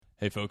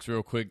Hey, folks,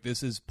 real quick.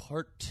 This is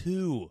part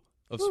 2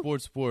 of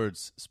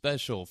Sports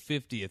special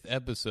 50th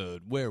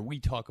episode, where we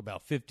talk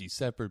about 50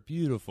 separate,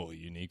 beautiful,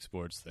 unique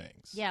sports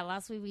things. Yeah,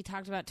 last week we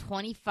talked about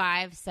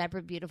 25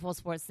 separate, beautiful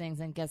sports things,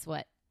 and guess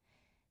what?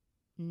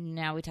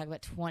 Now we talk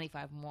about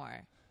 25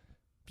 more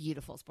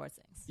beautiful sports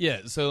things.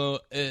 Yeah, so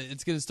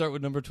it's going to start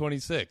with number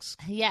 26.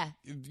 Yeah.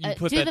 You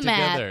put do that the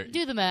together. Math.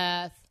 Do the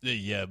math.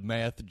 Yeah,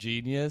 math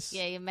genius.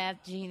 Yeah, you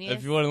math genius.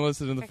 If you want to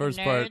listen to the Frickin' first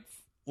part, nerds.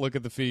 look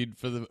at the feed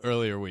for the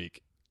earlier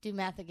week. Do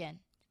math again.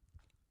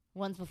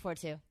 One's before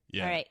two.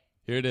 Yeah. All right.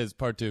 Here it is,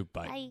 part 2.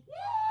 Bye. Bye.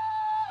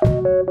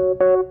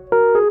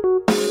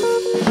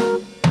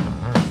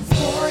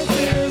 Sports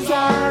is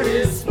art,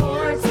 is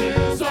sports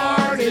is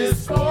art,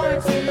 is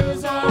sports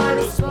is art,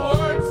 is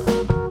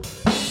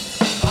sports.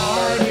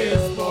 Art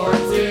is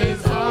sports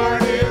is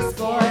art, is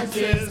sports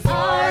is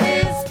art,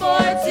 is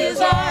sports is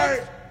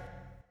art.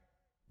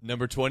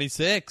 Number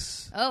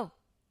 26. Oh,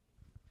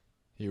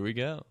 Here we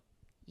go.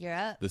 you're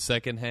up. The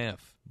second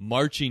half.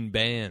 Marching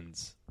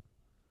bands.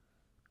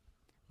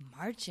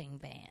 Marching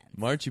band.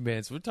 Marching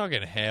bands. We're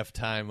talking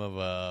halftime of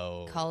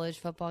a College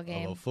football of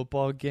game. a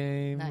football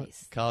game,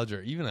 Nice. college,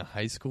 or even a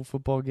high school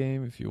football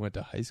game. If you went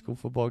to high school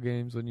football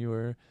games when you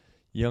were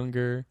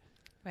younger,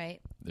 Right.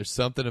 there's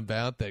something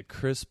about that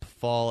crisp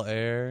fall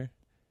air,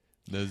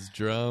 those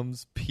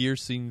drums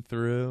piercing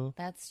through.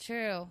 That's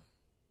true.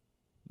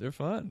 They're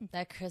fun.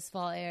 That crisp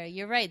fall air.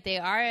 You're right. They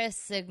are a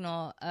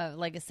signal,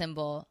 like a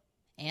symbol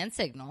and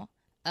signal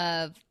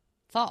of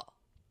fall.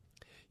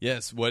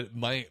 Yes, what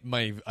my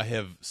I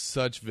have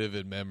such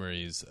vivid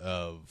memories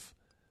of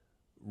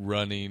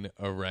running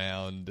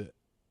around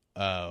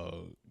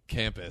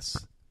campus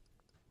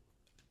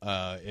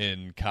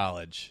in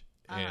college.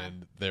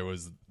 And there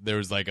was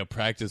like a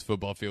practice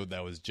football field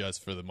that was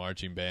just for the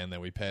marching band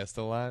that we passed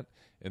a lot,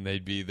 and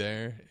they'd be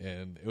there,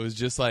 and it was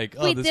just like,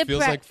 oh, Wait, this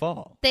feels like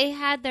fall. They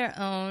had their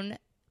own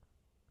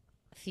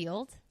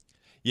field.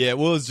 Yeah,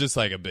 well, it was just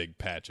like a big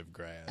patch of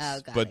grass, Oh,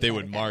 got but it, they got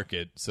would it, got mark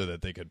it so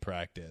that they could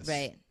practice.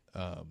 Right.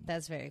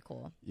 That's very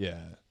cool. Yeah.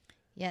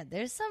 Yeah,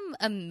 there's some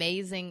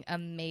amazing.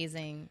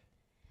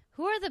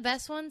 Who are the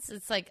best ones?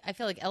 It's like, I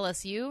feel like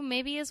LSU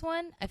maybe is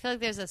one. I feel like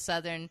there's a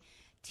Southern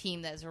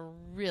team that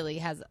really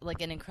has like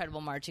an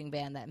incredible marching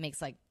band that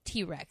makes like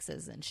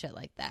T-Rexes and shit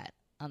like that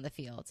on the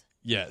field.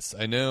 Yes,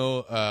 I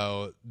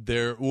know.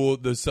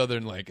 The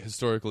Southern, like,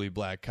 historically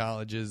black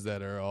colleges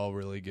that are all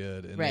really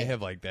good, and Right. they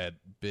have like that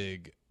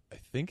big. I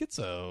think it's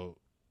a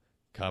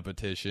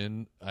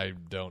competition. I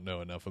don't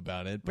know enough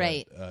about it, but,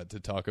 Right. To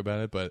talk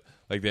about it, but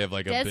like they have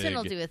like a Desmond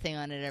will big. do a thing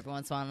on it every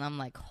once in a while, and I'm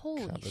like,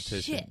 holy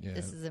Competition, shit, yeah.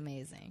 this is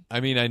amazing.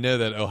 I mean, I know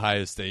that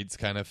Ohio State's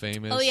kind of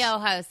famous. Oh yeah,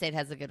 Ohio State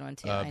has a good one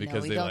too. I know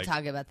because we they, don't like-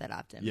 talk about that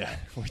often. Yeah,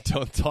 we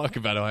don't talk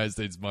about Ohio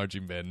State's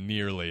marching band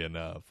nearly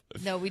enough.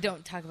 No, we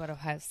don't talk about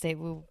Ohio State.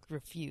 We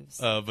refuse.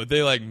 But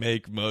they like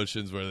make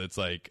motions where it's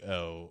like,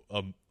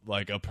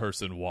 like a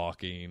person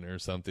walking or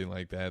something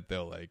like that.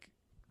 They'll like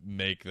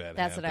make that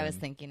That's happen. what I was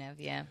thinking of.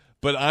 Yeah.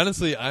 But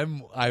honestly,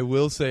 I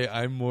will say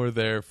I'm more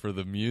there for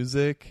the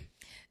music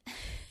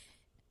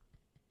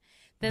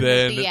Then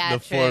than the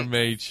theatrics.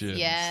 formations.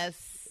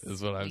 Yes.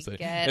 Is what I'm we saying.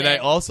 get And I it.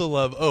 also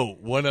love,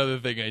 one other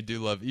thing I do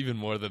love even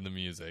more than the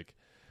music,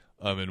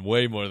 and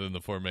way more than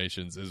the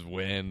formations, is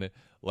when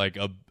like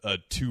a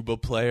tuba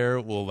player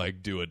will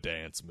like do a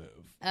dance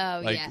move.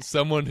 Oh, like yeah.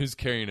 someone who's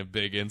carrying a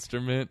big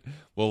instrument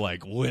will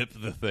like whip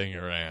the thing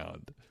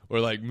around or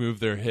like move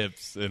their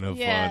hips in a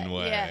fun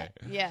way.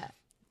 Yeah.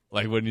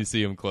 Like when you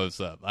see them close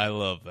up. I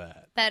love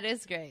that. That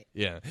is great.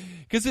 Yeah,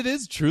 because it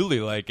is truly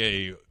like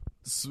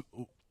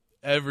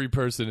every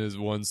person is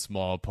one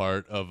small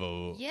part of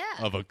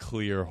a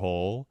clear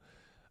whole,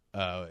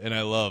 and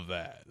I love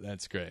that.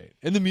 That's great,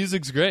 and the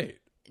music's great.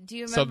 Do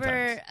you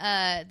remember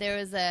there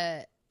was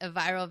a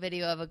viral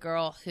video of a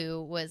girl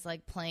who was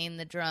like playing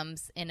the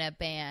drums in a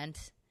band?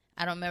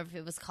 I don't remember if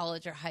it was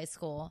college or high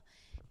school,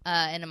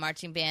 in a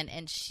marching band,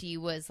 and she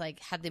was like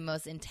had the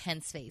most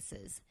intense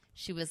faces.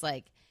 She was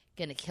like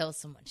gonna kill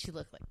someone. She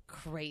looked like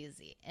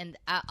crazy, and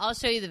I'll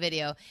show you the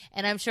video.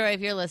 And I'm sure if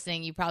you're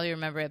listening, you probably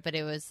remember it. But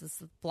it was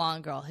this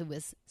blonde girl who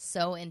was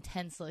so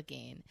intense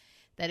looking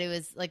that it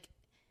was like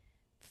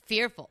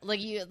fearful. Like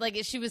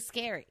she was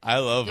scary. I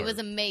love her. It was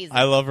amazing.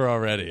 I love her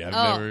already. I've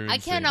never even I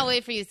cannot seen it.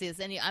 wait for you to see this,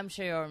 and I'm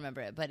sure you'll remember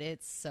it. But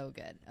it's so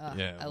good. Oh,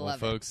 Yeah, I well, love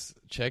folks,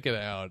 check it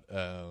out.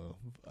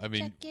 I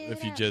mean, Check it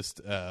if you out.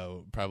 just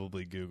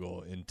probably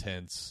Google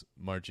 "intense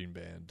marching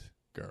band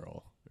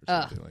girl"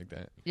 or something like that.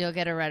 it. You'll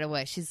get her right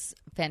away. She's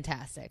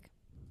fantastic.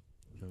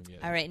 You'll get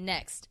it. All right,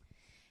 next.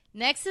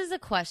 Next is a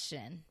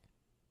question,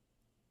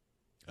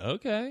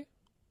 Okay.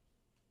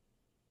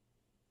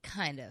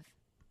 kind of.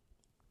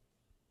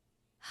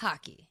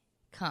 Hockey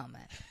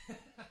comment.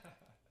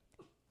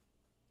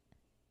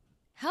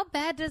 How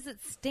bad does it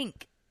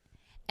stink?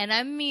 And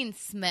I mean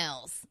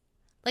smells.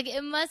 Like,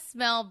 it must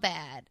smell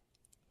bad.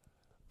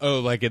 Oh,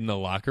 like in the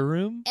locker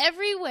room?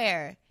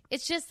 Everywhere.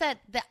 It's just that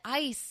the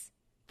ice,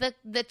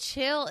 the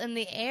chill in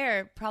the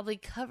air probably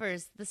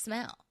covers the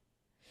smell.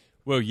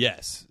 Well,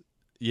 yes.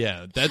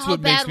 Yeah, that's How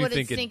what makes bad me would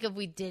think it stink if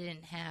we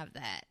didn't have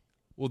that?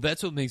 Well,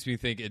 that's what makes me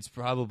think it's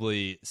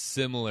probably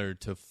similar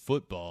to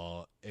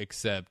football,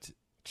 except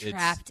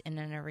Trapped in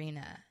an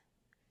arena.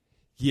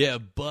 Yeah,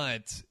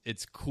 but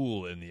it's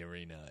cool in the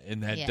arena,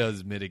 and that Yeah.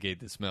 does mitigate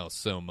the smell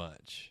so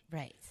much.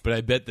 Right. But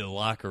I bet the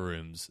locker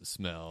rooms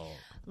smell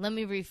Let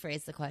me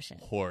rephrase the question.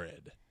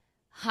 horrid.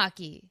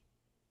 Hockey,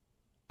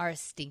 our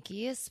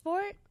stinkiest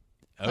sport?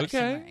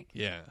 Question Okay. mark.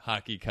 Yeah,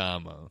 hockey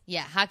comma.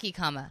 Yeah, hockey,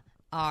 comma,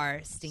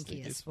 our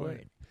stinkiest Stinkiest sport?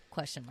 sport.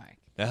 Question mark.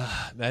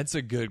 That's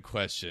a good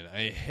question.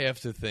 I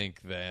have to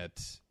think that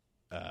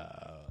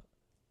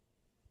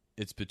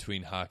it's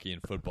between hockey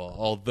and football.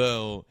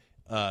 Although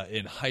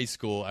in high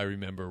school, I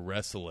remember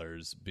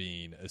wrestlers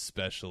being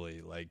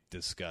especially like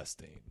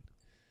disgusting.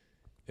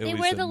 At They least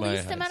wear in the my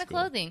least high amount of school.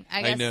 clothing.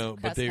 I guess know,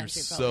 but they're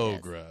cross-country so probably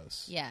does.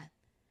 gross. Yeah.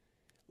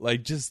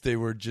 Like they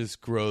were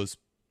just gross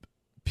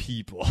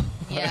people.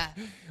 Yeah.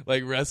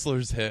 Like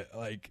wrestlers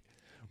like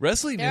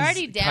wrestling They're is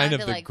already down kind to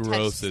of the like touch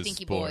grossest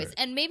stinky sport. boys.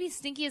 And maybe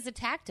stinky is a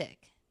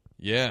tactic.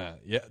 Yeah,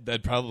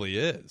 that probably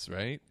is,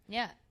 right?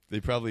 Yeah. They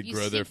probably You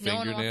grow their stink, no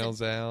one wants to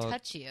fingernails out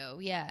touch you.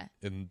 Yeah.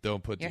 and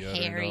don't put You're deodorant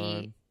hairy,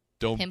 on.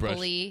 Don't brush.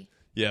 Pimply.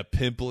 Yeah,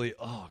 pimply.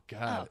 Oh Oh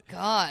god.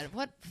 God.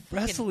 What freaking-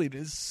 Wrestling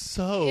is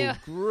so Ew.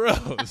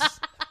 gross.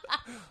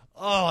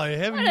 Oh, I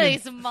haven't What are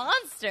even, these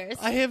monsters?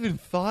 I haven't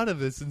thought of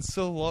this in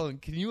so long.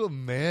 Can you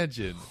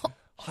imagine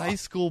high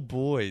school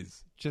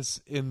boys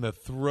just in the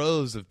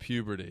throes of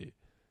puberty,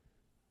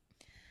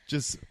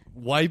 just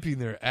wiping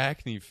their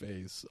acne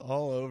face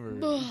all over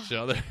each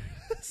other?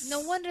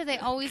 No wonder they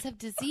always have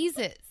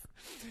diseases.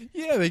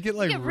 Yeah, they get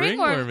like They get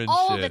ringworm and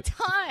all shit. the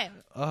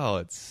time. Oh,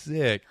 it's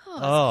sick.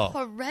 Oh, it's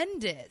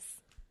horrendous.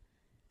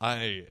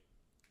 I'm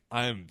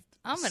I'm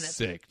gonna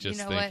sick just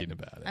you know thinking what?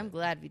 about it. I'm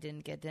glad we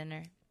didn't get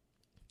dinner.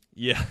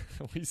 Yeah,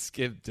 we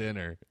skipped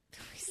dinner.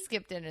 We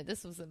skipped dinner.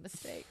 This was a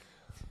mistake.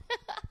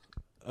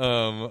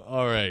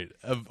 All right.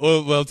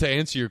 Well, to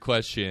answer your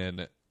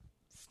question,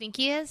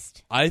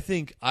 Stinkiest? I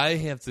think I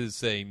have to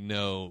say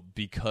no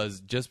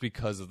because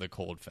of the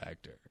cold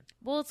factor.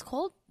 Well, it's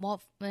cold.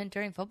 Well,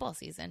 during football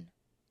season,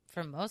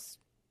 for most.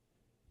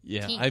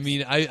 Yeah, Teams. I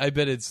mean, I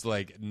bet it's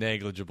like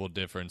negligible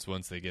difference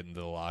once they get into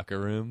the locker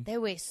room They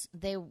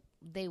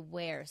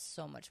wear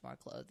so much more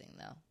clothing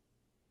though.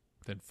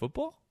 than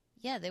football.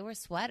 Yeah, they wear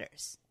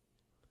sweaters,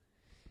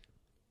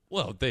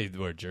 Well, they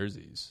wear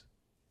jerseys,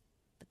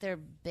 but they're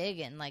big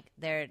and like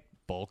they're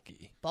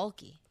bulky.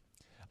 bulky.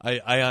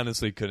 I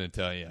honestly couldn't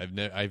tell you.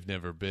 I've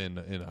never been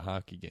in a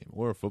hockey game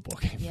or a football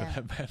game Yeah.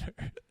 for that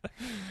matter.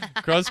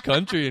 Cross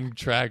country and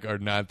track are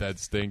not that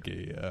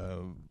stinky,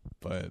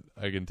 but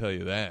I can tell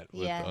you that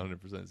with Yeah.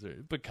 100%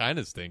 certainty. But kind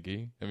of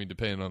stinky. I mean,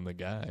 depending on the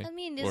guy. I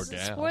mean, or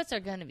gal. sports are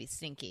going to be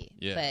stinky.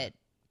 Yeah, but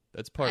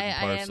that's part and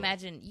I parcel.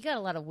 imagine you got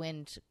a lot of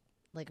wind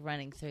like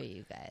running through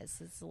you guys.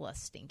 It's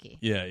less stinky.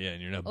 Yeah,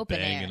 and you're not Open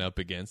banging air. up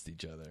against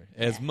each other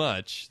as Yeah.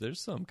 much. There's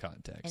some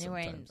contact And you're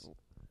wearing sometimes.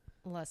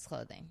 less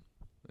clothing.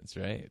 That's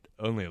right.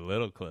 Only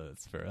little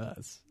clothes for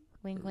us,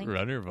 Wink, wink.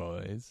 runner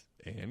boys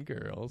and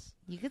girls.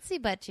 You could see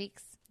butt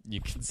cheeks.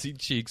 You can see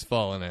cheeks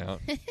falling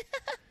out.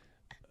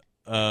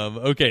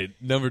 Okay,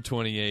 number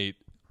 28,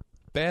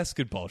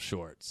 basketball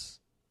shorts.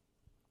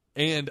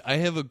 And I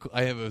have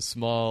a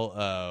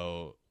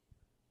small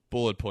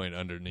bullet point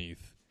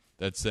underneath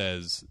that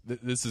says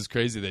this is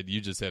crazy that you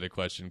just had a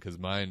question because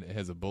mine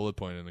has a bullet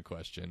point in the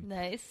question.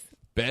 Nice.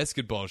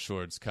 Basketball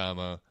shorts,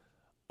 comma,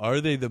 are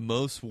they the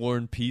most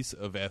worn piece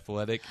of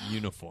athletic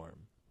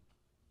uniform?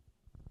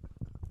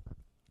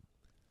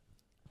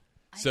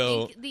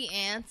 So I think the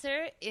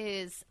answer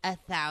is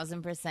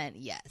 1,000%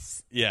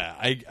 yes. yeah,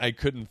 I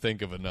couldn't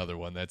think of another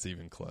one that's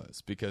even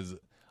close because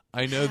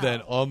I know Wow.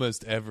 that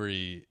almost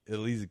every at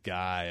least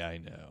guy I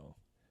know,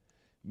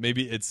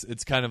 maybe it's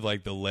kind of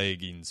like the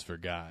leggings for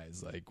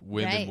guys. Like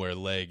women Right. wear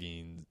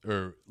leggings,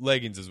 or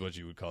leggings is what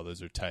you would call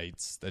those, or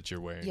tights that you're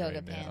wearing Yoga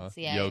right pants,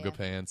 now. yeah, Yoga yeah.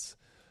 pants.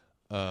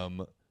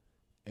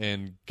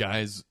 And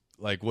guys,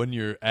 like when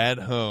you're at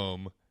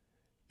home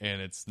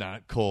and it's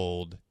not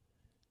cold,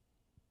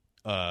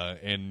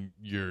 and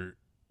you're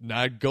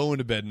not going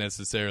to bed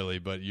necessarily,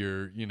 but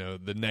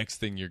the next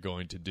thing you're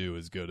going to do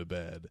is go to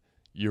bed.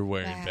 You're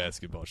wearing Wow.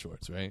 basketball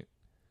shorts, right?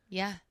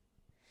 Yeah.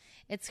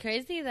 It's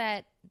crazy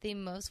that the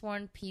most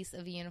worn piece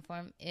of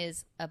uniform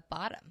is a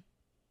bottom.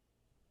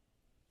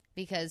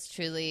 Because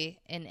truly,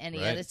 in any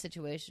Right. other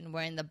situation,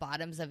 wearing the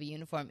bottoms of a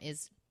uniform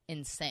is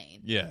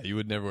insane. Yeah, you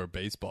would never wear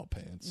baseball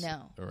pants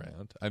No.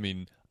 around. I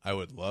mean, I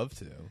would love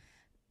to.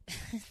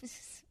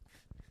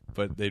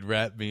 But they'd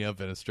wrap me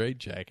up in a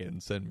straitjacket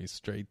and send me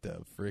straight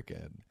to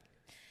frickin'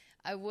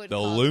 I would the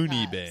call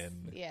loony cops.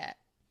 bin. Yeah.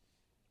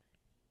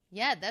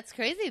 Yeah, that's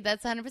crazy.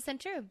 That's 100%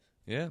 true.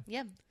 Yeah.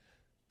 Yeah.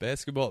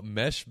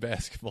 Mesh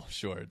basketball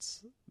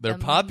shorts. Their The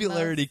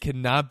popularity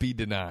cannot be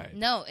denied.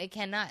 No, it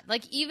cannot.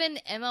 Like even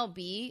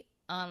MLB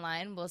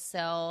online will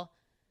sell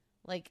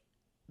like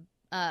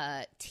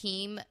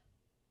team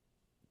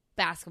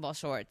basketball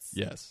shorts.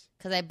 Yes.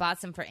 Because I bought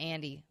some for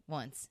Andy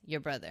once, your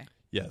brother.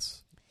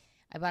 Yes.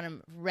 I bought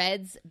him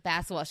Reds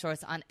basketball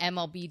shorts on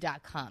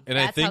MLB.com. And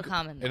That's I think, how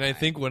common they and are. I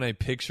think when I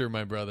picture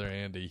my brother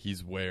Andy,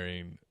 he's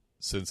wearing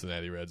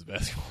Cincinnati Reds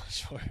basketball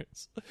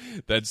shorts.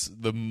 That's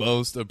the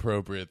most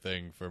appropriate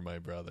thing for my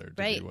brother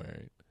to be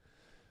wearing.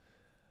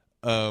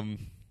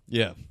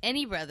 Yeah.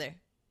 Any brother.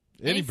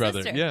 Any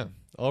brother. sister. Yeah.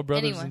 All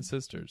brothers Anyone. and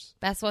sisters.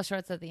 Basketball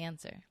shorts are the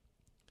answer.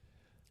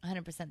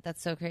 100%.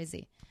 That's so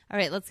crazy. All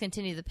right, let's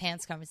continue the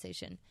pants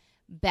conversation.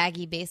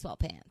 Baggy baseball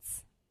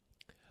pants.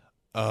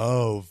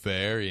 Oh,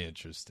 very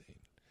interesting.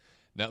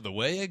 Now, the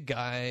way a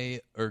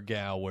guy or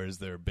gal wears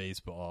their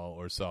baseball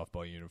or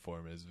softball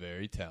uniform is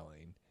very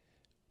telling.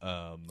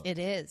 It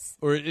is.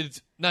 Or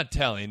it's not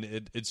telling.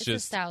 It's It's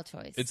just a style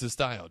choice. It's a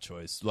style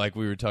choice, like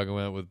we were talking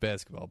about with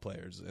basketball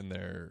players and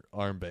their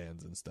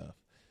armbands and stuff.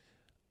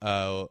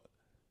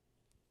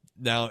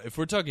 Now, if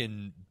we're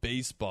talking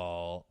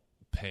baseball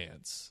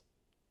pants,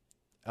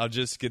 I'll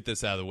just get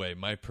this out of the way.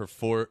 My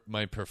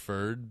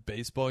preferred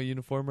baseball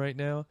uniform right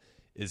now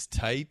is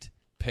tight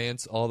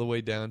pants all the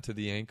way down to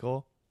the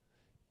ankle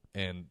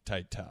and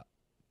tight top.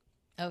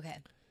 Okay.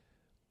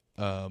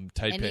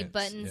 Tight Any pants.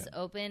 buttons yeah.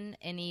 open?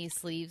 Any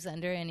sleeves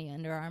under? Any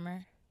Under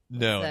Armour?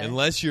 No, the-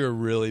 unless you're a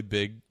really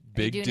big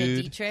Are you doing dude.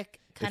 a Dietrich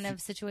kind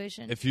of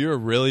situation? If you're a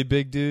really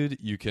big dude,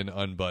 you can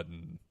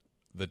unbutton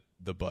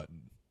the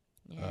button.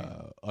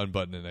 Yeah.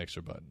 Unbutton an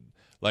extra button.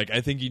 Like,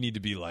 I think you need to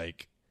be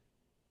like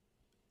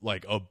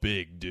a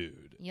big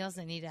dude. You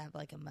also need to have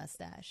like a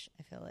mustache,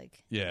 I feel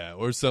like. Yeah,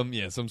 or some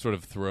sort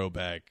of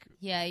throwback.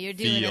 Yeah, you're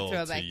doing Feel a to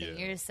throwback you. thing.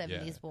 You're a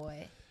 70s Yeah.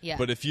 boy. Yeah.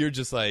 But if you're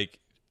just like,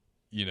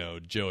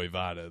 Joey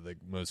Votto, the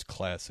most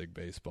classic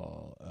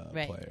baseball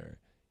Right. player,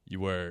 you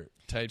wear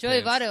tight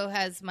Joey pants. Votto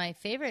has my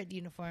favorite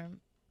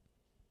uniform,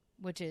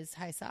 which is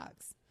high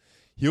socks.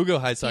 He'll go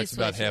high socks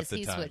about half the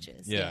He time.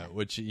 switches, Yeah, yeah.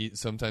 which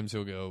sometimes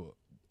he'll go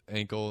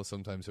ankle,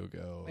 sometimes he'll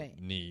go Right.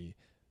 knee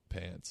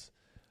pants.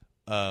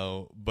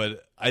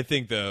 But I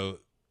think though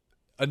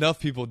enough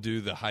people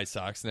do the high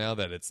socks now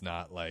that it's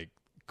not like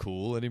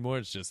cool anymore.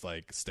 It's just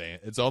like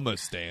it's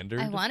almost standard.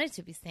 I want it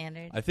to be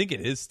standard. I think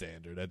it is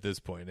standard at this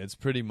point. It's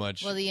pretty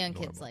much Well, the young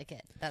normal. kids like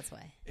it. That's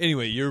why.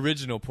 Anyway, your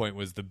original point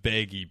was the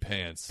baggy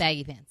pants.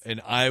 Baggy pants.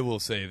 And I will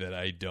say that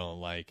I don't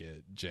like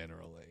it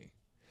generally.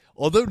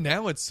 Although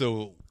now it's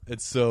so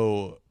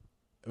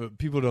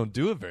people don't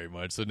do it very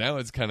much. So now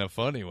it's kind of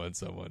funny when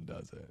someone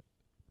does it.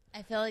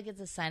 I feel like it's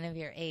a sign of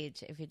your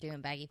age if you're doing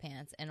baggy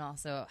pants, and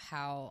also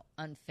how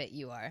unfit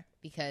you are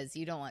because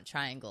you don't want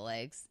triangle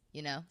legs,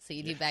 so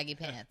you do baggy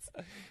pants.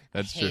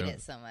 That's I hate true.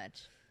 it so much.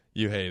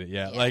 You hate it,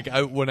 yeah. Yeah. Like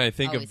when I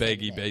think of Always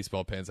baggy hated it.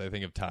 baseball pants, I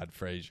think of Todd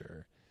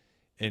Frazier,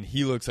 and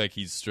he looks like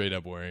he's straight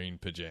up wearing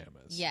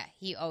pajamas. Yeah,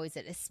 he always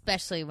did,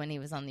 especially when he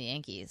was on the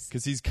Yankees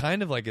because he's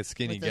kind of like a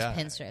skinny with those guy.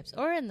 pinstripes,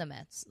 or in the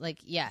Mets. Like,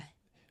 yeah,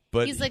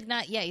 But he's like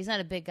not. Yeah, he's not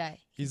a big guy.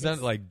 he's not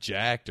like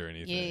jacked or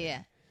anything.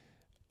 Yeah.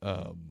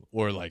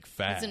 Or like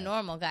fat. He's a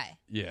normal guy.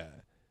 Yeah,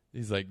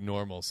 he's like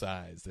normal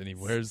sized, and he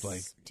wears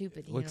like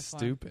Stupid looks uniform.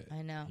 stupid.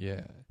 I know.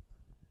 Yeah.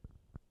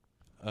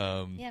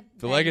 Yeah,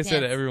 but like I baggy said,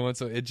 pants. every once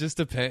in a while, it just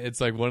depends.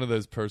 It's like one of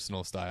those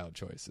personal style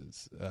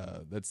choices.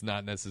 That's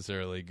not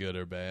necessarily good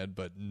or bad,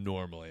 but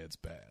normally it's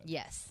bad.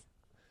 Yes,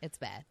 it's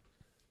bad.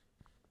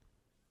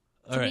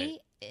 All to right.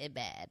 me,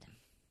 bad.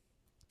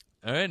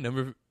 All right,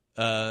 number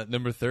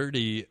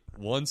 30,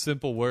 one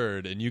simple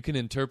word, and you can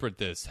interpret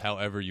this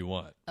however you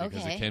want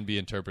because Okay. it can be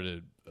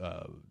interpreted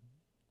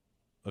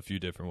a few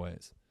different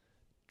ways.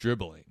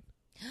 Dribbling.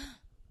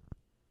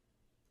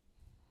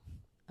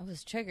 I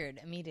was triggered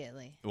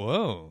immediately.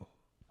 Whoa.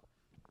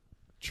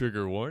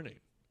 Trigger warning.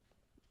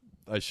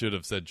 I should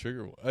have said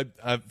trigger warning.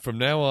 From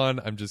now on,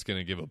 I'm just going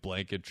to give a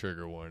blanket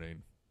trigger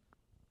warning.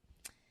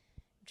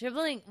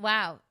 Dribbling.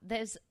 Wow,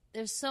 there's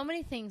so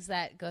many things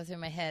that go through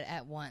my head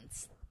at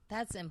once.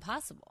 That's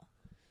impossible.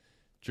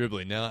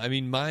 Dribbling. Now, I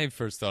mean, my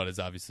first thought is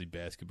obviously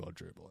basketball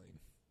dribbling.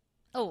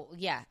 Oh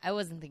yeah, I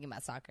wasn't thinking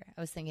about soccer.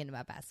 I was thinking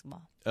about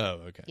basketball. Oh,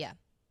 okay. Yeah,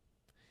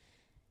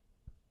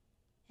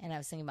 and I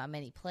was thinking about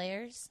many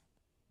players.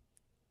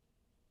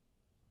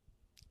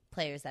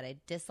 Players that I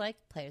dislike,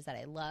 players that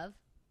I love,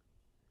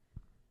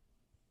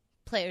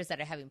 players that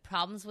are having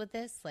problems with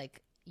this,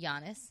 like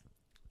Giannis.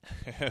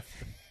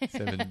 He's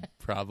having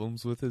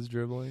problems with his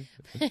dribbling.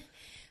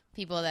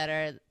 People that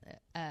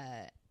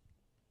are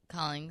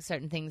calling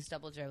certain things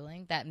double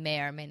dribbling that may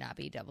or may not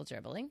be double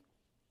dribbling.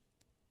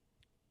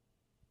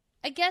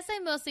 I guess I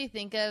mostly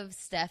think of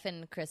Steph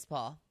and Chris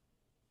Paul.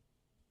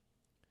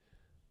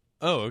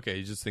 Oh, okay.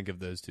 You just think of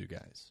those two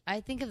guys.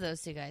 I think of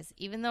those two guys,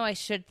 even though I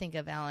should think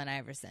of Allen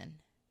Iverson.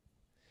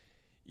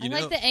 You I know,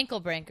 like the ankle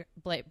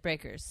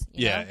breakers.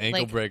 yeah, know?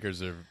 ankle Like,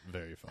 breakers are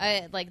very fun.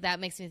 I like that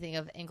makes me think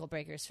of ankle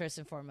breakers first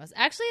and foremost.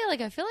 Actually,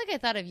 I feel like I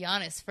thought of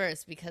Giannis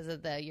first because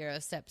of the Euro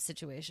step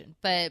situation,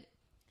 but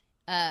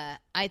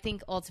I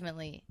think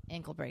ultimately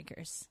ankle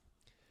breakers.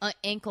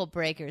 Ankle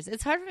breakers.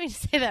 It's hard for me to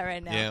say that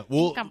right now. Yeah,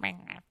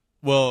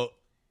 well,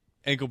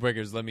 ankle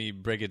breakers. Let me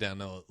break it down.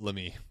 No, let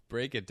me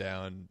break it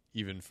down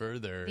even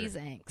further. These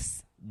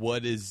anks.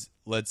 What is?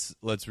 Let's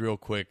real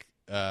quick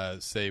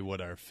say what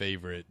our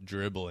favorite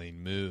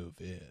dribbling move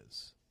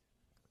is.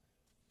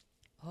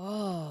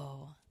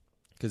 Oh.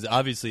 Because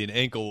obviously an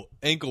ankle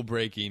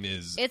breaking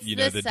is It's the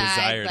the side,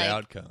 desired like-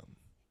 outcome.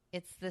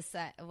 It's this.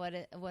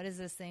 What is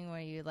this thing where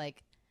you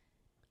like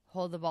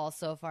hold the ball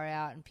so far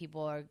out and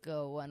people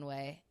go one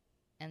way,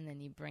 and then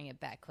you bring it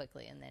back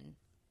quickly, and then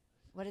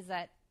what is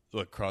that?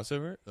 What,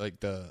 crossover? Like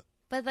the.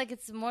 But like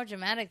it's more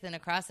dramatic than a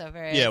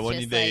crossover. Yeah, It's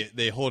when just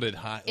they hold it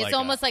high. it's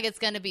almost like it's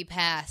going to be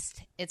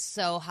passed. It's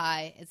so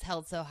high, it's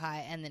held so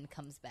high, and then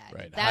comes back.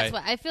 Right. That's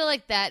what I feel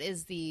like. That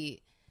is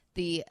the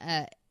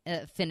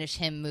finish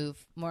him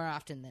move more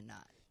often than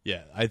not.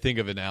 Yeah, I think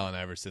of an Allen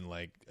Iverson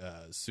like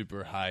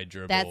super high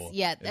dribble.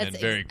 That's and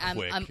then very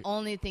quick. I'm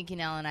only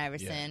thinking Allen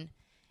Iverson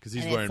because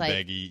he's and wearing it's like-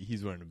 baggy.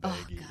 He's wearing a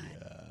baggy God.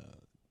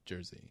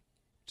 jersey,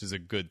 which is a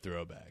good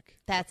throwback.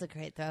 That's a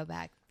great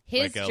throwback.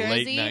 His like a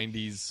jersey, late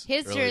 '90s,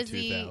 his early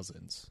jersey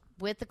 2000s.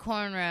 with the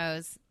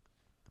cornrows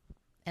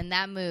and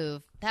that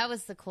move. That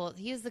was the cool.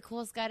 He was the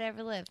coolest guy to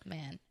ever live,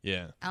 man.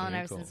 Yeah, Allen very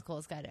Iverson's cool. the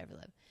coolest guy to ever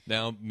live.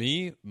 Now,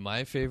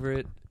 my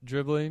favorite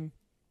dribbling,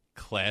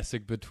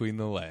 classic between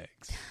the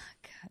legs.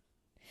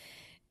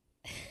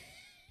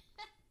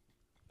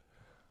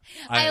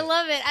 I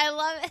love it. I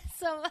love it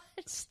so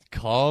much.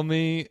 Call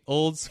me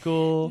old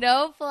school.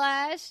 No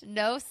flash,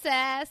 no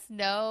sass,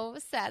 no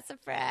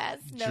sassafras,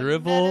 no none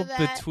Dribble of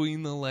that.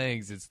 between the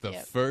legs. It's the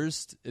Yep.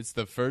 first. It's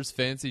the first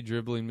fancy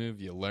dribbling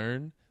move you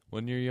learn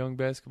when you're a young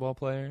basketball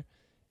player,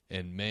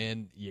 and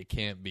man, you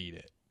can't beat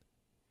it.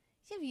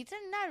 Yeah, but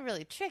you're not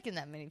really tricking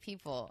that many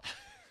people.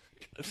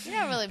 You're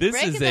not really This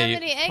breaking is that a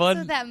many eggs fun-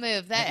 with that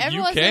move. That You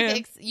everyone's can.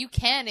 like, you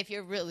can if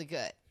you're really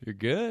good, You're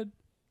good.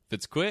 If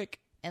it's quick,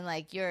 and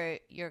like your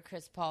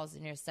Chris Paul's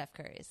and your Steph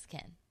Curry's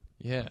can.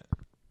 yeah.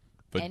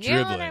 But and your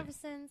Allen dribbling,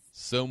 Iverson's,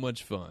 so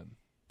much fun.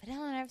 but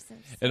Allen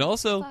Iverson's so And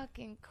also,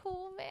 fucking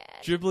cool, man.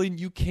 dribbling,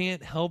 you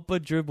can't help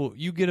but dribble.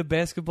 You get a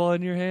basketball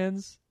in your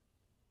hands,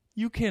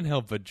 you can't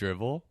help but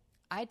dribble.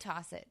 I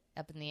toss it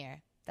up in the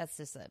air. That's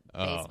just a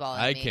Oh, baseball.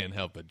 in I me. can't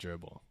help but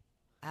dribble.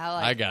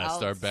 I gotta I'll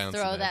start bouncing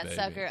Throw that that baby.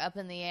 sucker up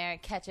in the air,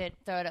 catch it,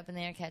 throw it up in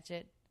the air, catch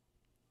it.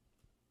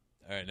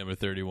 All right, number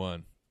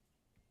 31.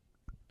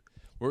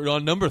 We're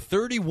on number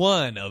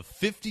 31 of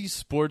 50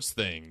 sports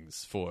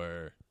things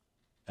for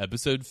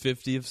episode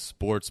 50 of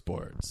Sports.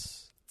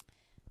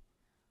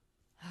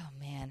 Oh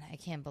man, I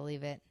can't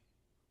believe it.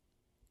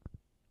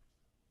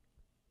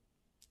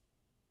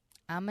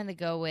 I'm gonna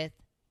go with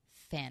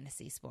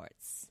fantasy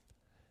sports.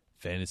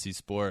 Fantasy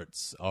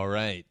sports. All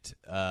right.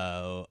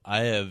 I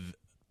have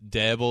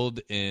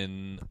dabbled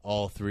in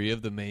all three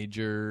of the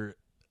major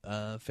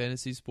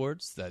fantasy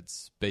sports.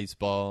 That's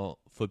baseball,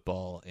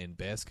 football, and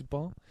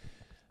basketball.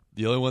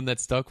 The only one that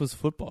stuck was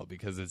football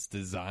because it's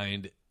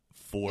designed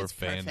for It's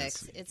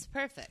fantasy. perfect. It's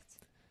perfect.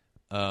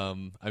 I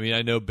mean,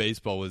 I know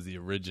baseball was the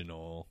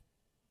original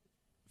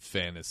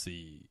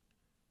fantasy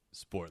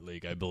sport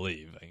league, I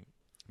believe.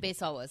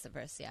 Baseball was the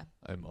first, yeah.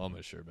 I'm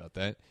almost sure about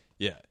that.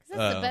 Yeah. 'Cause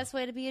that's the best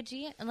way to be a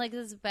GM. And like,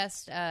 this is the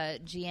best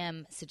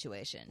GM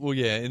situation. Well,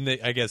 yeah, and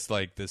I guess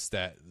like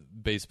the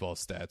baseball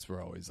stats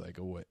were always like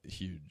a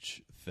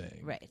huge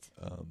thing, Right.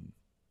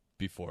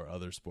 Before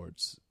other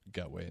sports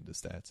got way into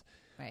stats.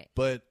 Right.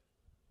 But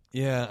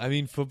yeah, I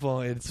mean,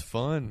 football, it's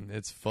fun.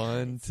 It's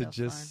fun it's to so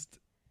just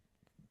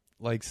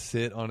like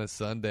sit on a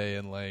Sunday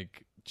and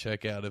like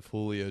check out if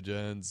Julio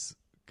Jones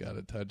got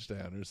a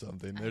touchdown or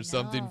something. I There's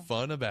something know.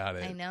 fun about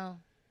it. I know.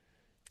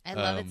 I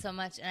love Um, it so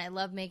much. And I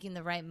love making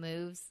the right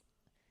moves.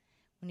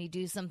 When you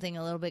do something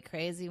a little bit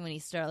crazy, when you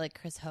start like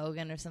Chris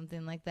Hogan or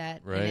something like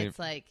that. Right. And it's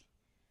like,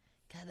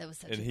 God, that was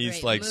such And a he's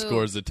great like move.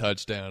 scores a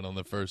touchdown on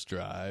the first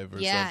drive or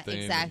yeah, something.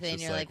 exactly. It's And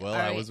just you're like, well, all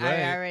I right, was I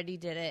right. already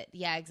did it.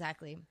 Yeah,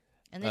 exactly.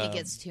 And then he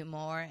gets Um, two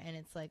more, and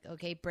it's like,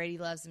 okay, Brady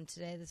loves him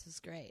today. This was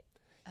great.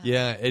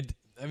 Yeah,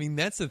 I mean,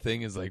 that's the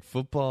thing is like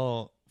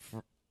football.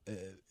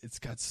 It's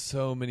got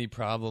so many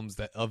problems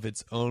that of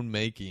its own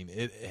making.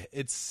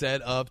 It's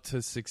set up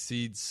to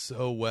succeed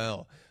so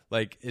well.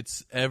 Like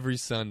it's every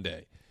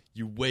Sunday.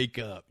 You wake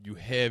up, you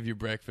have your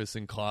breakfast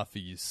and coffee,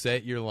 you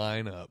set your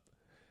lineup,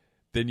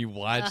 then you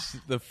watch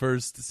the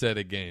first set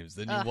of games,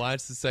 then you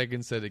watch the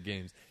second set of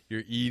games.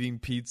 You're eating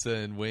pizza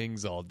and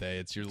wings all day.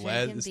 It's your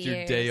Drinking it's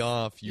your day beers.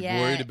 off. You're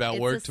Yeah, worried about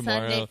it's work a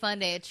tomorrow. Sunday fun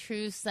day, a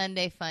true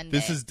Sunday fun day.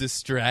 This is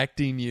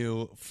distracting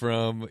you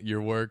from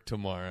your work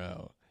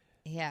tomorrow.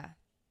 yeah.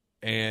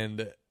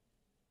 And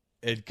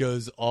it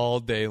goes all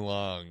day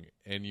long,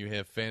 and you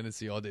have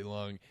fantasy all day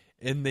long,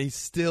 and they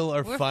still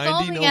are We're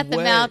finding foaming a at the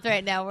way. mouth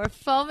right now. We're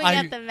foaming I-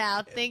 at the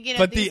mouth, thinking.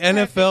 But of the these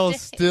NFL perfect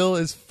days. still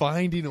is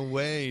finding a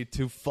way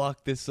to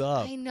fuck this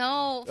up. I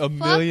know. a Fuck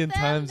million them,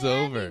 times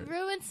man. over. You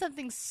ruined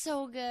something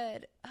so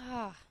good.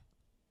 Ah,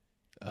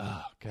 Oh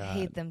I God,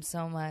 hate them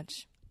so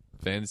much.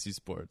 fantasy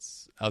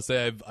sports. I'll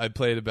say I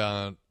played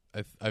about.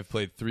 I've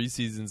played 3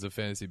 seasons of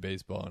fantasy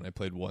baseball, and I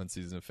played 1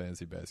 season of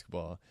fantasy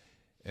basketball,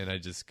 and I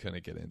just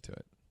couldn't get into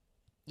it.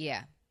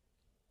 Yeah.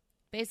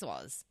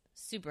 Baseball is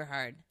super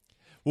hard.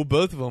 Well,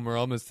 both of them are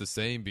almost the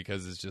same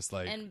because it's just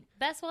like And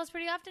basketball is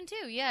pretty often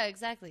too. Yeah,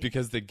 exactly.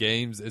 because the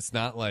games, it's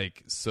not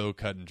like so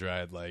cut and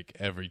dried. Like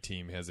every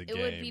team has a it game.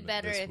 would be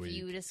better this if week.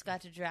 you just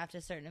got to draft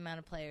a certain amount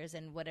of players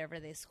and whatever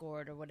they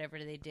scored or whatever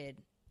they did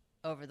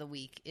over the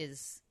week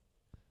is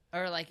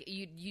or like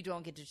you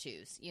don't get to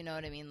choose. You know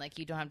what I mean? Like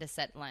you don't have to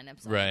set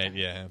lineups. all the Right, time.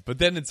 yeah. But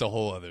then it's a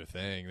whole other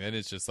thing. Then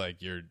it's just like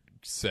you're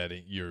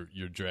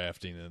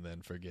drafting and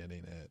then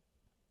forgetting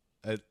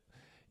it.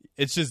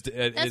 It's just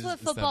That's what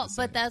football.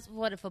 But that's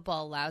what a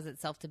football allows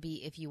itself to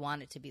be if you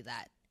want it to be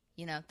that.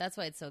 You know, that's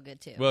why it's so good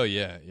too. Well,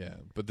 yeah.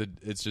 But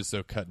it's just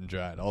so cut and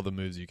dried. All the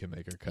moves you can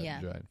make are cut Yeah.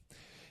 and dried.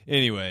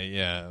 Anyway,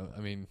 yeah. I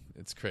mean,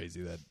 it's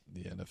crazy that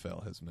the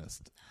NFL has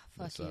messed.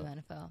 Fuck this you, up.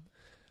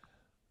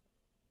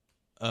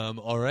 NFL.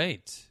 All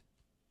right.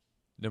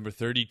 Number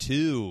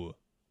 32.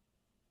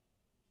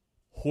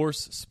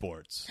 Horse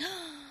sports.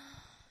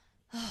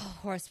 Oh,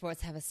 horse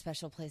sports have a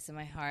special place in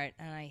my heart,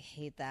 and I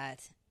hate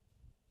that.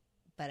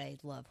 But I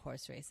love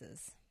horse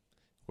races.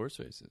 Horse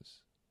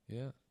races.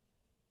 Yeah.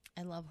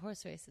 I love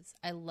horse races.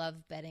 I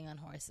love betting on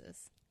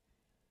horses.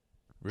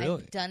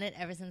 Really? I've done it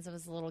ever since I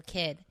was a little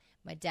kid.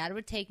 My dad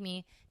would take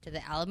me to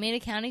the Alameda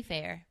County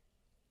Fair,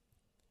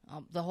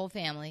 the whole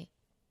family,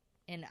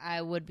 and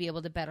I would be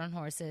able to bet on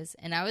horses.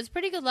 And I was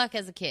pretty good luck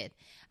as a kid.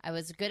 I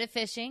was good at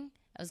fishing.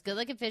 I was good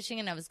luck at fishing,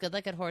 and I was good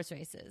luck at horse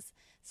races.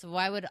 So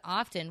I would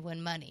often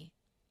win money,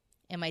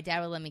 and my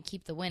dad would let me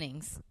keep the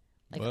winnings.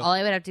 Like Well- all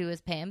I would have to do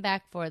was pay him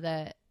back for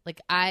the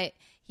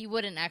he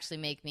wouldn't actually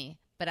make me,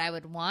 but I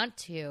would want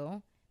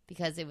to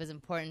because it was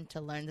important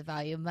to learn the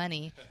value of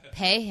money.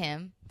 Pay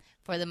him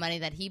for the money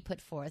that he put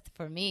forth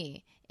for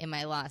me in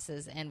my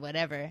losses and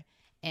whatever,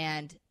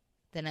 and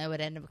then I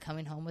would end up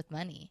coming home with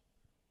money.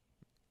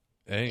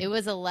 Hey. It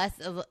was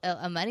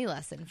a money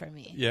lesson for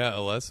me. Yeah, a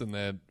lesson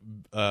that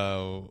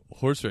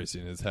horse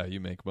racing is how you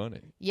make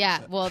money.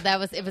 Yeah, well,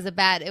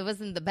 it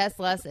wasn't the best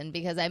lesson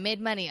because I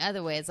made money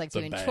other ways, like It's a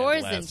doing bad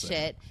chores and lesson.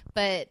 shit.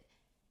 But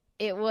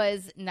it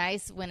was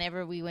nice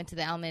whenever we went to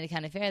the Alameda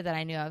County Fair that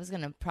I knew I was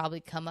going to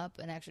probably come up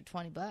an extra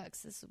 $20.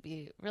 This would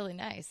be really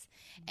nice.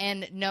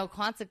 And no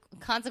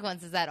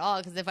consequences at all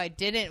because if I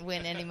didn't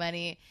win any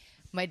money,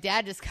 my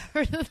dad just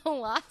covered the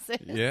losses.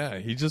 Yeah,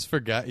 he just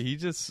forgot. He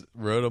just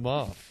wrote them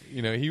off.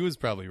 You know, he was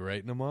probably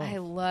writing them off. I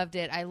loved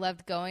it. I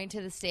loved going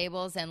to the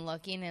stables and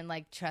looking and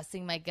like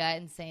trusting my gut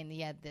and saying,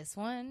 yeah, this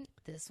one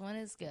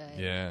is good.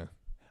 Yeah.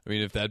 I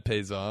mean, if that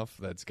pays off,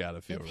 that's got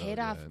to feel It really paid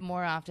off good.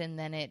 more often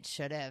than it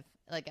should have.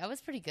 Like, I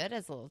was pretty good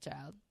as a little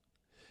child.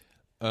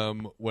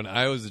 When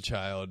I was a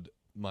child,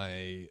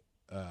 my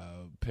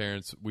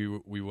parents,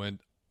 we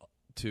went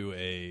to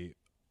a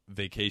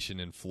vacation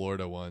in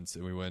Florida once,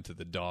 and we went to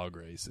the dog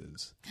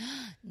races.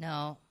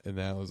 No. And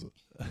that was,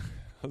 I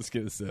was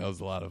going to say that was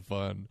a lot of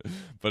fun.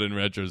 But in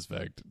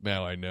retrospect,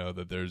 now I know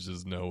that there's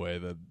just no way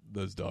that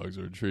those dogs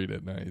were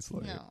treated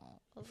nicely. No.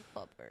 Those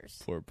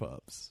puppers. Poor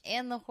pups.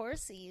 And the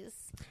horsies.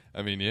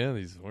 I mean, yeah,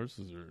 these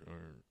horses are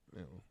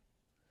you know.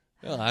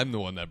 Well, I'm the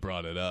one that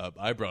brought it up.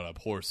 I brought up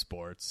horse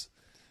sports.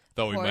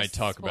 Thought we Horse might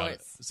talk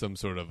about sports. some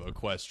sort of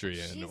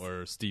equestrian She's-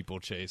 or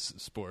steeplechase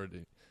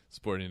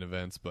sporting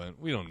events, but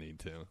we don't need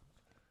to.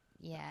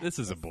 Yeah. This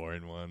is a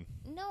boring one.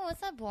 No,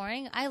 it's not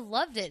boring. I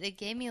loved it. It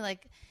gave me,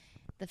 like,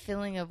 the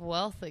feeling of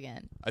wealth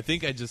again. I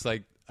think I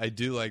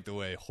do like the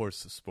way horse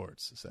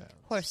sports sounds.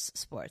 Horse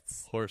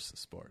sports. Horse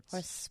sports.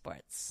 Horse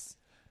sports.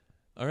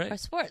 All right.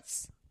 Horse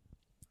sports.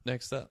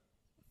 Next up.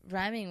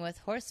 Rhyming with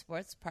horse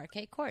sports,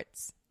 parquet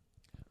courts.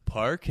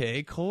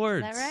 Parquet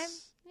courts. Is that right?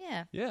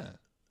 Yeah. Yeah.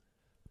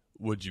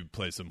 Would you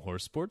play some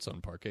horse sports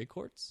on parquet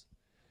courts?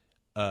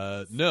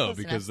 No, Close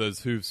because enough. those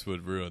hooves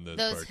would ruin those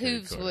Those parquet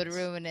hooves courts. would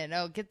ruin it.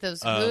 Oh, get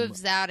those Um,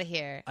 hooves out of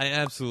here. I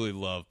absolutely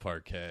love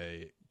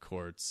parquet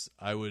courts.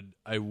 I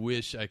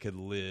wish I could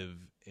live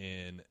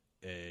in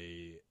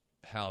a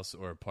house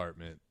or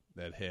apartment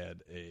that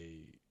had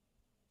a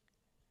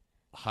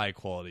high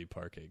quality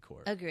parquet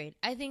court. Agreed.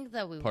 I think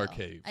that we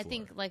Parquet will. I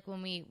think floor. like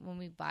when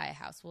we buy a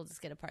house, we'll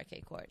just get a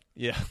parquet court.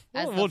 Yeah,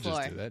 As we'll the just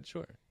floor. do that.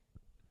 Sure,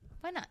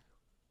 Why not?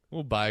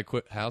 we'll buy a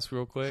quick house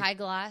real quick. High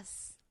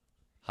gloss.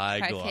 High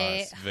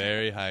parquet- gloss,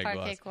 very high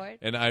parquet gloss, court.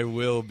 and I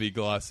will be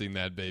glossing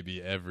that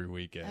baby every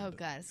weekend. Oh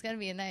god, it's gonna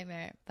be a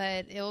nightmare,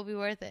 but it will be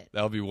worth it.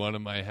 That'll be one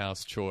of my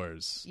house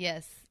chores.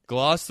 Yes.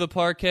 Gloss the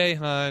parquet,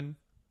 hon.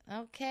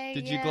 Okay.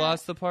 Did yeah. you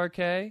gloss the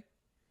parquet?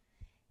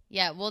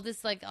 Yeah, we'll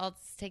just I'll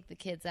just take the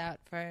kids out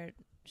for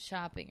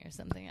shopping or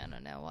something. I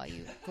don't know while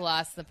you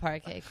gloss the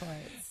parquet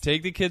courts.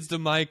 Take the kids to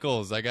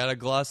Michael's. I gotta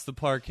gloss the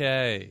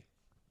parquet.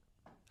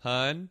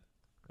 Hun,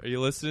 are you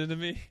listening to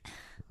me?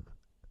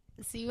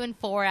 See you in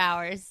 4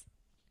 hours.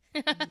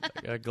 I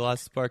gotta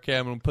gloss the parquet.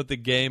 I'm gonna put the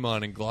game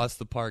on and gloss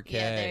the parquet.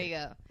 Yeah, there you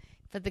go.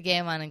 Put the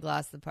game on and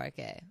gloss the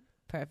parquet.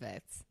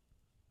 Perfect.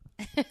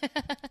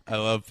 I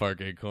love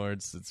parquet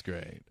courts. It's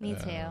great. Me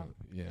too.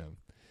 Yeah.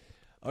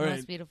 All That's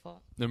right.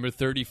 beautiful. Number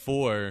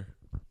 34.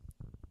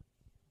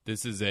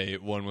 This is a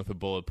one with a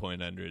bullet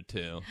point under it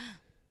too.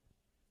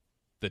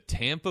 The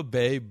Tampa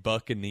Bay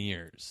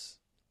Buccaneers.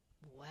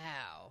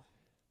 Wow.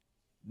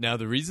 Now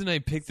the reason I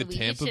picked So the we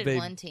Tampa each did Bay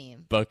one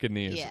team.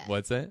 Buccaneers. Yeah.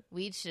 What's that?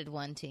 We each did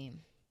one team.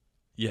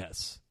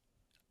 Yes.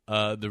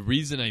 The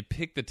reason I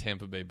picked the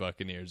Tampa Bay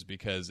Buccaneers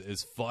because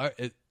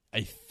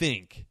I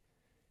think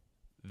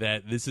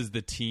that this is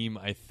the team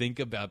I think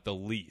about the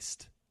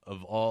least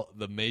of all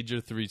the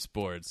major three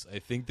sports, I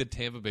think the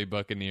Tampa Bay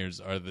Buccaneers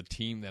are the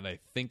team that I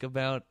think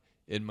about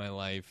in my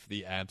life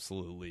the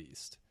absolute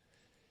least.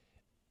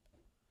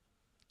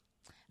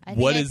 I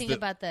think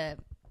about the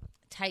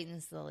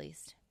Titans the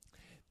least.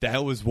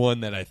 That was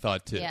one that I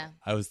thought too. Yeah.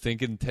 I was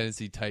thinking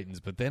Tennessee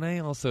Titans, but then I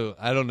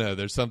don't know,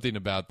 there's something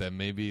about them.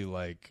 Maybe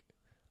like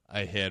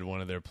I had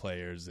one of their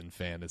players in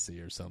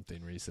fantasy or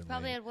something recently.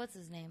 Probably had what's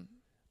his name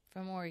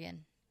from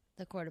Oregon,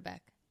 the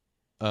quarterback.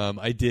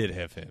 I did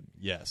have him,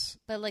 yes.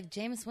 But like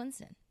Jameis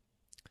Winston.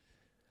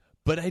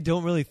 But I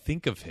don't really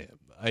think of him.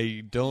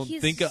 I don't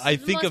He's think of, the I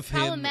think most of him.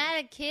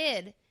 problematic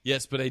kid.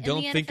 Yes, but I in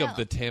don't the think of NFL.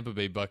 the Tampa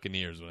Bay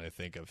Buccaneers when I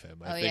think of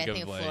him. I think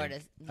of like, Florida.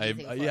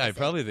 I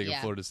probably think of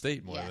Yeah. Florida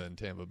State more Yeah. than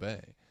Tampa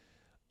Bay.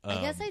 I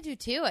guess I do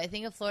too. I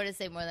think of Florida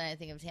State more than I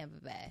think of Tampa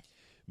Bay.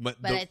 But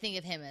I think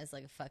of him as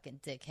like a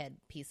fucking dickhead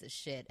piece of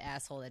shit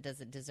asshole that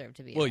doesn't deserve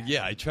to be. well, around.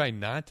 yeah, I try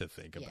not to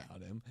think Yeah.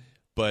 about him.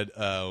 But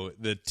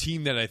the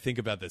team that I think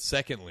about the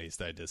second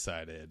least, I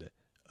decided,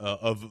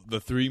 of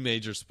the three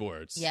major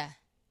sports, Yeah.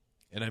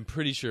 and I'm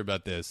pretty sure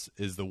about this,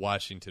 is the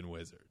Washington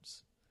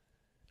Wizards.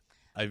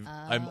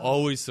 I'm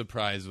always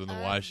surprised when the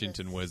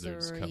Washington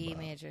Wizards come Three up.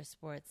 major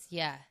sports.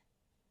 Yeah.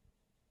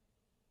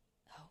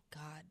 Oh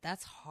God,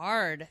 that's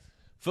hard.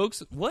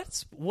 Folks,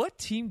 what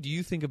team do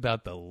you think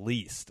about the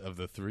least of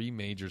the three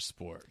major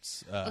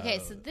sports? Okay,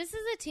 so this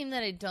is a team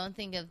that I don't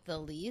think of the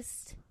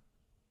least.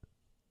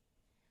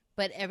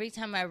 But every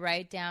time I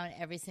write down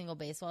every single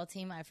baseball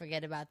team, I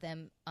forget about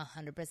them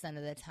 100%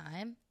 of the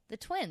time. The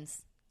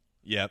Twins.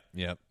 Yep.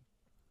 The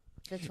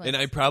Twins. And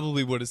I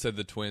probably would have said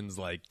the Twins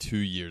like 2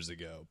 years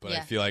ago, but I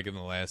Yeah. feel like in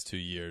the last 2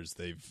 years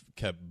they've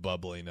kept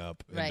bubbling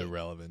up into Right,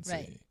 relevancy.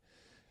 right.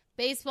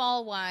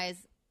 Baseball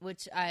wise,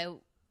 which I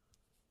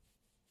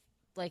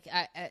like,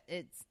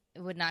 it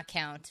would not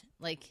count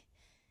like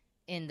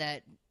in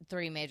the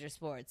three major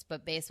sports,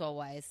 but baseball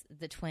wise,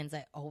 the Twins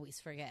I always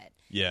forget.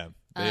 Yeah,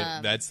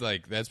 that's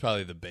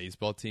probably the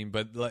baseball team,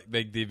 but like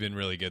they've been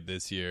really good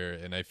this year,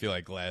 and I feel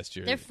like last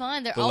year They're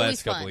fun. They're the always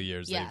last couple fun. of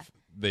years Yeah.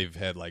 they've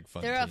had like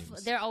fun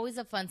teams. They're always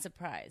a fun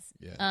surprise.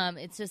 Yeah.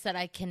 It's just that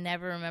I can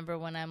never remember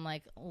when I'm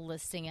like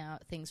listing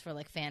out things for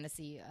like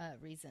fantasy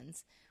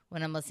reasons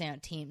when I'm listing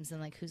out teams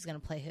and like who's gonna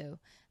play who.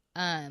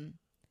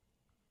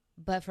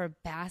 But for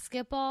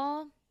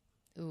basketball,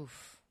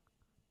 oof.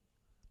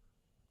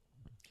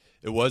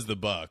 It was the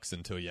Bucks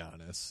until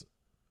Giannis,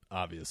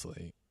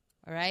 obviously.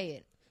 All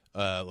right.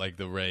 Like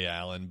the Ray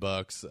Allen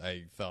Bucks,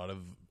 I thought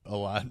of a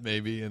lot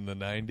maybe in the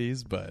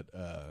 90s, but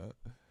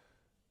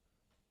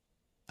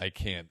I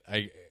can't.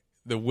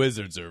 The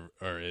Wizards are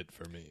it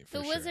for me. For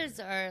The sure. Wizards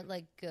are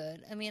like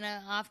good. I mean,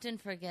 I often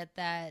forget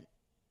that.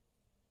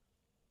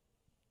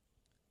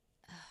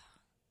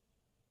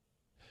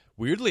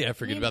 Weirdly, I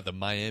forget about the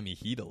Miami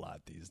Heat a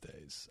lot these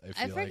days. I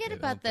feel like forget don't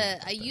about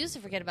think I them used to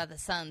forget enough. about the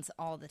Suns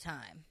all the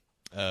time.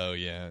 Oh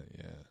yeah.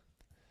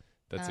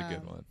 That's a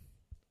good one.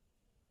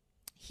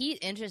 Heat,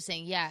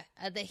 interesting. Yeah.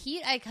 The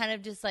Heat, I kind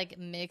of just like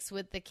mix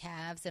with the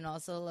Cavs and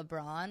also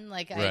LeBron.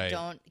 Like, I Right.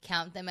 don't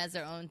count them as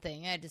their own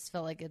thing. I just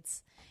feel like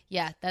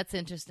that's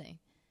interesting.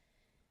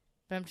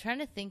 But I'm trying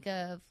to think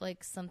of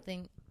like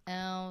something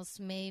else,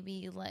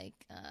 maybe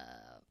like,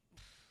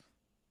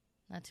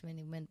 not too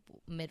many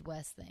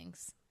Midwest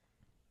things.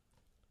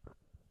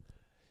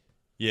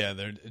 Yeah,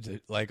 they're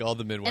like all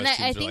the Midwest And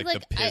I teams think are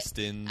like the I-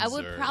 Pistons. I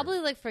would or- probably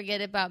like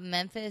forget about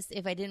Memphis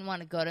if I didn't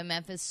want to go to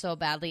Memphis so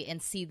badly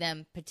and see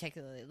them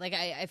particularly. Like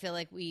I feel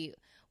like we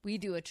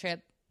do a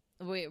trip.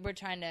 We're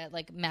trying to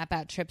like map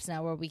out trips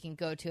now where we can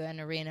go to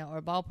an arena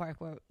or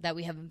ballpark that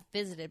we haven't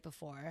visited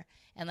before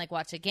and like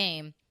watch a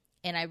game.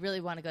 And I really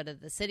want to go to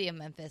the city of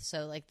Memphis.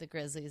 So like the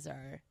Grizzlies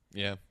are.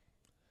 Yeah.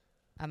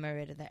 I'm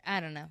already there.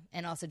 I don't know.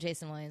 And also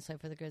Jason Williams played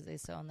for the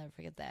Grizzlies, so I'll never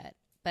forget that.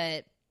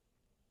 But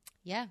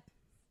yeah.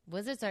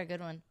 Wizards are a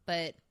good one,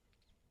 but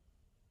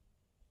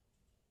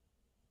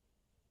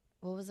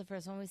what was the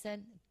first one we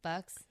said?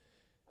 Bucks?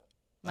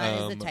 Mine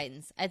is the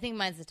Titans. I think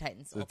mine's the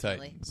Titans. The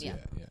ultimately. Titans. Yeah.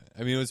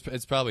 I mean,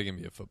 it's probably gonna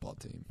be a football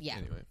team. Yeah.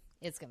 Anyway.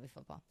 It's going to be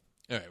football.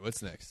 All right.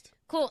 What's next?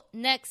 Cool.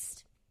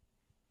 Next,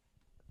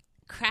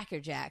 Cracker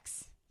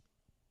Jacks.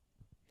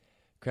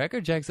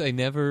 Cracker Jacks. I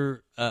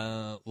never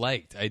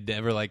liked. I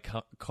never liked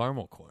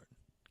caramel corn.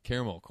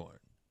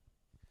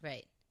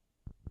 Right.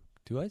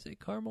 Do I say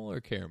caramel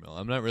or caramel?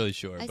 I'm not really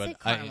sure. I but say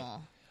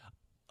caramel.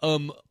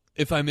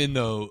 If I'm in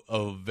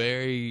a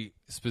very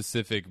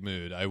specific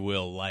mood, I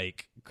will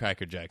like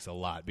Cracker Jacks a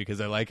lot because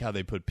I like how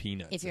they put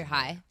peanuts. If you're in there.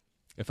 high.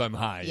 If I'm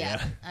high,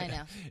 yeah. I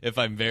know. If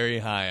I'm very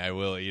high, I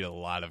will eat a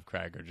lot of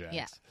Cracker Jacks.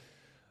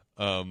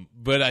 Yeah.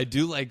 But I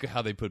do like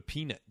how they put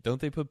peanut.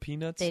 Don't they put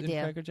peanuts They in do.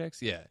 Cracker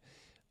Jacks? Yeah.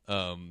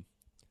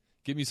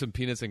 Give me some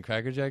peanuts and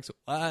Cracker Jacks.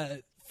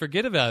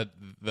 Forget about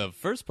the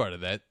first part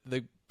of that.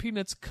 The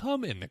peanuts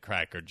come in the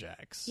Cracker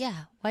Jacks. Yeah.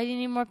 Why do you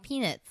need more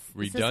peanuts?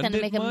 This is Redundant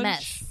going to make much? a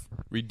mess.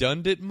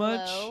 Redundant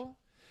much?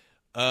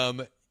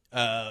 Hello?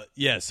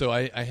 Yeah, so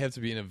I have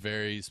to be in a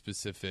very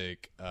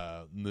specific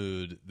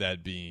mood,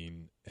 that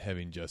being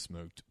having just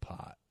smoked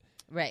pot,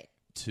 Right.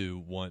 to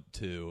want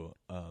to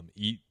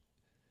eat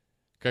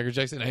Cracker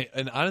Jacks.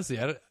 And honestly,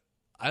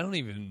 I don't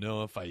even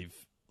know if I've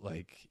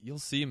like you'll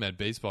see him at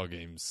baseball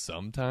games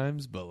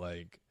sometimes, but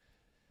like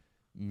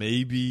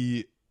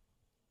maybe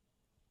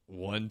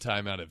one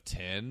time out of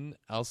 10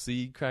 I'll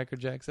see Cracker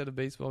Jacks at a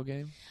baseball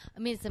game. I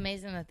mean, it's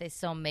amazing that they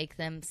still make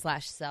them /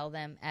 sell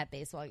them at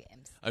baseball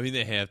games. I mean,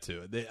 they have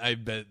to. I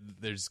bet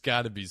there's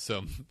got to be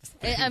some.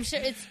 I'm sure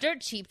it's dirt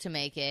cheap to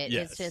make it.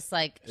 Yes. It's just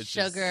like It's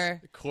sugar,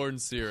 just corn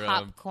syrup,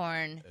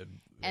 popcorn,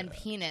 and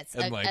peanuts.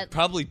 and like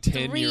probably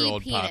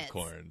 10-year-old 3 peanuts.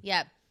 popcorn.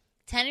 Yeah.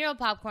 10-year-old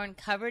popcorn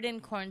covered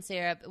in corn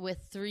syrup with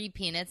 3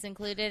 peanuts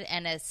included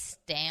and a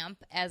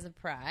stamp as a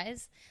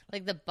prize.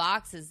 Like, the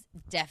box is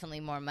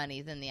definitely more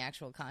money than the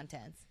actual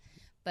contents.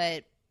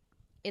 But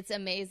it's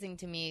amazing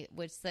to me,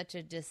 which such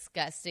a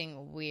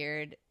disgusting,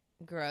 weird,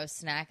 gross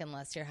snack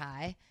unless you're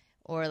high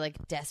or,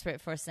 like,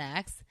 desperate for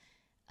snacks.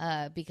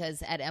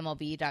 Because at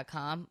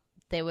MLB.com,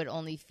 they would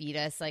only feed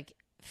us, like,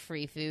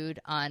 free food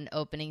on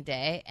opening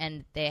day,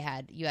 and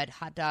you had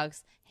hot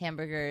dogs,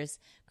 hamburgers,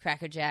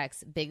 Cracker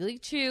Jacks, Big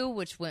League Chew,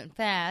 which went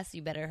fast.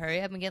 You better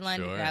hurry up and get in line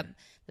to grab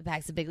the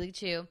packs of Big League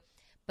Chew.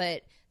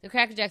 But the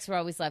Cracker Jacks were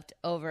always left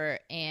over,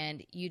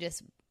 and you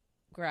just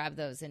grab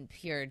those in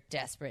pure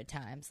desperate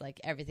times. Like,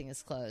 everything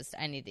is closed.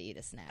 I need to eat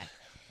a snack.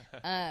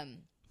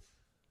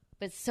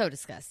 But so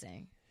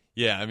disgusting.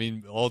 Yeah, I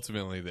mean,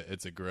 ultimately,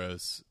 it's a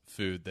gross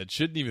food that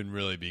shouldn't even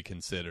really be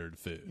considered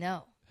food.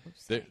 No.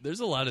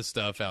 There's a lot of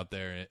stuff out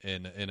there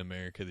in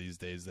America these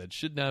days that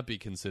should not be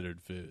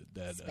considered food.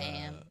 That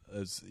Spam.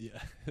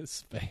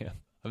 Spam.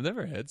 I've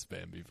never had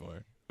Spam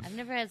before. I've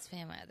never had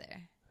Spam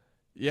either.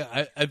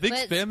 Yeah, I think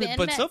But Spam,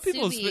 but some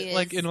people, Matsubi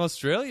like is- in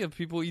Australia,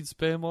 people eat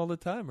Spam all the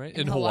time, right?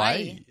 In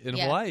Hawaii. In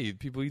Yeah. Hawaii,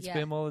 people eat Yeah.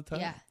 Spam all the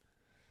time. Yeah.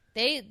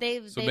 They've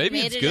maybe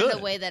made it's it in good. a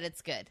way that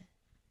it's good.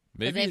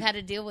 Maybe Because they've had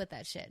to deal with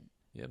that shit.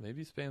 yeah,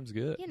 maybe Spam's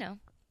good. You know.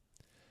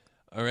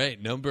 All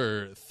right,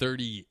 number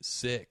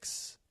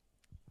 36,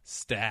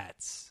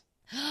 stats.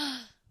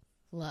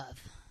 Love.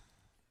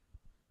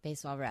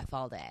 Baseball ref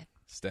all day.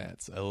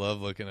 Stats. I love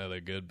looking at a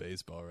good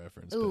baseball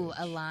reference. Ooh, page.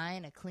 a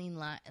line, a clean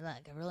line,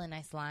 like a really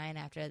nice line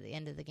after the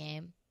end of the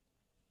game.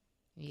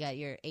 You got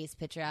your ace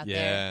pitcher out there.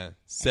 Yeah, And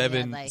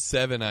seven you had, like-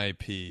 seven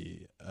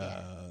IP.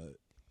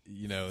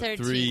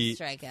 13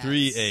 strikeouts.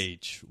 3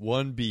 H,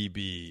 1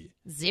 BB.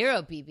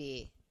 0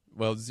 BB.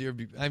 Well, 0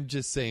 BB. I'm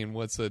just saying,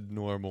 what's a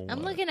normal one?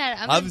 I'm looking at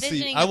it. I'm Obviously,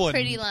 envisioning I a want-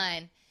 pretty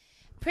line.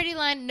 Pretty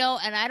line, no,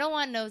 and I don't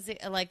want no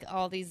like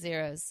all these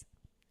zeros.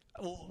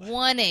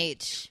 1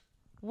 H.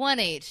 1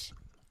 H.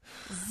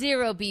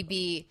 0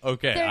 BB.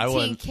 Okay, I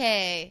want-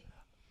 13K.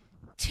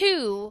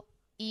 2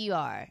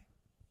 ER.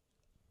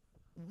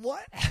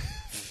 What?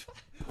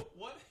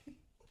 What?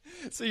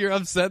 So you're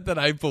upset that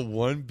I put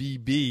 1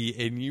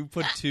 BB and you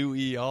put 2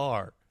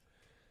 ER.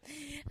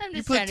 I'm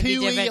just put trying to be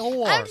 2 different.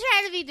 ER. I'm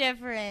trying to be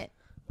different.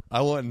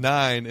 I want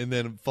 9 and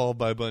then followed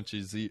by a bunch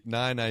of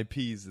 9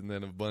 IPs and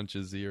then a bunch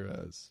of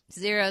zeros.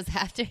 Zeros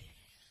after.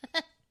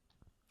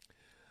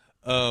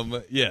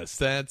 Yeah,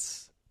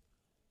 stats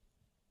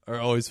are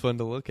always fun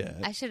to look at.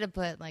 I should have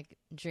put like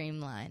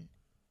Dreamline.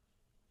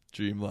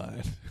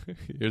 Dreamline.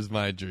 Here's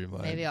my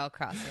dreamline. Maybe I'll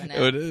cross it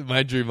out.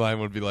 My dreamline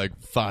would be like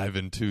 5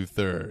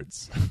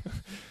 2/3,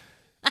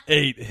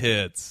 8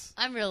 hits,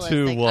 I'm realistic.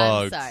 2 I'm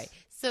walks, sorry.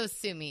 So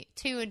sue me.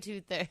 2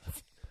 2/3.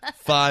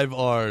 5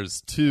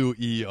 R's, 2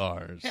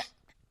 ERs.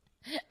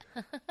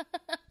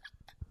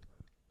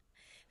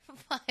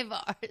 5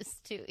 R's,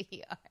 2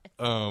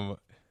 ERs.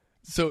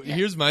 So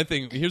here's my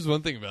thing. Here's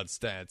one thing about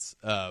stats.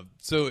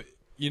 So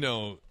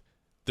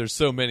there's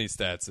so many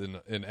stats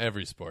in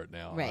every sport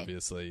now, Right.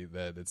 obviously,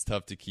 that it's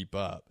tough to keep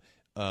up.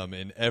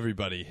 And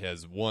everybody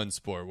has one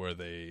sport where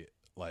they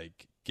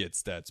like get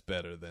stats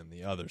better than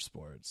the other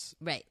sports.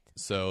 Right.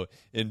 So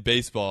in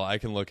baseball, I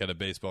can look at a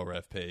baseball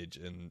ref page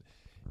and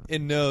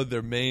know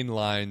their main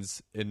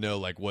lines and know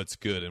like what's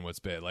good and what's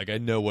bad. Like I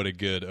know what a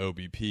good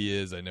OBP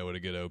is. I know what a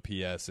good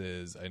OPS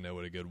is. I know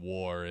what a good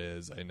WAR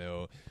is. I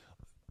know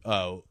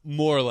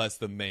more or less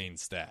the main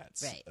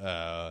stats.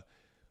 Right.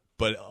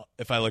 But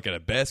if I look at a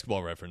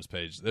basketball reference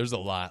page, there's a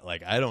lot.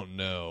 Like I don't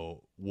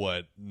know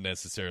what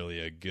necessarily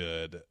a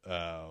good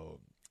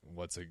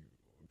what's a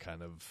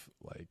kind of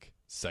like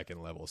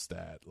second level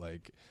stat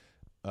like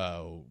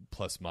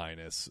plus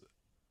minus.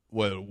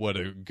 What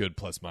a good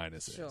plus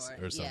minus is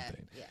or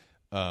something.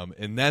 Yeah.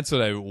 And that's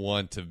what I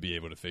want to be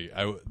able to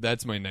figure.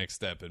 That's my next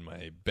step in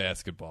my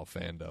basketball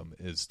fandom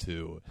is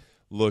to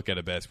look at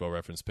a basketball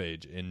reference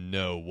page and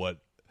know what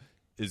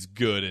is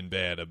good and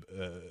bad of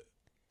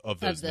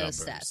those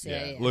numbers. Stats.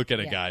 Yeah. Look at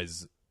a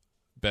guy's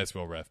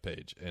basketball ref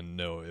page and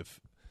know if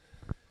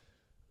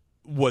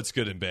what's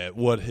good and bad.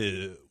 What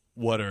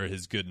are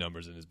his good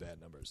numbers and his bad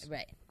numbers.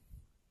 Right.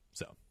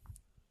 So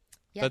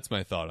Yep. that's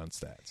my thought on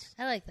stats.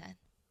 I like that.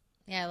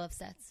 Yeah, I love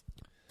stats.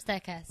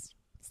 StatCast.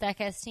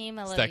 StatCast team,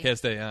 I love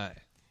StatCast AI. you.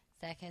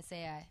 StatCast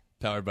AI.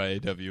 Powered by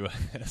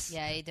AWS.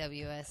 Yeah,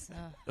 AWS.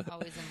 Oh,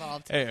 always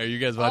involved. Hey, are you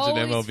guys watching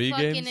always MLB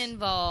fucking games?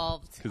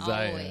 involved. 'Cause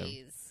I am.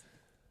 Always.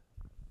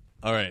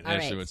 All right, All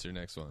Ashley, right. what's your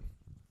next one?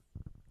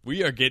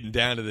 We are getting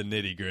down to the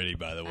nitty gritty,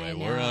 by the way. I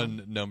We're know.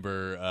 on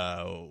number,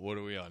 what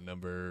are we on?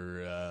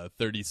 Number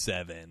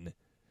 37.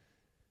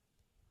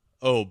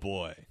 Oh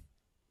boy.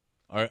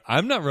 All right,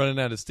 I'm not running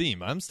out of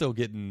steam. I'm still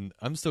getting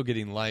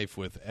life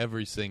with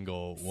every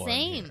single one.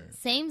 Here.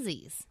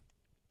 Samesies.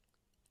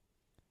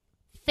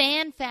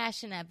 Fan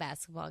fashion at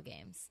basketball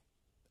games.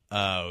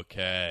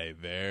 Okay,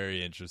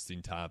 very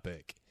interesting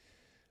topic.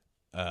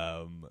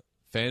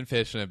 Fan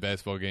fashion at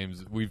basketball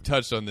games. We've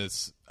touched on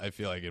this, I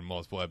feel like, in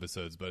multiple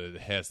episodes, but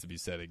it has to be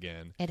said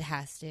again. It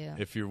has to.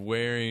 If you're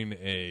wearing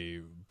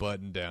a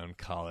button-down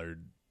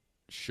collared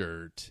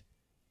shirt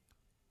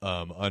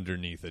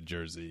underneath a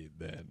jersey,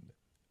 then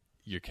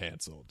you're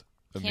canceled.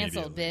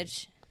 Canceled,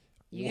 bitch.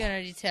 You can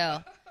already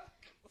tell.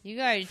 You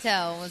can already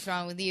tell what's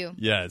wrong with you.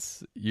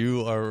 Yes,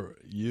 you are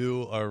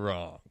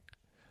wrong.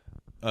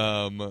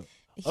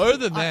 Other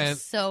than that,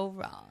 so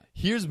wrong.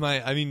 Here's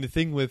the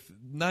thing with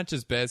not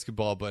just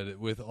basketball, but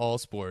with all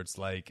sports,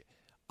 like,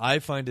 I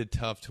find it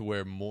tough to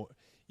wear more,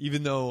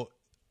 even though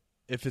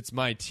if it's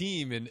my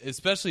team, and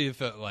especially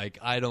if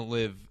I don't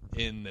live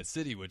in the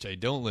city, which I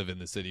don't live in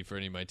the city for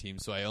any of my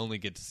teams, so I only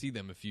get to see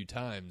them a few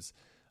times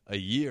a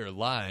year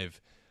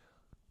live.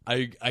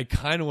 I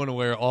kind of want to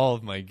wear all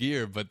of my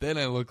gear, but then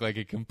I look like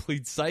a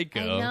complete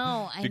psycho.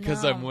 I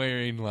because know. I'm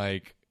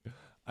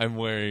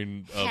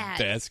wearing a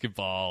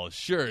basketball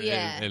shirt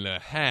and a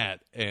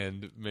hat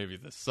and maybe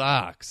the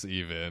socks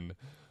even,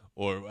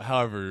 or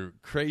however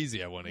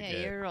crazy I want to get.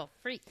 Yeah, you're a real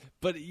freak.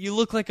 But you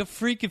look like a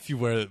freak if you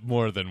wear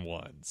more than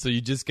one. So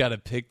you just got to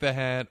pick the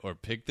hat or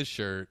pick the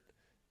shirt,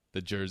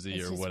 the jersey,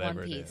 It's or just whatever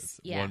one it piece. is.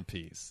 Yeah. One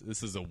piece.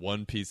 This is a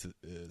one-piece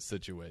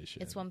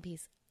situation. It's one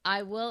piece.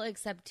 I will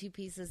accept two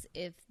pieces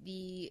if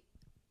the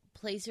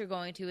place you're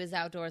going to is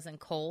outdoors and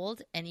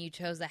cold and you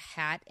chose a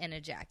hat and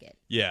a jacket.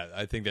 Yeah,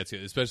 I think that's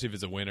good, especially if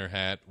it's a winter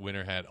hat.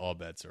 Winter hat, all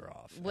bets are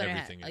off.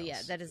 Everything else. Oh, yeah,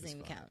 that doesn't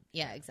even fine. count.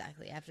 Yeah,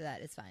 exactly. After that,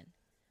 it's fine.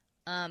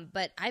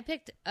 But I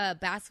picked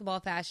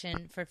basketball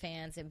fashion for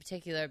fans in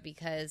particular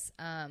because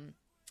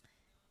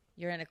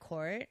you're in a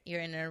court, you're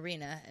in an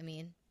arena,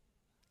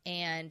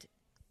 and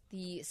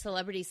the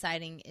celebrity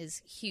sighting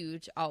is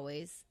huge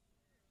always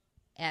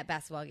at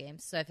basketball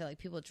games. So I feel like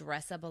people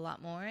dress up a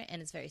lot more,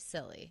 and it's very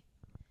silly.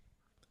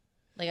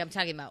 Like, I'm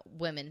talking about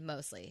women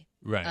mostly.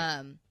 Right.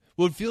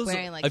 Well, it feels.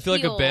 Wearing, like, I feel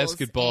like a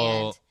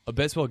heels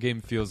basketball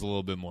game feels a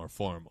little bit more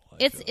formal.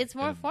 It's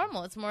more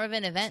formal. It's more of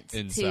an event.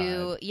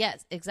 Inside.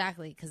 Yes,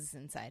 exactly, because it's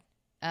inside.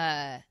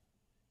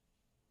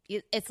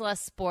 It's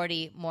less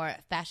sporty, more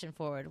fashion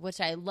forward, which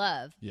I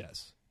love.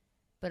 Yes.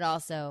 But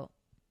also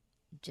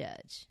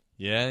judge.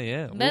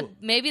 Yeah.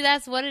 But maybe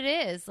that's what it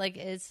is. Like,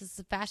 it's just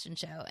a fashion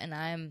show, and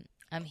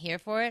I'm here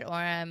for it, or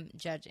I'm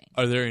judging.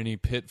 Are there any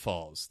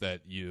pitfalls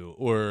that you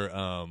or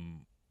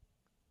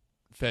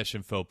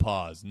fashion faux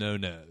pas,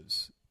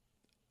 no-nos,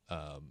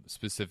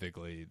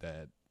 specifically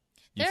that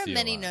you There are see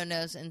many a lot?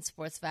 no-nos in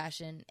sports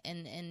fashion,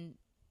 and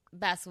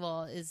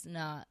basketball is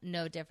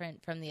no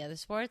different from the other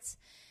sports.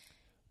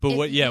 But If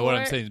what I'm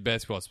you're- saying is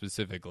basketball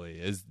specifically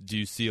is, do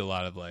you see a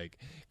lot of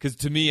because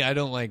to me, I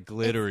don't like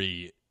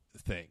glittery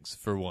things,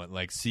 for one,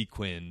 like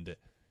sequined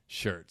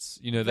shirts.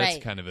 That's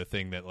Right. kind of a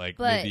thing that But-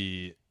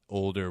 maybe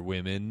older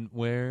women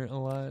wear a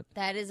lot.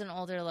 That is an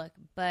older look,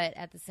 but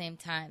at the same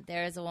time,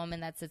 there is a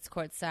woman that sits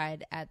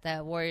courtside at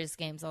the Warriors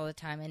games all the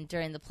time, and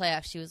during the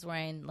playoffs, she was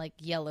wearing like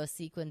yellow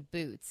sequined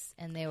boots,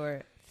 and they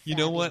were You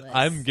know what? fabulous.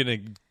 I'm gonna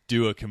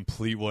do a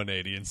complete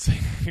 180 and say,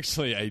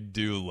 actually, I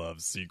do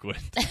love sequin.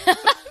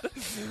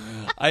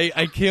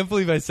 I can't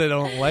believe I said I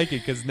don't like it,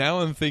 because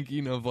now I'm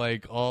thinking of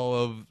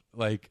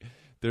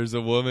there's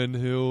a woman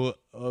who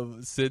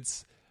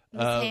sits.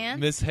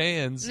 Miss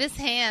Hands. Miss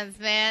Hands,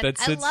 man. That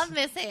I sits- love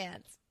Miss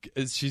Hands.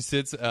 She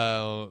sits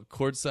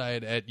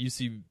courtside at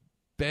UC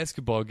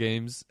basketball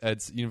games,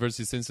 at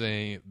University of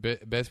Cincinnati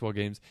basketball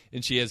games,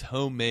 and she has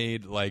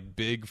homemade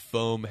big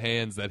foam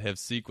hands that have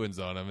sequins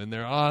on them, and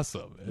they're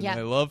awesome. And Yeah.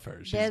 I love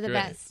her. She's They're the great.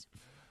 best.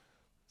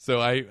 So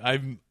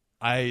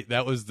I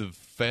that was the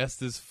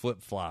fastest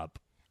flip flop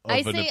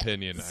of an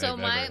opinion so I've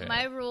my ever had.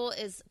 my rule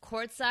is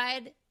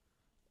courtside.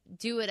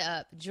 Do it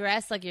up.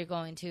 Dress like you're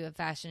going to a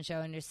fashion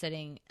show and you're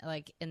sitting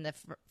in the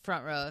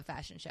front row of a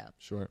fashion show.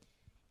 Sure.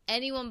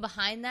 Anyone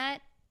behind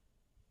that,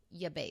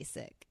 you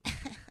basic.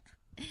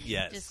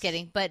 Yes. Just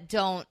kidding. But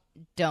don't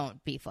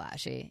be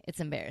flashy. It's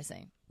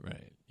embarrassing.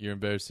 Right. You're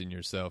embarrassing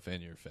yourself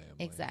and your family.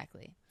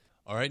 Exactly.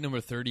 All right, number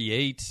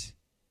 38.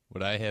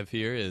 What I have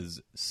here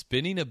is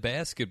spinning a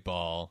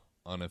basketball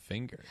on a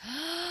finger.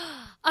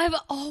 I've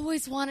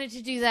always wanted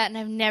to do that, and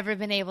I've never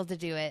been able to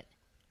do it.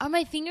 Are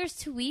my fingers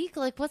too weak?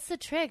 What's the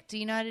trick? Do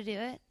you know how to do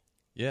it?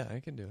 Yeah, I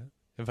can do it.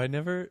 Have I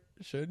never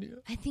showed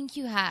you? I think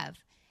you have.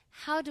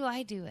 How do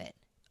I do it?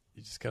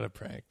 You just gotta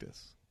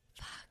practice.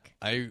 Fuck.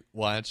 I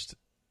watched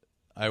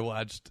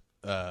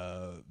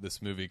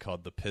this movie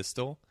called The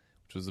Pistol,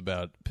 which was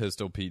about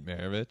Pistol Pete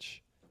Maravich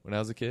when I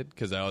was a kid,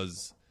 because there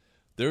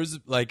was a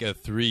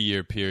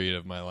 3-year period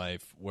of my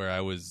life where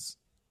I was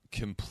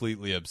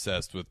completely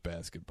obsessed with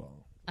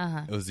basketball.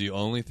 Uh-huh. It was the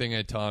only thing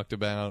I talked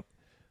about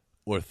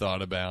or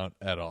thought about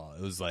at all.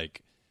 It was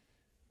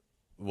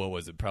what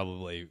was it?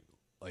 Probably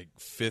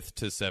 5th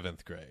to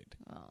 7th grade,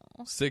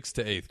 6th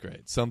to 8th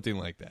grade, something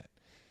like that.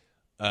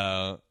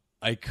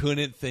 I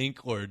couldn't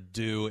think or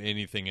do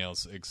anything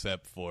else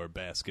except for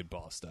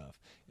basketball stuff.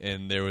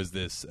 And there was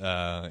this,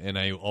 and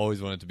I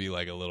always wanted to be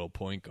like a little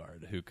point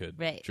guard who could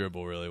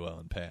dribble really well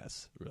and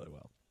pass really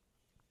well.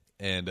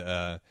 And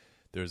there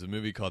was a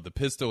movie called The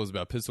Pistol. It was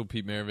about Pistol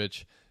Pete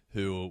Maravich,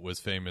 who was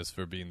famous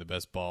for being the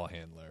best ball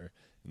handler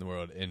in the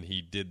world. And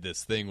he did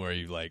this thing where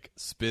you like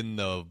spin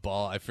the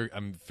ball.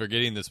 I'm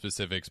forgetting the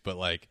specifics, but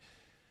like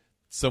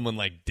someone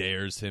like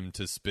dares him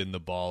to spin the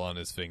ball on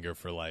his finger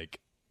for like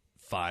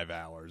 5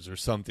 hours or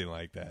something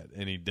like that,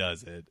 and he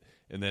does it,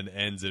 and then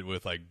ends it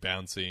with like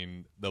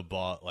bouncing the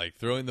ball, like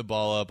throwing the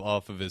ball up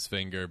off of his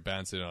finger,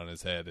 bouncing it on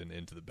his head and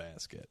into the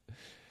basket.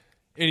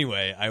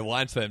 Anyway, I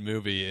watched that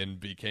movie and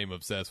became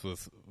obsessed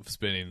with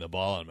spinning the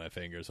ball on my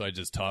finger, so I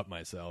just taught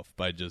myself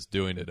by just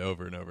doing it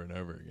over and over and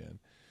over again.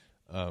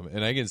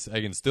 And I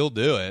can still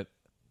do it.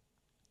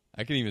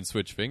 I can even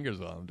switch fingers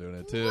while I'm doing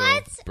it too.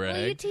 What? Brag.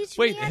 Will you teach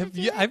Wait, me how to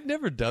do it? I've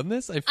never done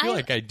this. I feel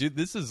like I do.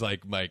 This is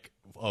like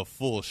a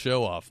full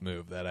show off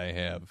move that I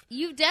have.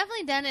 You've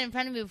definitely done it in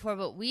front of me before,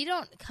 but we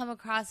didn't come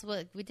across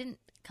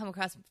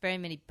very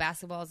many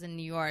basketballs in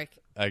New York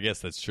I guess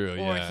that's true. or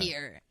Yeah.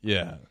 here.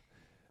 Yeah.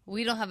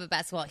 We don't have a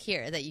basketball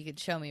here that you could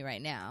show me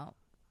right now.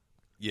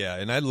 Yeah,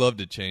 and I'd love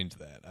to change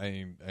that.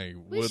 I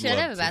We would should love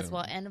have a to.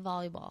 basketball and a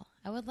volleyball.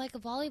 I would like a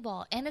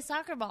volleyball and a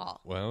soccer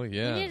ball. Well,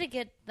 yeah. We need to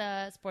get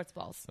the sports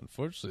balls.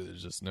 Unfortunately,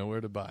 there's just nowhere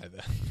to buy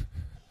them.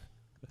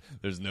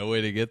 There's no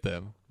way to get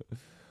them.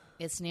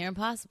 It's near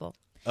impossible.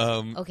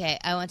 Um, Okay,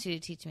 I want you to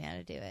teach me how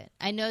to do it.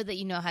 I know that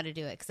you know how to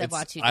do it because I've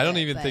watched you do I don't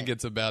it, even but- think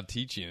it's about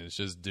teaching. It's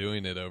just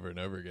doing it over and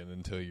over again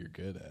until you're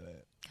good at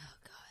it. Oh,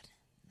 God.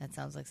 That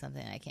sounds like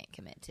something I can't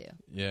commit to.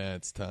 Yeah,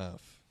 it's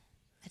tough.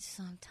 I just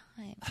don't have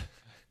time.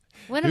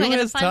 When am I Who going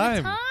to has find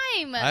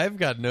time? the time? I've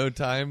got no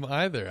time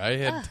either. I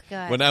had Oh,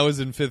 God. when I was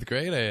in 5th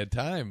grade, I had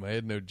time. I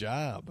had no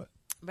job.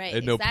 Right, I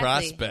had no exactly.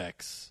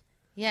 prospects.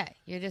 Yeah,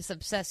 you're just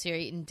obsessed. You're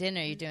eating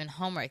dinner. You're doing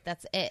homework.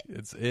 That's it.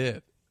 It's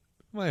it.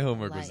 My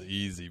homework was Life.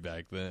 easy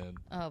back then.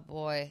 Oh,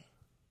 boy.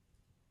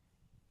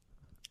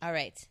 All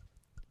right.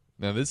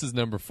 Now this is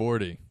number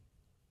 40.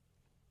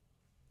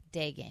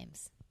 Day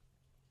games.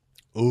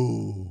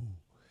 Ooh,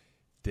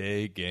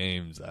 day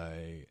games.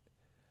 I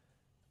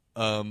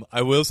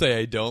will say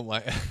I don't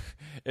like.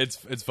 It's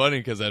funny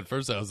because at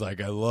first I was like,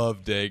 I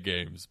love day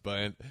games,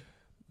 but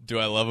do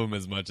I love them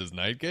as much as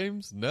night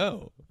games?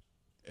 No.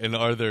 And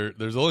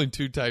there's only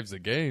 2 types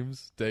of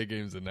games: day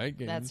games and night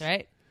games. That's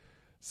right.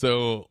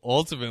 So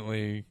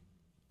ultimately,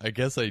 I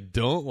guess I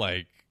don't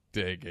like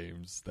day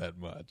games that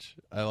much.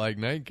 I like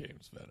night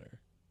games better.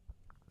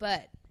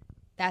 But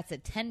that's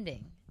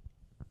attending.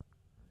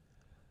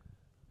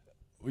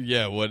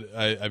 Yeah,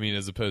 I mean,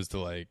 as opposed to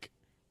like.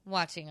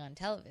 Watching on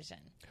television.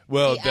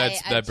 Well, See,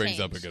 that I've brings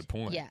up a changed. good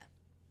point. Yeah.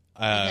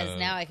 Because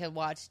now I could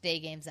watch day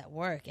games at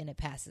work and it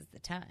passes the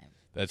time.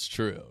 That's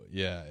true.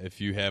 Yeah,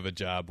 if you have a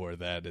job where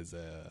that is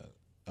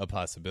a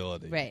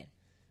possibility. Right.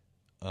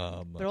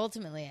 But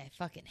ultimately, I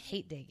fucking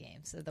hate day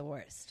games. They're the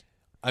worst.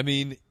 I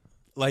mean,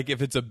 like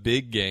if it's a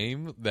big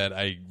game that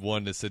I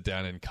want to sit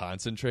down and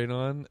concentrate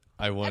on,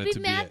 I want I'd it be to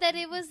mad be. that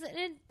it was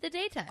in the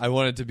daytime. I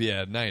want it to be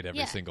at night every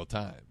Yeah. single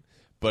time.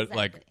 But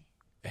like Exactly.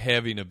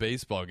 having a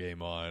baseball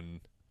game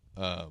on,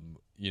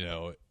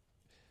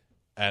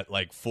 at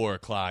like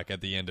 4:00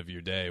 at the end of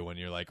your day when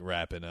you're like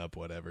wrapping up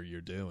whatever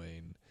you're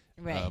doing,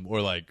 Right.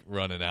 or like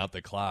running out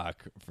the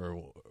clock for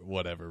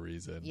whatever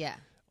reason. Yeah.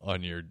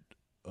 On your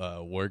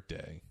work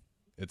day,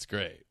 it's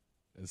great.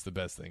 It's the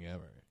best thing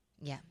ever.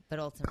 Yeah. But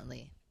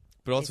ultimately,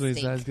 But also, it's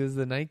not stink. as good as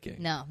the night game.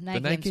 No, the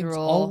night night games game's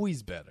rule.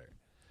 always better,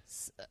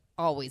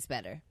 always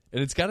better.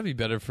 and it's got to be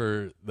better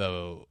for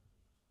the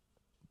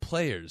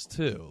players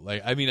too.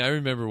 Like, I mean, I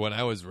remember when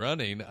I was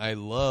running, I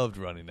loved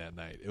running that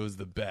night. It was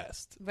the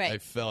best. Right. I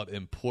felt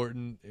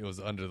important. It was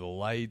under the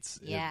lights.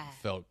 Yeah. It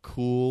felt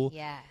cool.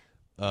 Yeah.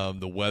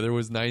 The weather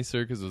was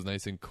nicer because it was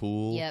nice and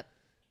cool. Yep.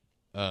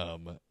 I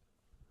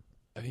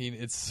mean,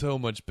 it's so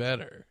much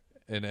better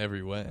in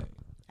every way.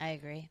 I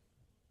agree.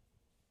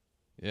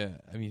 Yeah.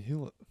 I mean,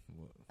 who?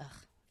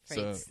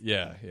 So Freaks.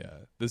 yeah.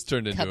 This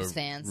turned into Cubs a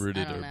fans. root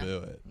I it or don't know.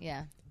 boo it,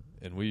 Yeah.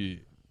 and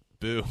we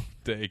boo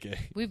day game.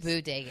 We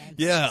boo day games.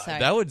 Yeah, Sorry.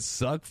 that would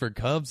suck for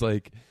Cubs.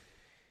 Like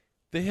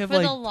they have For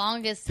like the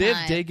longest they time.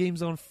 have day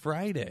games on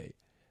Friday.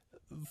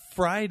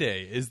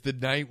 Friday is the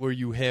night where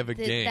you have a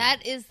game.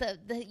 That is the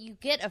you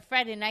get a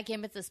Friday night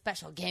game. It's a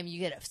special game. You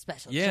get a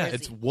special Yeah, jersey.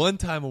 it's one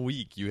time a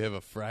week you have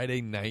a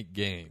Friday night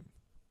game.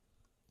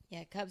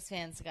 Yeah, Cubs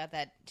fans got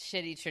that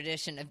shitty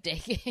tradition of day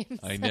games.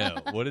 I know.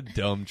 What a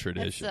dumb That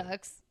tradition.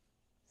 sucks.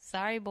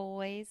 Sorry,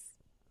 boys.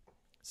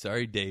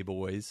 Sorry, day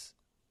boys.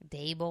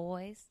 Day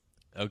boys.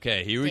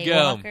 Okay, here we Day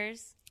go.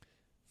 walkers.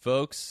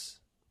 Folks,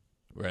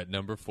 we're at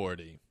number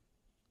 40.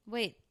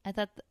 Wait, I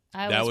thought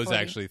That was 40.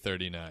 actually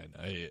 39.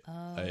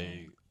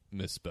 I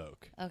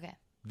misspoke. Okay.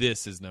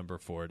 This is number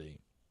 40.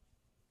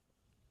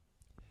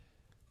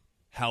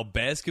 How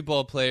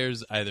basketball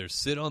players either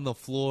sit on the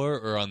floor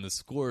or on the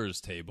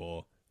scorer's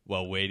table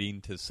while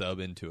waiting to sub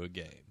into a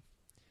game.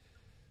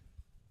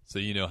 So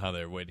you know how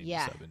they're waiting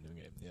Yeah. to sub into a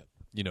game. Yep.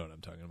 You know what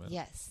I'm talking about.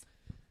 Yes.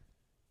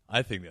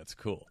 I think that's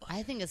cool.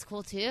 I think it's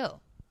cool too.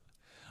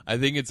 I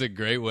think it's a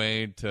great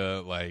way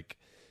to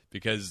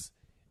because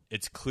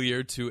it's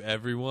clear to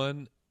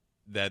everyone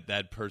that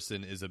that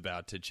person is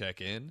about to check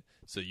in.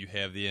 So you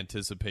have the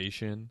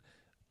anticipation.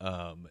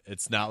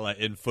 It's not like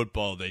in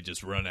football, they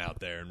just run out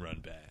there and run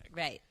back.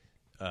 Right.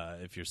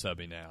 If you're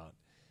subbing out.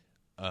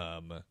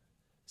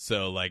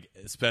 So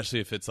especially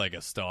if it's like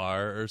a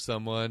star or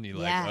someone, you're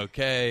like,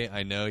 okay,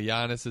 I know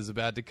Giannis is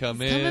about to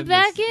come in. Coming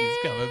back in. He's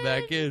coming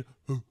back in.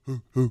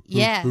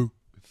 Yeah.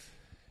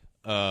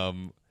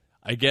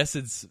 I guess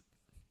it's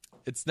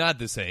not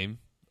the same.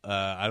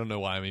 I don't know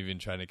why I'm even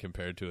trying to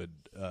compare it to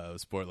a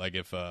sport. Like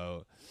if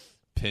a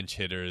pinch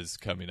hitter is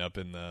coming up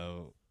in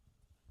the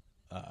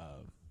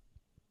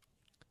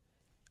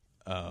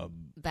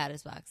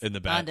batters box in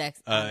the on deck,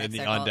 in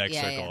the on deck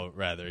circle,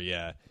 rather,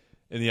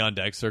 in the on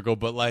deck circle.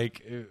 But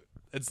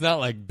it's not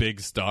like big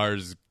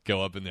stars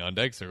go up in the on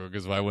deck circle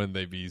because why wouldn't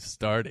they be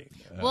starting?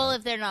 Well,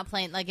 if they're not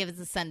playing, like if it's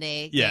a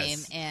Sunday game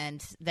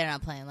and they're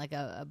not playing, like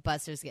a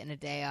Buster's getting a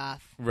day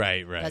off,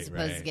 right, as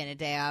opposed to getting a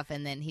day off,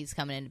 and then he's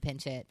coming in to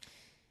pinch hit.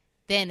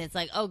 Then it's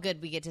like, oh,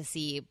 good, we get to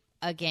see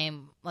a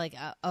game. Like,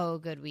 oh,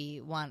 good,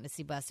 we want to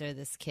see Buster.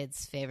 This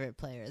kid's favorite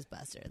player is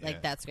Buster.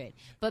 Like, that's great.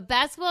 But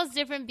basketball is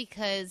different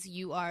because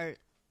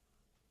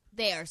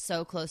they are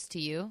so close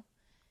to you,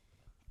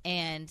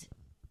 and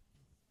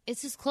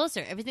it's just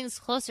closer. Everything's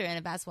closer in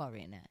a basketball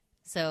arena,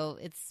 so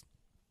it's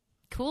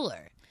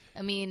cooler.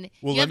 I mean,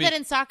 you have that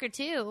in soccer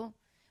too,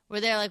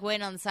 where they're like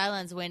waiting on the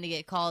sidelines, waiting to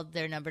get called,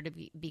 their number to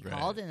be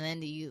called, and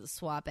then you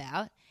swap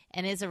out.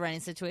 And it's a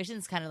running situation.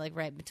 It's kind of like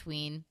right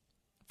between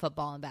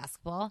football and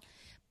basketball,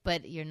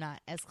 but you're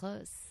not as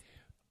close.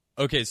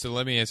 Okay, so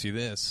let me ask you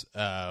this.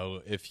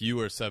 If you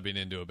were subbing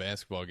into a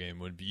basketball game,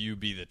 would you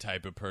be the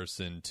type of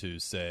person to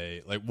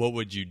say, what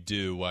would you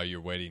do while you're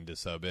waiting to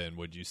sub in?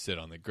 Would you sit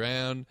on the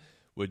ground?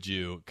 Would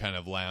you kind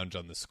of lounge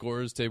on the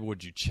scorer's table?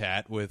 Would you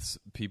chat with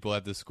people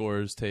at the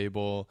scorer's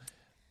table?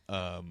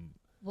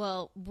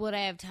 Well, would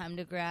I have time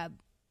to grab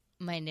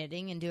my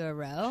knitting and do a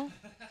row?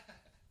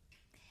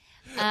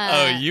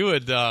 You a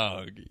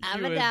dog.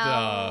 I'm a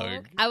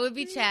dog. I would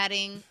be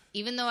chatting,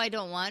 even though I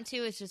don't want to.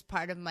 It's just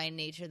part of my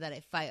nature that I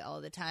fight all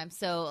the time.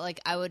 So,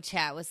 I would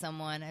chat with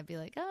someone. I'd be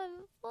like, oh,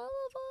 blah, blah,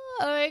 blah.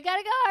 Oh, I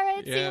gotta go. All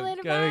right, see you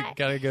later. Bye.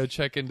 Gotta go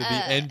check into the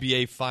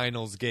NBA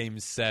Finals Game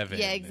 7.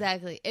 Yeah,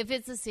 exactly. If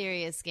it's a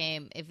serious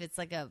game, if it's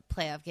like a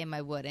playoff game,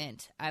 I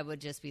wouldn't. I would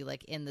just be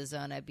in the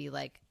zone. I'd be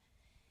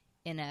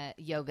in a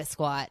yoga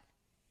squat,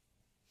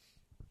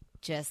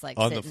 just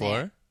on the floor.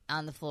 There.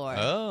 On the floor.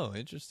 Oh,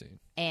 interesting.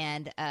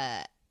 And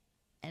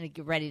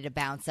get ready to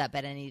bounce up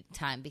at any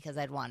time because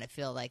I'd want to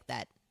feel like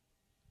that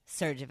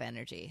surge of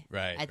energy.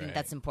 Right. I think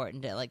that's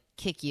important to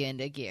kick you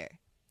into gear.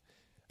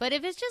 But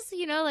if it's just,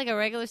 like a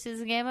regular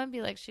season game, I'd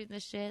be shooting the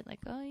shit, oh,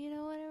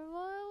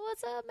 whatever,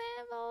 what's up,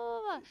 man, blah,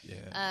 blah, blah.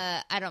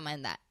 Yeah. I don't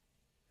mind that.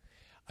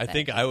 I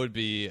think I would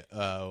be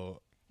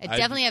I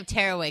definitely have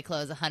tearaway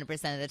clothes 100% of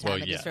the time.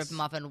 Well, I just rip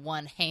them off in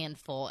one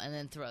handful and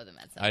then throw them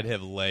at someone. I'd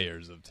have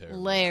layers of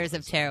tearaways. Layers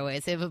of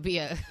tearaways. It would be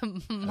a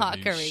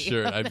mockery.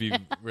 I'd be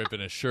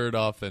ripping a shirt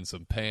off, then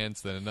some pants,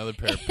 then another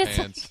pair of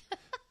pants,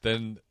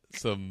 then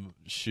some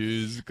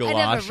shoes,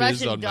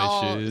 galoshes on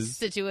my shoes.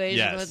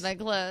 Situation with my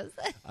clothes.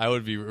 I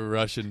would be a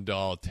Russian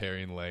doll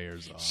tearing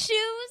layers off.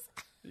 Shoes?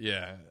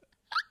 Yeah.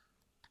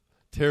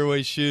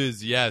 Tearaway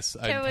shoes, yes.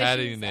 I'm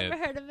patenting it. Never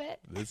heard of it.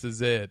 This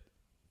is it.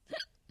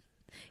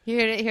 You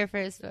heard it here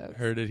first, folks.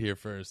 Heard it here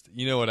first.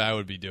 You know what I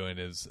would be doing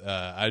is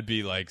I'd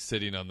be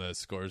sitting on the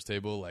scorer's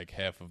table,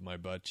 half of my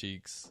butt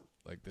cheeks,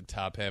 the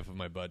top half of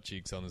my butt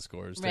cheeks on the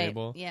scorer's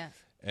table. Yeah.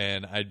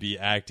 And I'd be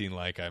acting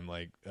like I'm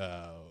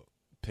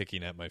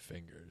picking at my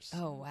fingers.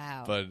 Oh,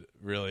 wow. But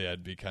really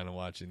I'd be kind of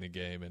watching the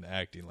game and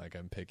acting like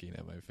I'm picking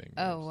at my fingers.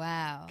 Oh,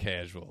 wow.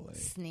 Casually.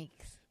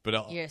 Sneaks.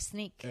 But you're a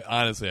sneak.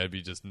 Honestly, I'd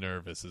be just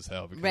nervous as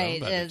hell because I'm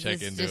about to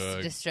check into just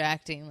a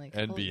distracting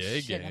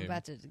NBA game. I'm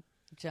about to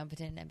jump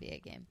into an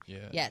NBA game.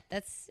 Yeah,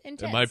 that's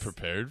intense. Am I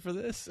prepared for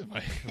this? Am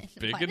I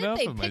big enough?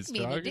 Did they Am pick I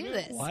strong me to do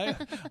this? Why?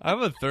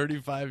 I'm a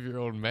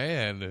 35-year-old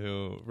man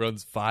who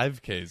runs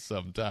 5Ks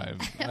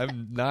sometimes.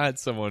 I'm not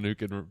someone who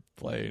can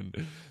play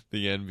in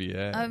the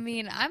NBA. I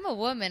mean, I'm a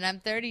woman. I'm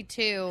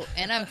 32,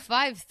 and I'm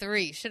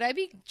 5'3". Should I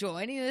be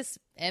joining this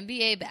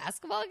NBA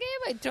basketball game?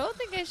 I don't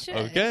think I should.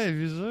 Okay, if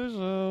you say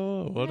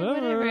so.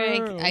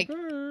 Whatever. I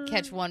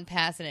catch one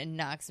pass and it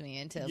knocks me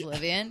into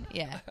oblivion.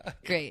 Yeah,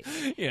 great.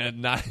 Yeah,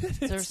 not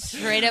so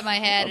straight at my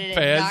head and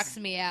it knocks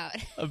me out.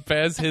 A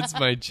pass hits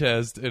my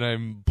chest and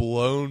I'm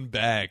blown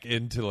back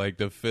into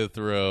the fifth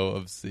row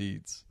of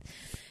seats.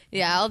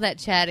 Yeah, all that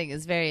chatting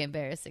is very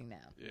embarrassing now.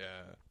 Yeah.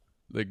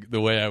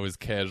 The way I was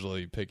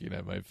casually picking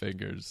at my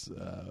fingers,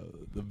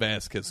 the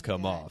mask has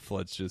come off.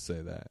 Let's just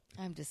say that.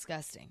 I'm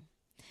disgusting.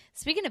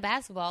 Speaking of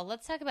basketball,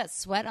 let's talk about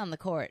sweat on the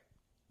court.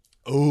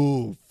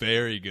 Oh,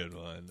 very good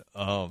one.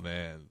 Oh,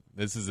 man.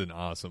 This is an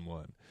awesome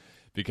one.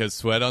 Because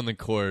sweat on the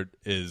court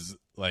is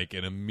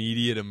an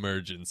immediate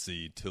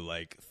emergency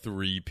to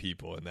 3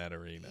 people in that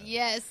arena.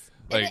 Yes.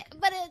 But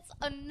it's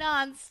a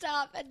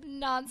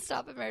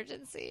nonstop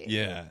emergency.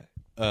 Yeah.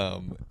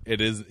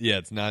 It is, yeah,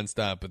 it's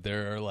nonstop, but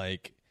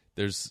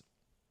there's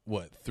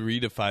 3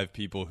 to 5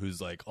 people whose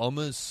like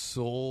almost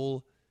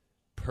sole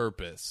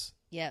purpose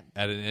Yep.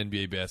 at an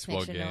NBA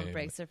basketball Make sure game no one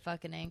breaks their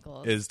fucking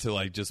ankles. is to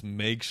like just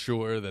make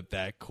sure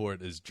that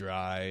court is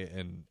dry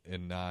and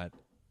not,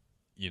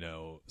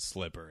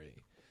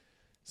 slippery.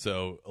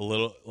 So a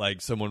little like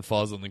someone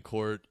falls on the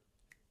court,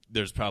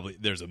 there's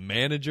a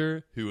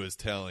manager who is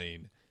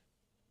telling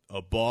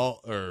a ball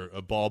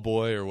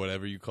boy or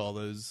whatever you call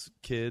those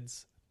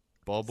kids,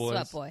 ball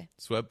boys,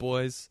 sweat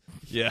boys,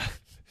 yeah.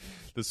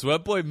 The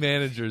sweat boy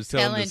manager is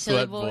telling the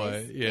sweat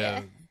boy,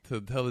 to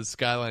tell the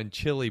Skyline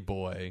Chili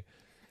boy.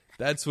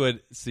 That's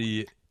what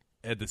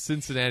at the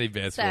Cincinnati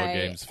basketball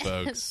games,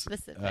 folks.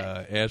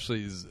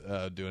 Ashley's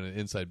doing an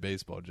inside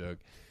baseball joke.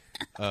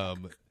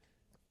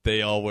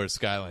 They all wear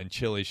Skyline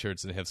Chili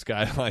shirts and have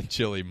Skyline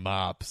Chili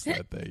mops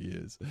that they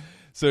use.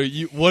 So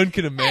one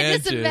can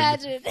imagine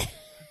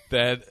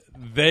that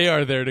they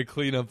are there to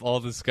clean up all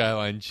the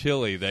Skyline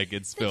Chili that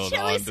gets spilled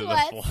onto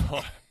the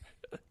floor.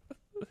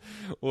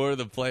 Or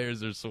the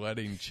players are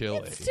sweating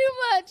chili. It's too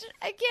much.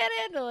 I can't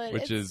handle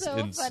it. It's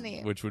so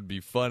funny. Which would be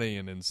funny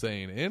and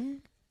insane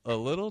and a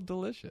little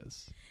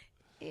delicious.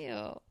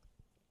 Ew.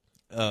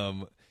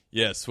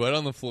 Yeah, sweat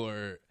on the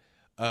floor.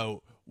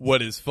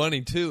 What is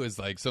funny too is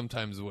like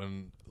sometimes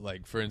when,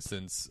 like, for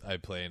instance, I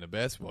play in a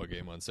basketball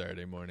game on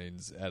Saturday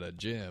mornings at a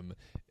gym,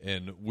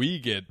 and we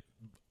get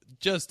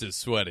just as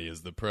sweaty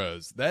as the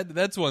pros.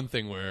 That's one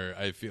thing where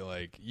I feel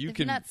like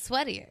not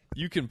sweatier.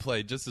 You can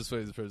play just as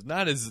sweaty as the pros,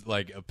 not as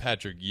like a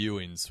Patrick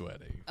Ewing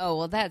sweating. Oh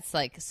well, that's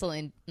like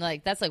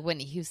that's like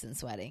Whitney Houston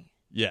sweating.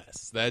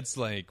 Yes, that's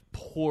like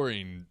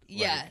pouring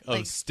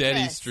a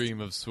steady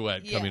stream of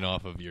sweat coming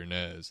off of your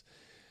nose.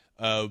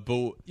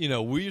 But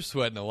we're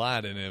sweating a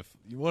lot, and if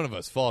one of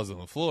us falls on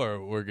the floor,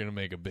 we're gonna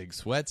make a big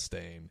sweat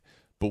stain.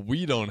 But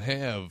we don't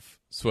have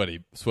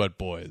sweat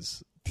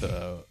boys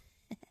to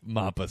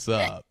mop us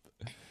up.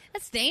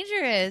 That's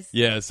dangerous.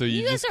 Yeah, so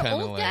you guys just are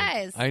kind of old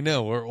guys. I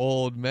know, we're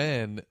old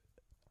men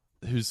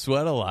who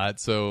sweat a lot,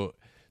 so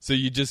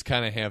you just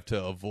kind of have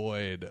to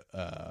avoid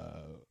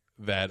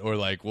that, or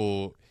like,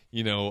 well,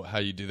 you know how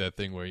you do that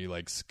thing where you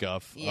like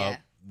scuff up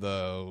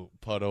the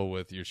puddle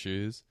with your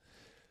shoes.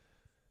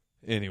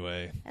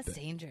 Anyway, that's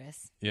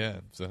dangerous. Yeah,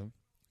 so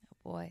oh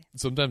boy,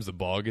 sometimes the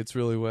ball gets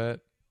really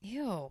wet.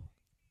 Ew.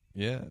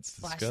 Yeah, it's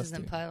splashes disgusting.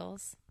 and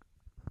puddles.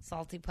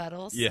 Salty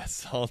puddles. Yeah,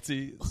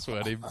 salty,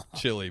 sweaty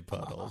chili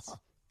puddles.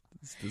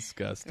 It's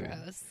disgusting.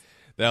 Gross.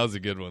 That was a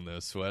good one, though.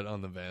 Sweat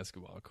on the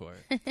basketball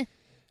court.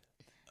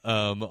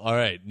 All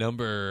right,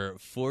 number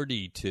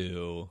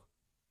 42.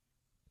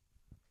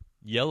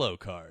 Yellow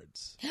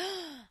cards.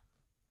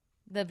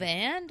 The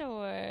band,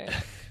 or?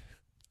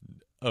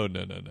 Oh,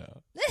 no.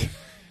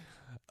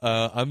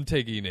 I'm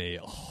taking a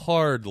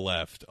hard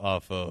left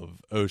off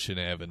of Ocean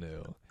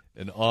Avenue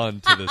and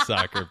onto the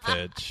soccer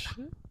pitch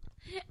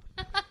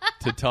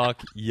to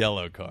talk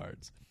yellow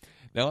cards.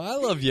 Now, I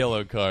love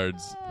yellow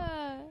cards.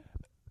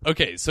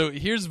 Okay, so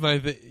here's my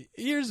thing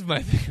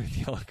with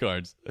yellow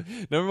cards.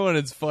 Number one,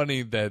 it's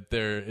funny that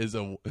there is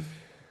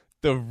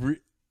the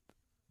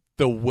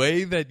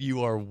way that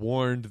you are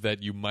warned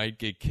that you might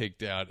get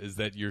kicked out is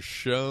that you're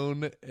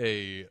shown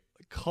a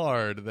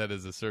card that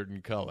is a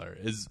certain color.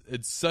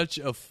 It's such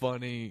a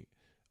funny,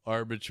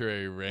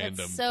 arbitrary,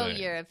 random it's so thing.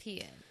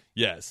 European.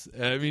 Yes,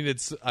 I mean you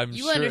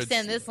sure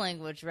understand this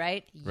language,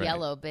 right?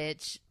 Yellow,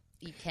 bitch.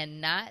 You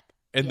cannot.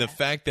 And the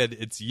fact that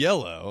it's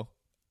yellow,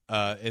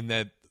 and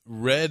that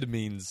red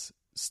means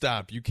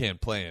stop. You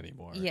can't play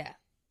anymore. Yeah.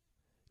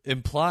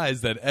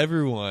 Implies that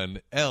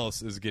everyone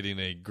else is getting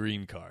a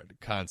green card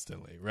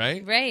constantly,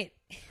 right? Right.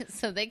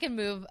 So they can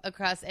move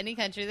across any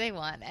country they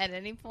want at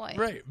any point.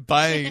 Right.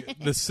 By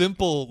the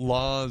simple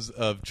laws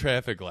of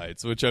traffic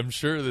lights, which I'm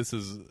sure this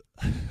is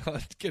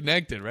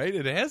connected, right?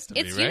 It has to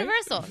be, right? It's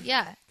universal,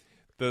 yeah.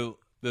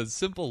 The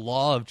simple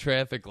law of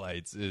traffic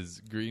lights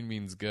is green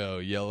means go,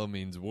 yellow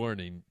means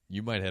warning.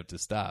 You might have to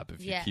stop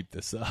if you keep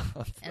this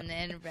up. And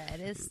then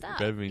red is stop.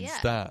 Red means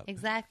stop.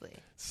 Exactly.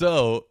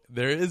 So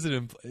there is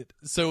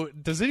so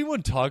does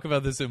anyone talk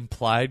about this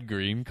implied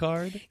green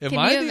card? Can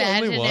I you the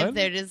imagine only one? if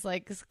they're just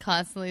like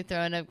constantly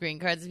throwing up green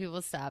cards and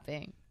people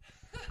stopping?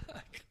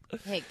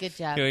 Hey, good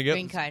job.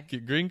 Green card.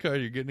 Green card.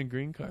 You're getting a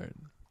green card.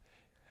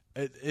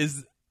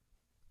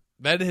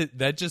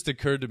 That just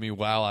occurred to me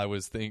while I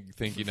was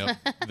thinking of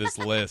this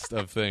list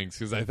of things,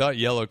 because I thought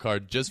yellow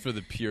card just for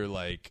the pure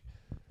like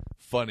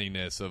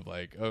funniness of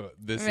like, oh,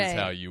 this is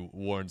how you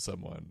warn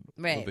someone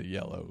with a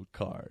yellow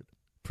card.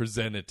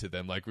 Present it to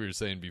them, like we were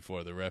saying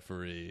before, the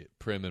referee,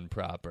 prim and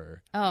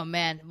proper. Oh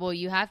man, well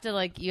you have to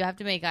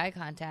make eye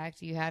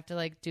contact. You have to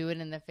like do it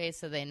in their face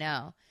so they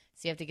know.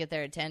 So you have to get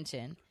their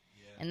attention,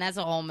 and that's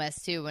a whole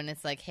mess too. When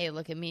it's like, hey,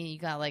 look at me. You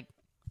got like,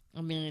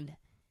 I mean,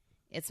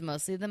 it's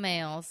mostly the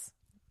males.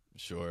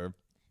 Sure.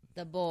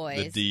 The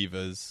boys. The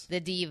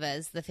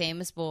divas, the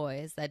famous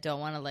boys that don't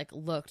want to like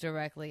look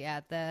directly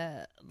at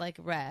the like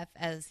ref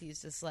as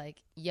he's just like,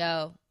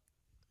 yo,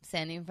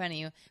 standing in front of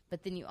you.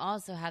 But then you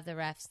also have the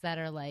refs that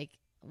are like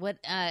What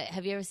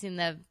have you ever seen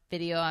the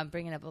video? I'm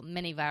bringing up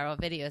many viral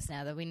videos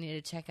now that we need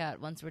to check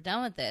out once we're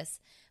done with this.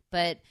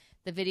 But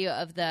the video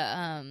of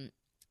the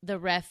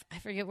ref, I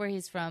forget where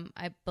he's from.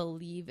 I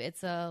believe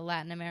it's a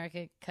Latin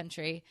America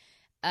country,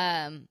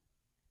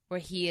 where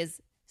he is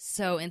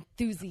so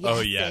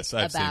enthusiastic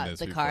I've seen about this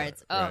the before.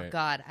 cards. Oh Right.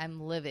 God, I'm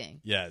living.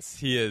 Yes,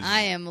 he is. I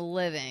am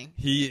living.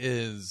 He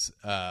is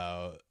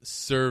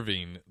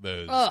serving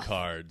those Ugh.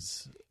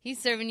 cards. He's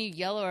serving you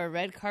yellow or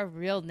red card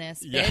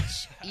realness, bitch.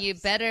 Yes. You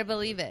better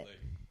believe it.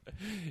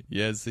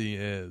 Yes, he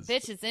is.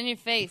 Bitch, it's in your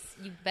face.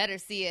 You better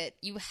see it.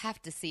 You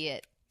have to see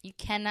it. You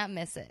cannot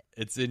miss it.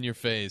 It's in your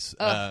face.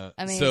 Oh,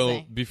 amazing.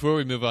 So before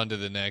we move on to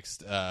the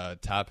next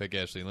topic,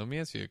 Ashley, let me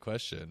ask you a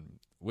question.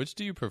 Which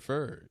do you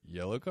prefer,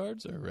 yellow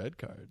cards or red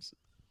cards?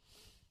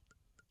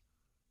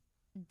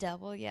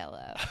 Double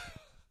yellow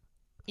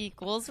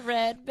equals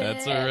red, bitch.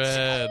 That's a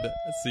red.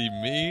 See,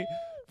 me,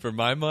 for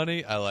my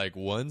money, I like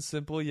one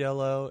simple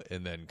yellow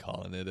and then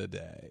calling it a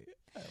day.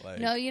 I like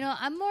No,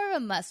 I'm more of a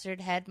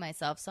mustard head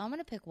myself, so I'm going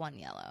to pick one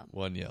yellow.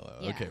 one yellow.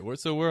 Yeah. Okay,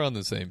 so we're on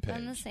the same page.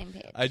 On the same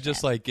page. I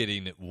just yeah. like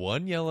getting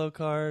one yellow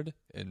card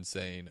and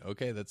saying,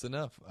 "Okay, that's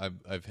enough.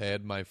 I've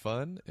had my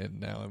fun, and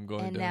now I'm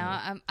going And to."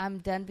 now I'm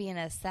done being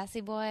a sassy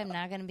boy. I'm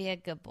now going to be a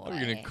good boy. I'm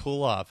gonna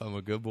cool off. I'm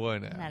a good boy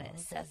now. I'm not a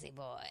sassy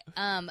boy.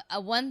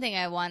 One thing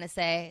I want to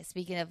say,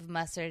 speaking of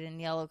mustard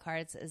and yellow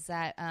cards, is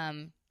that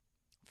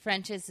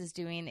French's is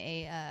doing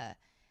a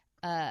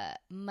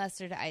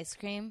mustard ice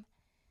cream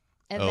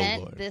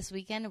event Lord. this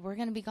weekend. We're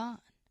going to be gone.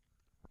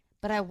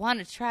 But I want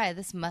to try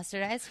this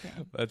mustard ice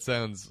cream. That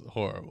sounds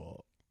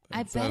horrible. That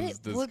I bet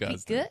sounds it would be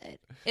disgusting. good.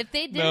 If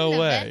they did No an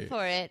way. event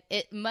for it,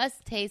 it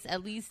must taste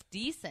at least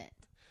decent.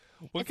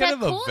 What It's kind at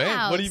of Cool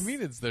event? What do you House.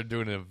 mean they're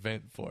doing an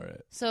event for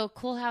it? So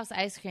Cool House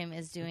Ice Cream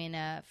is doing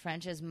a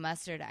French's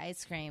mustard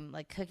ice cream,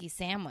 like cookie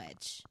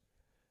sandwich.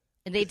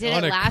 And they did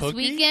On it a last cookie?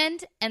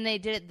 weekend, and they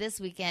did it this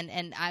weekend.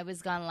 And I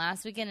was gone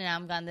last weekend, and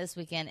I'm gone this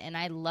weekend. And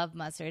I love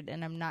mustard,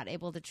 and I'm not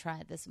able to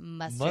try this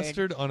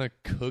Mustard on a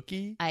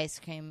cookie? ice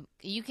cream.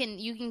 You can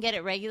get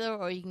it regular,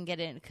 or you can get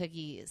it in a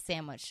cookie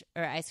sandwich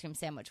or ice cream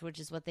sandwich, which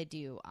is what they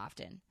do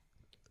often.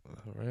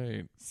 All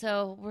right.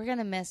 So we're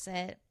gonna miss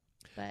it.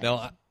 But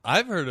Now,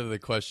 I've heard of the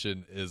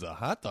question, is a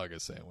hot dog a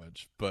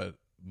sandwich? But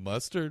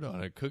mustard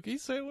on a cookie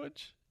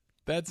sandwich?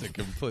 That's a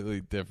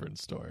completely different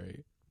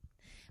story.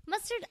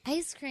 mustard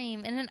ice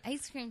cream and an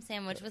ice cream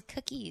sandwich with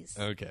cookies.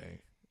 Okay.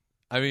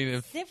 I mean,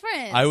 if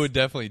Different. I would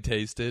definitely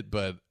taste it,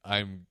 but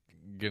I'm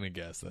going to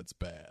guess that's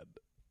bad.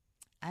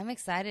 I'm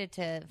excited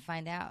to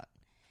find out.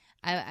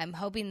 I'm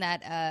hoping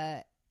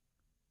that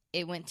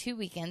it went 2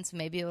 weekends.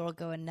 Maybe it'll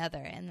go another,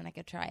 and then I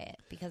could try it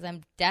because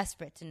I'm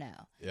desperate to know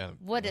Yeah.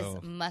 what well,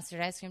 does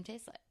mustard ice cream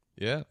taste like.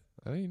 Yeah.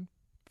 I mean,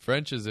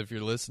 French's, if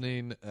you're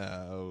listening,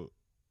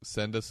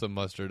 send us some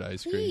mustard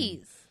ice cream.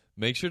 Please.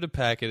 Make sure to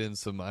pack it in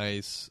some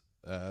ice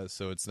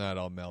so it's not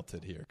all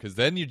melted here, because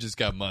then you just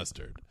got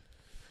mustard.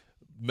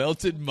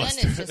 Melted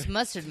mustard. Then it's just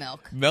mustard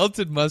milk.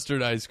 Melted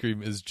mustard ice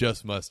cream is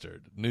just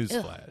mustard.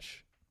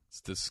 Newsflash.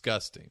 It's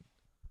disgusting.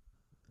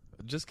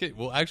 Just kidding.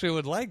 Well, actually, I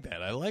would like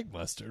that. I like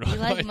mustard. You What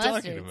like am I talking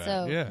mustard, about?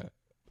 so- Yeah.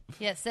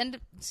 Yeah,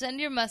 send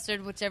your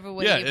mustard whichever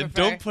way Yeah, you and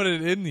prefer. don't put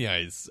it in the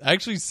ice.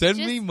 Actually, send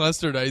me Just-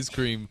 mustard ice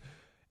cream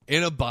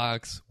in a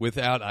box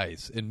without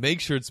ice, and make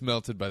sure it's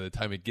melted by the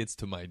time it gets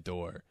to my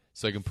door,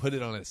 so I can put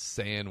it on a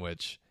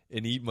sandwich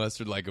and eat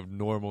mustard like a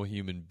normal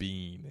human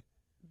being.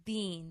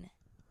 Bean.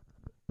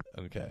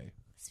 Okay.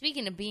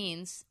 Speaking of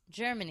beans,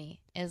 Germany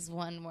is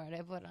one word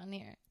I put on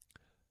here.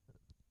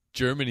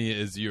 Germany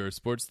is your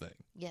sports thing.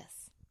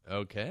 Yes,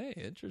 Okay,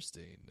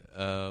 interesting.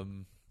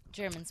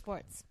 German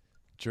sports.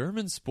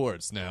 German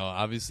sports. Now,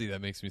 obviously, that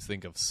makes me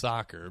think of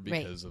soccer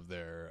because of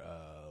their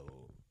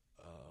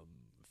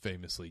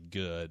famously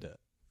good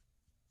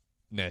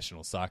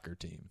national soccer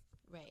team.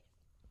 Right.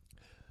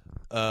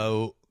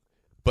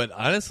 But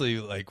honestly,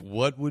 like,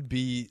 what would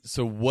be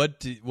so?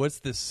 What's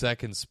the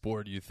second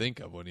sport you think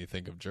of when you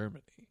think of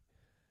Germany?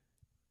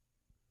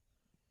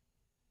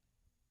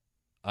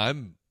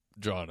 I'm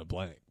drawing a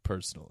blank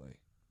personally.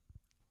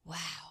 Wow.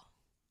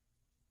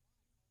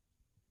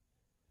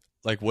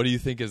 Like, what do you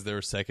think is their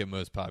second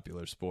most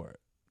popular sport?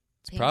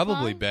 It's Ping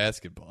probably pong?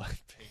 basketball.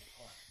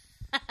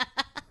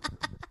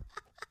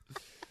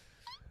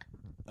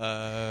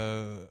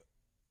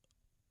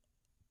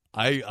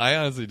 I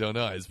honestly don't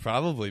know. It's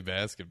probably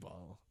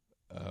basketball.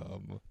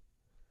 Do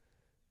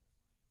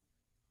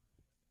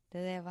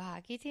they have a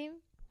hockey team?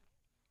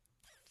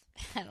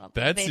 I don't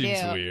That think they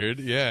seems do. weird.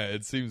 Yeah,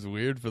 it seems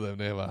weird for them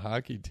to have a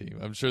hockey team.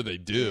 I'm sure they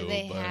do, Do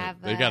they but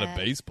have they got a a-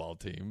 baseball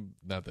team.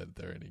 Not that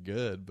they're any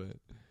good, but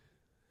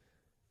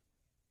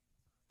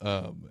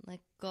Like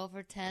golf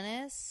or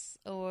tennis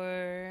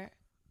or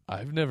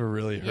I've never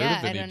really heard Yeah,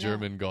 of I any don't know.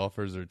 German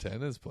golfers or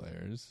tennis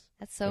players.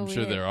 that's so I'm weird.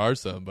 sure there are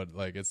some, but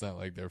like it's not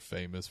like they're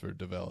famous for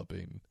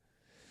developing.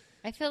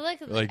 I feel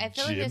like Like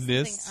there's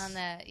gymnasts? something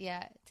on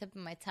the tip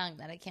of my tongue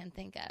that I can't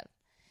think of.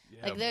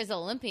 Yeah, Like there's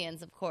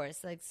Olympians, of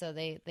course. Like so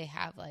they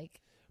have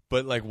like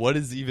but like, what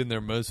is even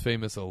their most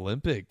famous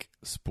Olympic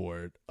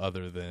sport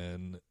other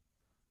than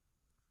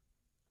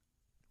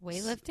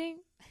Weightlifting?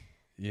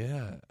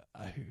 Yeah,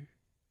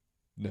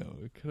 no,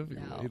 it couldn't be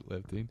No.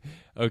 weightlifting.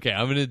 Okay,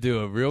 I'm gonna do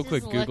a real Just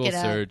quick look Google it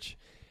up. search.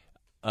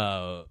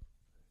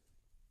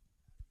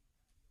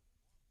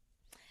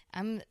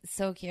 I'm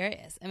so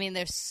curious. I mean,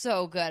 they're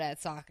so good at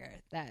soccer.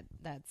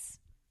 That's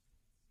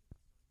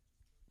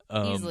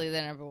easily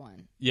the number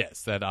one.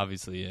 Yes, that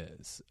obviously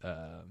is.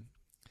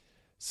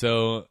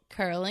 So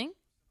Curling,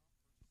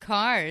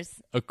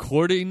 cars,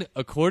 according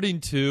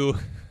to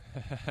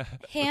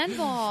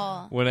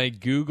handball. when I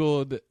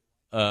Googled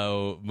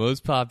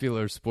most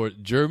popular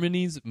sport,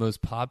 Germany's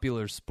most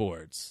popular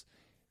sports,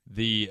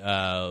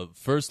 the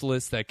first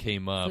list that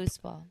came up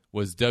Foosball.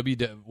 was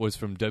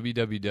from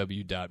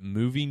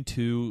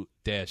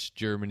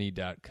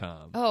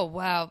www.moving2-germany.com. Oh,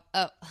 wow.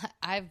 Oh,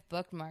 I've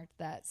bookmarked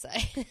that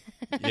site.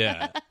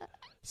 Yeah.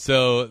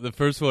 So the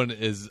first one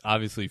is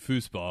obviously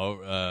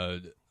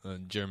Fußball,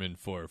 German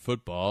for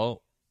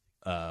football,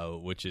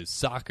 which is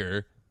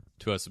soccer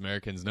to us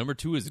Americans. Number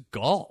 2 is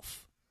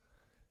golf.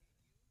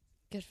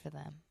 Good for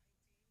them.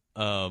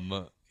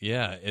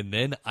 Yeah, and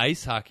then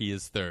ice hockey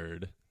is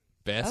third.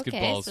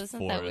 Basketball's so isn't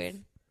fourth. that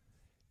weird?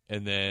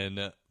 And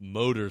then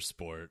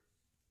motorsport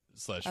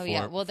 / Oh,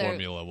 yeah. Well, they're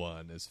Formula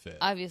One is fifth.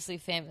 obviously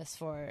famous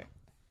for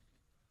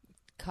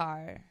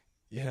car.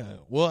 Yeah.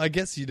 Well, I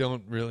guess you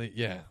don't really.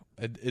 Yeah.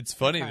 It's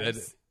funny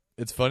Cars.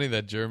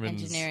 that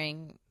Germans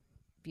Engineering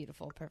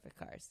beautiful, perfect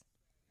cars.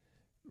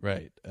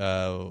 right.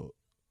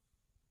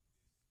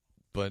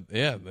 But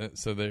yeah.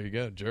 So there you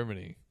go.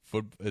 Germany.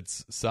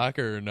 It's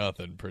soccer or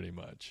nothing, pretty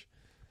much.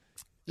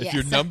 If Yes.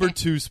 your number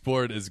 2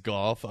 sport is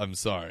golf, I'm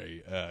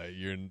sorry.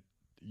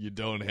 You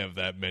don't have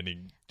that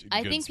many.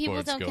 I good think people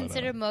sports don't going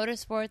consider on.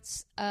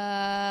 motorsports.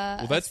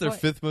 Well, that's their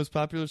sport. 5th most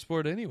popular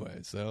sport anyway,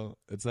 so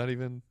it's not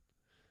even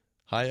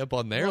high up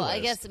on their Well, list. I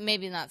guess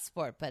maybe not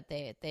sport, but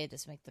they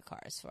just make the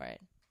cars for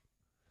it.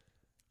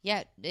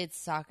 Yeah, it's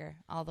soccer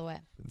all the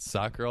way. It's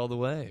soccer all the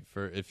way.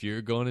 For if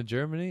you're going to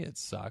Germany,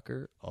 it's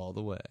soccer all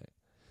the way.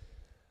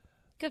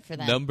 Good for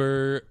them.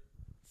 Number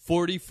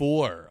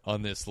 44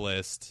 on this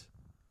list,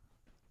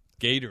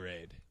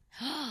 Gatorade.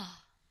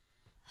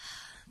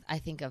 I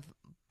think of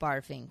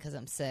barfing because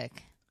I'm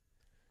sick.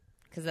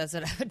 Because that's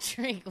what I would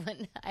drink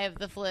when I have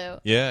the flu.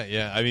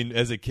 Yeah. I mean,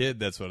 as a kid,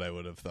 that's what I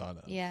would have thought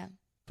of. Yeah.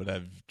 But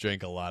I've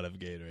drank a lot of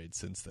Gatorade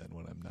since then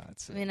when I'm not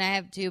sick. I mean, I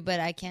have too, but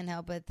I can't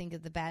help but think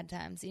of the bad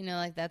times. You know,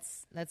 like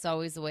that's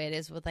always the way it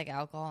is with like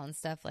alcohol and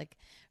stuff. Like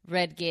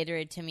red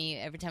Gatorade to me,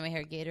 every time I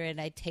hear Gatorade,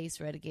 I taste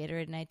red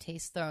Gatorade and I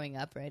taste throwing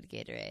up red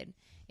Gatorade.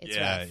 It's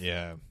rough.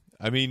 Yeah.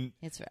 I mean,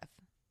 It's rough.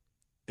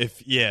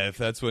 if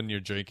that's when you're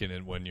drinking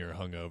and when you're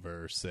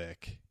hungover or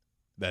sick,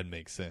 that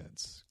makes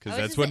sense because I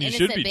was that's just when an you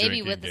should be innocent baby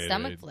drinking with the Gatorade.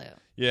 stomach flu.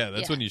 Yeah,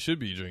 that's Yeah. when you should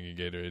be drinking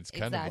Gatorade. It's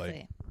kind of like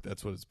Exactly.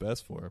 that's what it's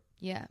best for.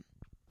 Yeah.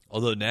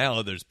 Although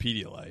now there's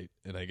Pedialyte,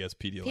 and I guess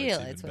Pedialyte's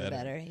Pedialyte's even way better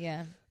better.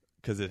 Yeah.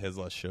 because it has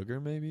less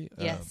sugar, maybe.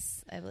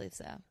 Yes, I believe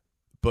so.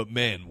 But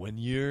man, when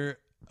you're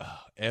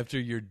after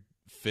you're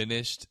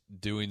finished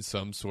doing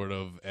some sort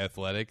of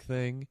athletic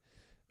thing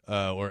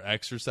or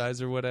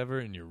exercise or whatever,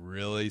 and you're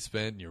really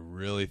spent, and you're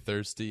really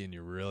thirsty, and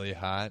you're really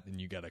hot,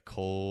 and you got a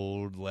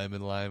cold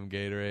lemon lime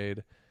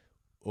Gatorade.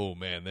 Oh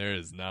man, there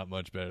is not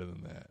much better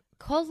than that.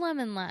 Cold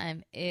lemon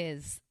lime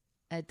is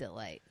a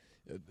delight.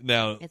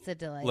 Now, It's a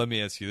delight. let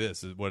me ask you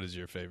this: what is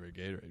your favorite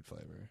Gatorade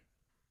flavor?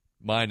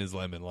 Mine is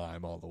lemon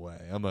lime all the way.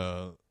 I'm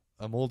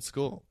old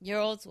school. You're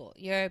old school.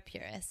 You're a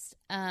purist.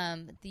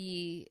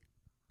 The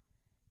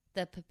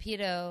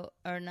pepito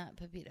or not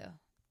pepito,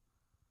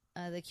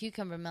 the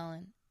cucumber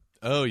melon,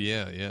 Oh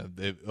yeah.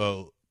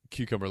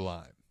 Cucumber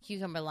lime,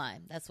 cucumber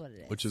lime. That's what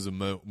it is. which is a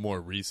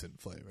more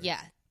recent flavor.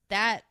 Yeah,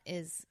 that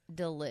is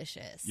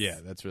delicious. Yeah,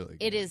 that's really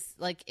good. It is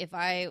like if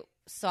I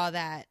saw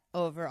that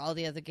over all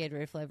the other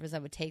Gatorade flavors, I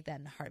would take that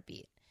in a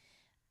heartbeat.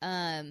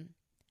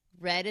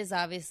 Red is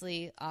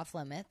obviously off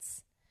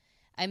limits.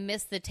 I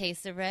miss the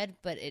taste of red,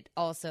 but it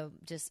also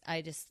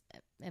I just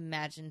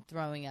imagine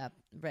throwing up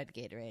red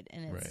Gatorade,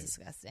 and it's Right.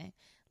 disgusting.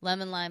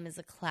 Lemon lime is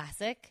a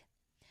classic.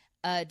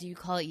 Do you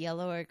call it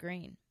yellow or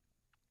green?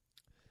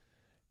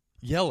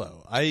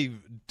 Yellow. I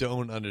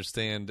don't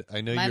understand. I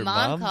know My your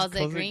mom mom calls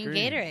it green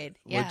Gatorade.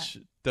 Yeah. which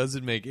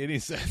doesn't make any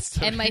sense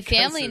to And me my 'cause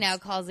family it's- now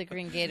calls it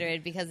green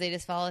Gatorade because they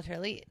just followed her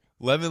lead.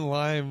 lemon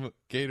lime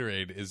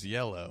Gatorade is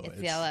yellow.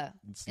 It's yellow.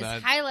 It's It's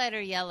not.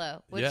 highlighter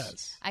yellow, which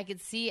Yes. I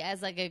could see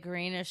as like a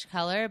greenish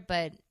color,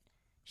 but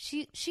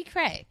she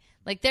cray.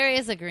 Like there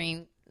is a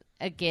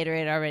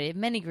Gatorade already,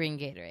 many green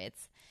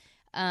Gatorades.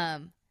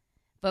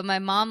 But my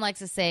mom likes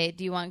to say,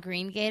 "Do you want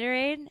green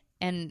Gatorade?"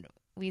 And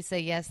we say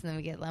yes, and then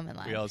we get lemon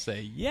lime. We all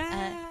say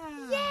yeah.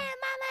 Yeah,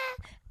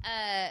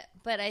 mama.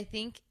 But I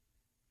think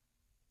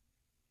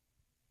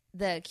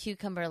the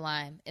cucumber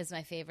lime is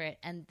my favorite,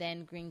 and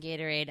then green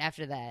Gatorade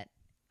after that,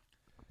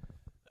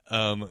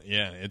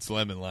 Yeah, it's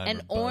lemon lime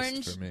and or bust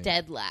orange for me.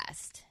 dead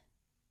last.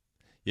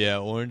 Yeah,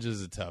 orange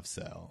is a tough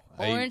sell.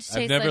 Orange I've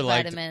tastes never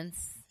like liked,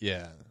 vitamins.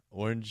 Yeah,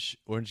 Orange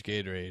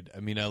Gatorade. I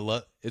mean, I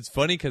love. It's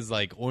funny because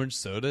like orange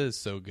soda is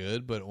so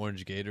good, but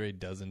orange Gatorade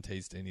doesn't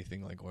taste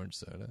anything like orange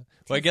soda.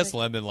 Well, I guess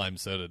lemon lime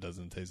soda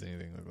doesn't taste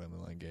anything like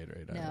lemon lime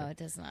Gatorade. No, either. it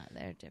does not.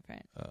 They're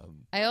different.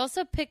 I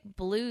also picked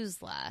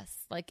blues last,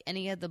 like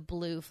any of the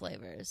blue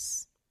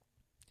flavors.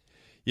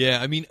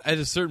 Yeah, I mean, at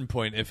a certain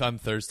point, if I'm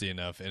thirsty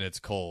enough and it's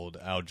cold,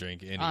 I'll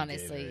drink any.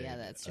 Honestly, Gatorade, yeah,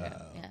 that's true.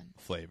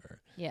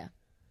 Flavor. Yeah.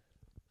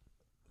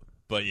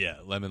 But yeah,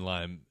 lemon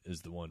lime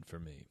is the one for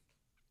me.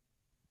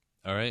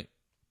 All right,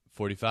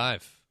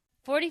 45.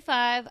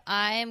 45,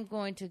 I am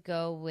going to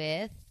go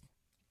with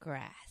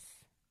grass.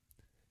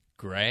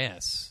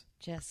 Grass.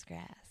 Just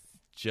grass.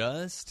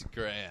 Just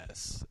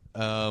grass.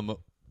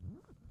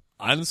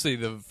 Honestly,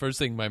 the first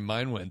thing my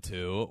mind went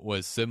to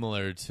was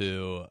similar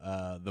to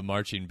the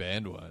marching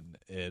band one.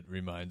 It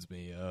reminds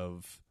me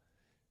of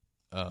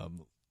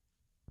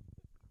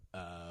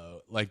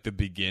like the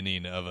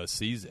beginning of a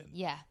season.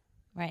 Yeah,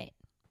 right.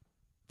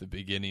 The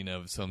beginning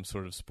of some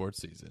sort of sports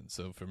season.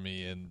 So for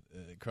me in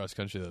cross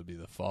country, that would be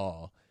the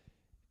fall.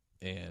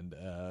 And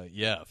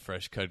yeah,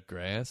 fresh cut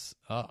grass.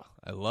 Oh,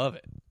 I love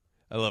it.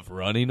 I love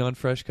running on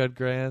fresh cut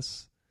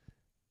grass.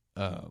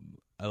 I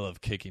love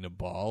kicking a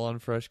ball on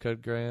fresh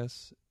cut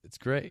grass. It's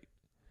great.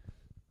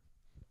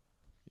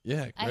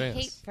 Yeah, grass. I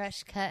hate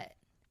fresh cut.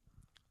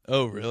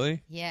 Oh,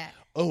 really? Yeah.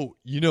 Oh,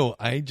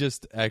 I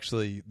just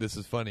actually, this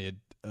is funny.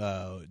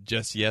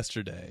 Just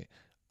yesterday,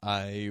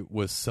 I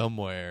was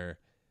somewhere.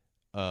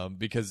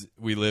 Because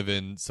we live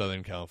in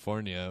Southern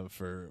California,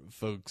 for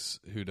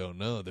folks who don't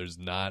know, there's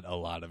not a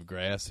lot of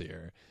grass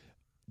here.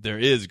 There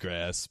is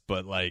grass,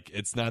 but like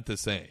it's not the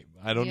same.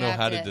 I don't know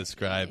how to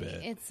describe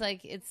it. It's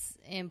like it's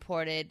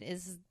imported.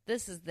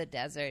 This is the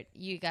desert.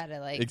 You gotta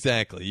like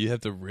exactly. You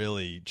have to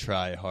really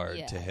try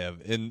hard to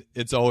have, and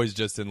it's always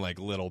just in like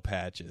little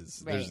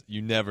patches. Right.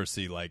 You never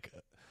see like,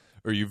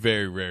 or you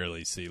very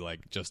rarely see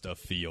like just a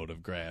field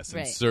of grass,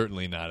 and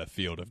certainly not a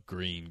field of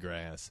green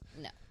grass.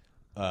 No.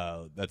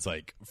 That's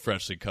like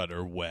freshly cut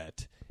or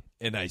wet.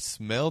 And I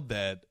smelled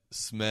that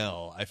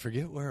smell. I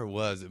forget where it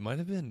was. It might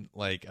have been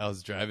like I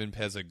was driving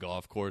past a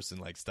golf course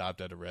and like stopped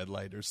at a red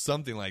light or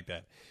something like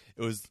that.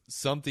 It was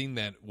something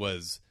that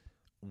was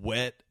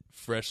wet,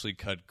 freshly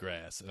cut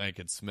grass, and I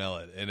could smell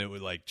it, and it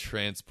would like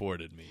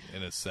transported me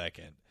in a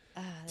second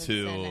so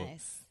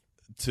nice.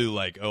 to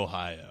like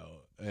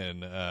Ohio,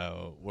 and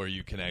where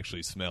you can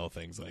actually smell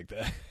things like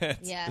that.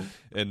 Yeah.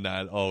 And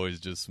not always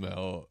just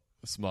smell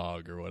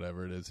smog or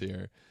whatever it is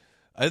here.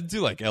 I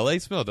do like LA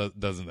smell.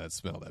 Doesn't that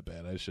smell that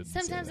bad? I shouldn't.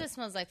 Sometimes say that. it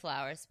smells like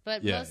flowers,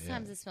 but most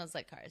times it smells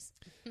like cars.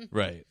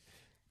 Right.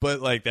 But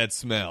like that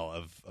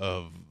smell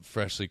of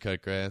freshly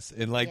cut grass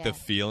and like the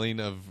feeling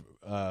of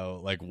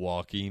like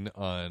walking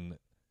on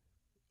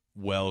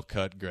well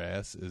cut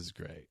grass is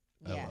great.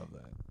 I love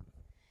that.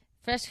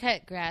 Fresh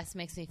cut grass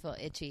makes me feel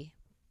itchy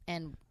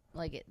and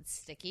like it's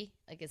sticky,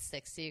 like it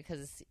sticks to you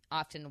because it's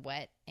often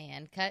wet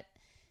and cut.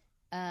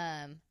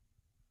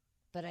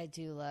 But I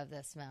do love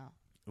the smell.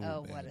 Ooh,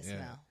 oh, man, what a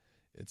smell.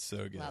 It's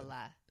so good. La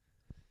la.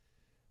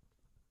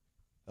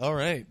 All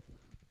right.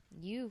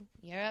 You're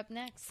up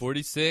next.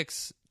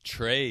 46,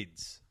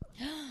 trades.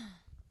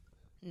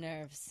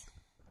 Nerves.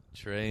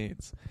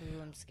 Trades.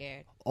 Ooh, I'm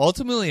scared.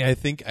 Ultimately, I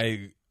think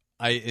I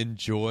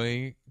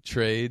enjoy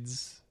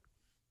trades.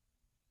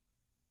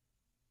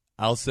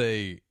 I'll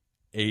say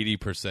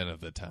 80% of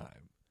the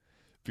time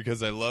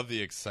because I love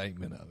the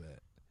excitement of it.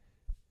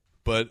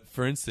 But,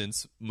 for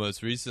instance,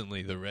 most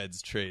recently, the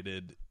Reds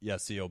traded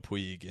Yasiel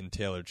Puig and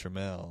Taylor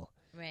Trammell.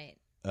 Right.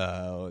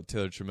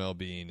 Taylor Trammell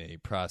being a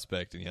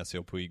prospect and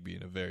Yasiel Puig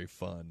being a very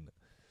fun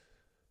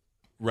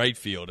right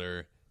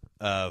fielder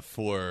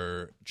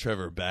for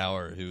Trevor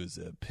Bauer, who is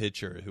a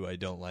pitcher who I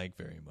don't like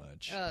very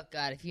much. Oh,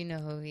 God, if you know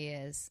who he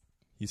is,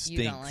 he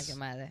stinks. You don't like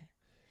him either.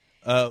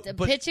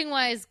 But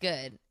pitching-wise,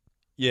 good.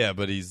 Yeah,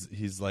 but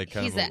he's like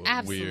kind he's of a an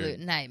absolute weird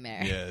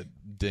nightmare. Yeah,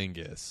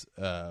 dingus.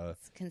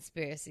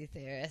 Conspiracy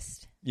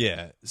theorist.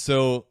 Yeah,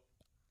 so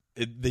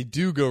they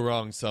do go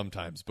wrong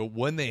sometimes, but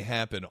when they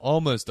happen,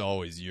 almost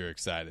always you're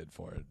excited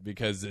for it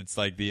because it's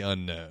like the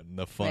unknown,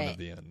 the fun of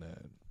the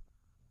unknown.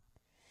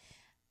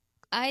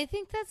 I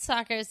think that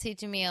soccer is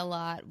teaching me a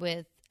lot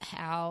with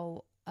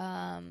how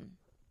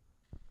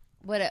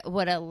what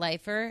a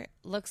lifer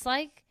looks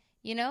like.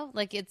 You know,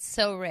 like it's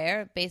so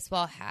rare.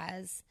 Baseball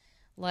has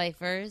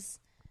lifers.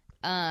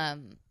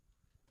 And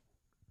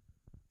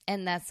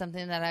that's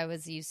something that I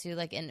was used to,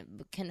 like,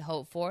 and can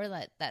hope for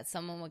that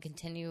someone would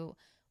continue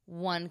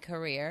one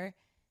career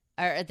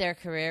or their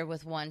career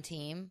with one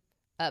team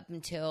up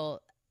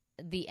until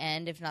the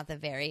end, if not the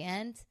very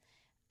end.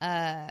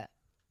 And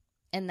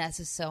that's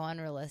just so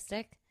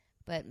unrealistic.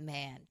 But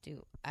man,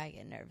 do I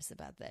get nervous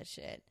about that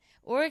shit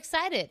or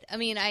excited? I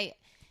mean, I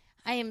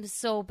am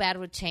so bad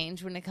with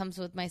change when it comes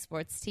with my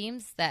sports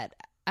teams that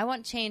I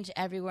want change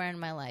everywhere in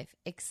my life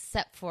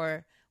except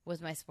for with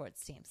my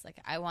sports teams.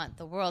 Like, I want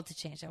the world to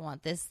change. I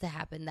want this to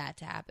happen, that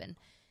to happen.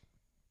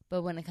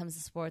 But when it comes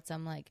to sports,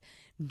 I'm like,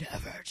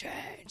 never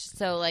change.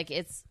 So, like,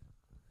 it's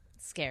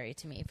scary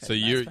to me. For So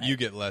the most part. you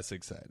get less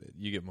excited.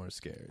 You get more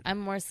scared. I'm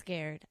more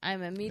scared.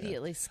 I'm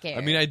immediately scared.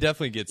 I mean, I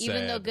definitely get sad.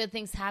 even though good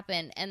things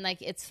happen and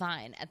like it's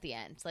fine at the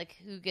end. Like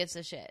who gives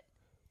a shit?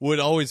 Well, it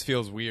always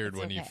feels weird It's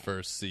when you okay.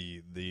 first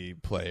see the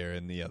player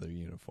in the other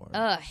uniform.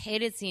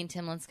 Hated seeing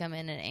Tim Lincecum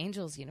in an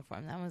Angels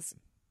uniform. That was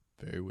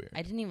Very weird.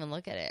 I didn't even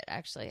look at it.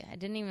 Actually, I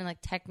didn't even like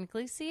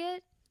technically see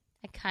it.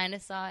 I kind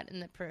of saw it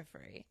in the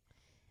periphery.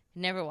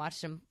 Never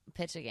watched him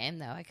pitch a game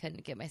though. I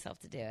couldn't get myself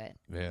to do it.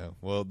 Yeah.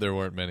 Well, there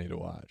weren't many to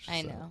watch.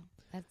 I so. know.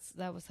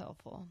 That was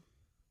helpful.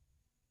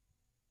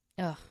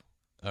 Ugh,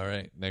 All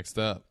right. Next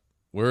up,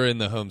 we're in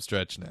the home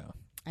stretch now.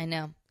 I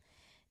know.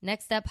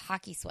 Next up,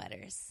 hockey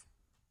sweaters.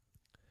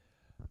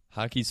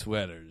 Hockey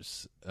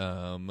sweaters.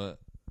 I've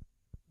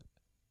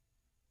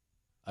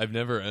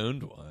never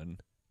owned one.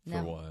 For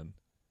No. one.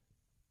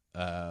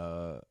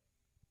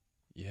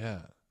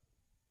 Yeah.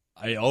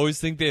 I always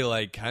think they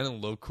like kind of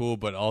look cool,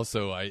 but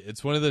also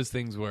it's one of those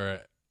things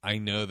where I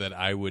know that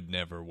I would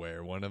never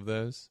wear one of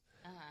those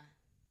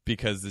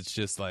because it's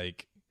just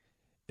like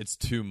it's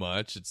too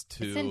much. It's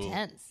too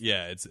intense.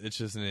 Yeah, it's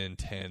just an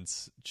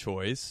intense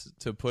choice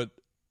to put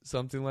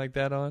something like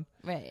that on.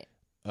 Right.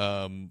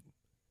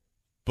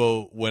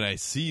 But when I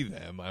see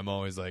them, I'm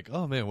always like,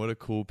 "Oh man, what a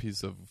cool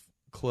piece of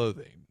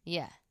clothing."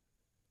 Yeah,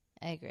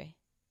 I agree.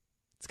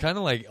 It's kind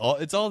of like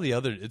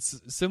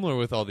it's similar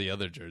with all the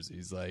other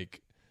jerseys.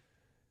 Like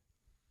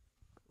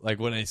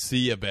when I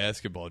see a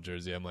basketball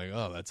jersey, I'm like,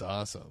 oh, that's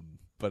awesome.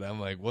 But I'm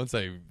like, once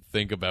I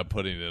think about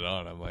putting it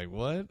on, I'm like,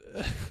 what?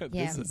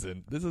 Yeah.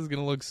 This is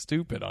gonna look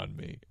stupid on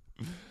me.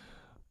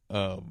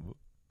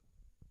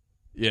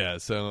 Yeah.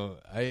 So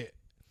I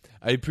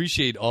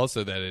appreciate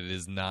also that it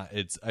is not.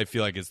 I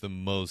feel like it's the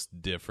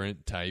most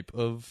different type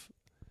of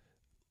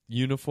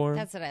uniform.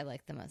 That's what I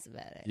like the most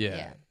about it.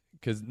 Yeah.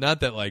 Because not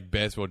that like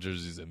basketball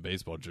jerseys and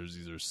baseball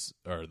jerseys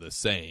are the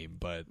same,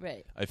 but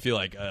Right. I feel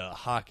like a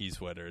hockey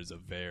sweater is a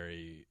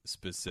very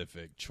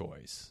specific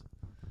choice.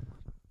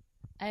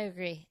 I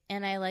agree.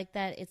 And I like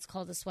that it's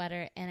called a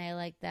sweater. And I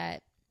like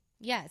that,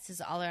 yeah, it's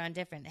just all around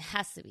different. It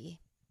has to be.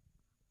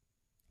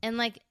 And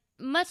like,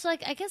 much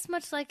like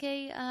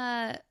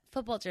a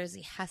football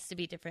jersey has to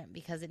be different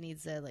because it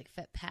needs to like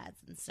fit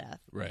pads and stuff.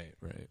 Right.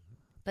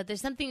 But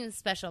there's something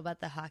special about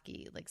the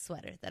hockey like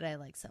sweater that I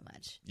like so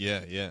much.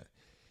 Yeah.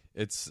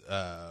 It's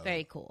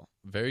Very cool.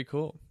 very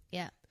cool.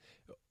 Yeah.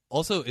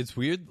 Also, it's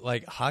weird,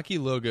 like hockey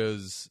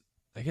logos,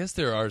 I guess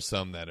there are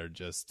some that are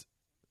just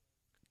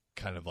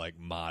kind of like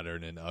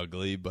modern and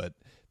ugly, but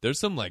there's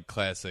some like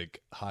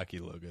classic hockey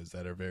logos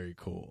that are very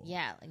cool.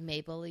 Yeah, like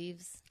maple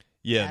leaves.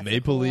 Yeah, That's a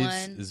Maple cool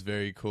Leafs one. is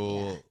very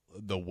cool.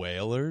 The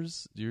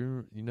Whalers,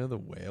 you know the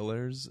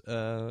Whalers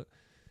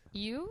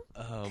You?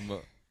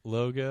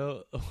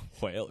 logo?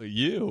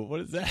 What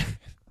is that?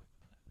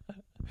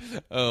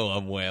 Oh,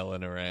 I'm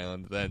wailing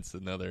around. That's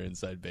another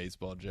inside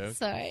baseball joke.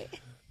 Sorry.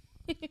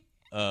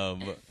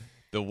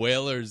 The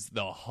Whalers,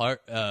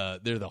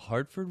 they're the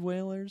Hartford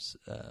Whalers.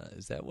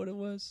 Is that what it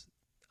was?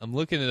 I'm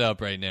looking it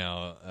up right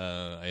now.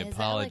 I Is that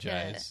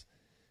apologize.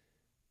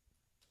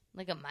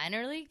 Like a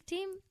minor league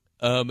team?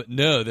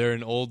 No, they're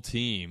an old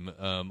team.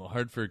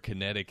 Hartford,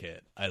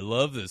 Connecticut. I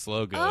love this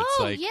logo. Oh, It's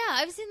like yeah.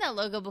 I've seen that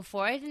logo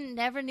before. I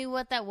never knew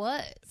what that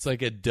was. it's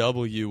like a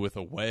W with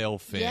a whale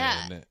fin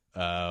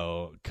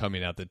Yeah.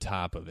 coming out the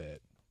top of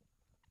it.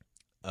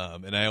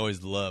 And I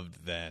always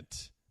loved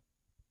that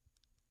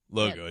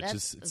logo. Yeah,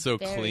 it's that's so a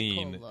very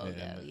clean. cool logo,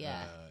 and,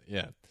 yeah.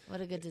 yeah. What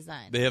a good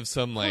design. They have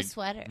some Cool like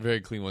sweater.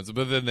 very clean ones,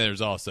 but then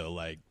there's also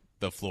like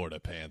the Florida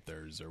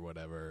Panthers or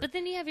whatever. But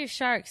then you have your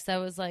Sharks that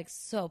was like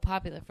so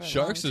popular for a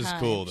Sharks long is time.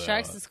 cool, though.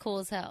 Sharks is cool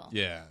as hell.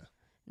 yeah,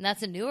 And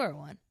that's a newer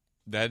one.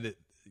 like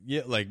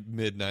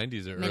mid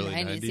 '90s or early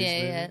Mid-90s, '90s.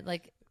 yeah. maybe.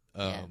 Like,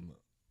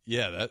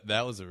 Yeah,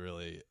 that was a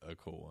really a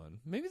cool one.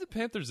 Maybe the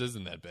Panthers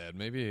isn't that bad.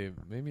 Maybe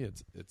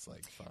it's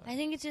like fine. I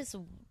think it just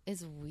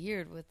is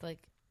weird with like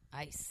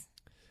ice.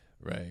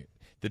 Right.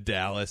 The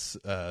Dallas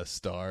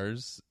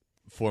Stars,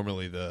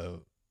 formerly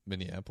the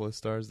Minneapolis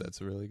Stars.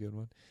 That's a really good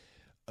one.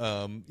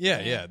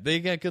 Yeah. They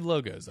got good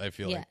logos. I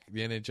feel Yeah. like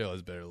the NHL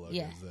has better logos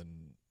Yeah.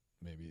 than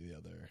maybe the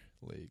other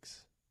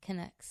leagues.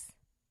 Canucks.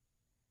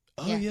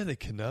 Oh Yeah. yeah, the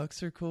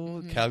Canucks are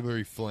cool. Mhm.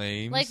 Calgary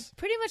Flames. Like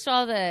pretty much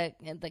all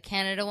the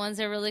Canada ones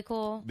are really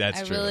cool.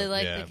 That's I true, really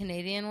like yeah. the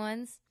Canadian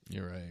ones.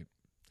 You're right.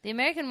 The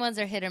American ones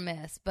are hit or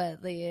miss,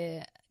 but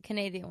the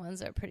Canadian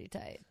ones are pretty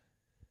tight.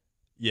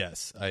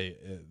 Yes,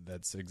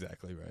 that's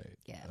exactly right.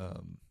 Yeah.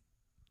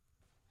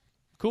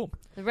 Cool.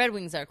 The Red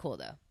Wings are cool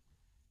though.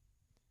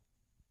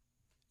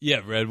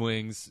 Yeah, Red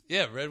Wings.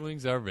 Yeah, Red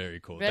Wings are very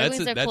cool. Red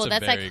Wings are cool. a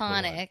That's very cool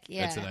iconic, one.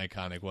 yeah. That's an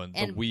iconic one.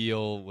 And- the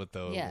wheel with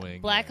the Yeah.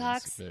 wing.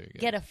 Blackhawks, Very good.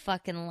 get a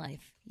fucking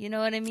life. You know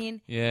what I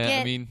mean? Yeah,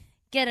 get, I mean,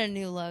 get a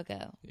new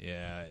logo.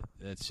 yeah,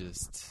 that's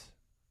just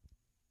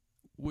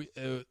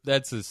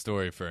that's a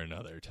story for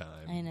another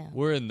time. I know.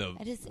 We're in the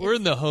It's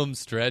home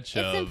stretch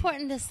It's of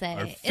important to say.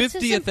 our It's just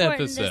 50th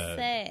important episode. to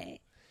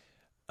say.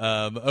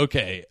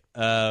 Okay.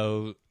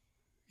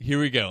 Here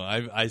we go.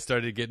 I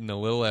started getting a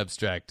little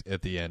abstract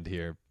at the end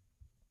here.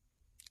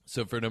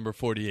 So for number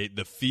 48,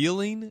 the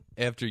feeling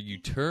after you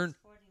turn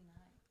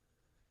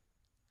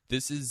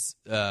This is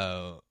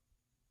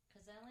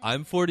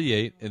I'm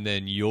 48, and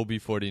then you'll be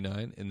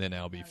 49, and then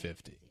I'll be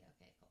 50. Okay,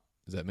 cool.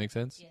 Does that make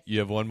sense? Yes. You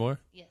have one more?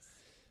 Yes.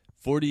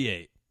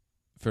 48.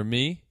 For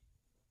me,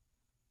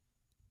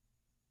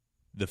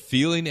 the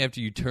feeling after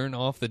you turn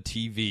off the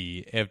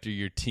TV after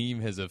your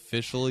team has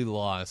officially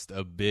lost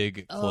a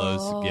big,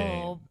 close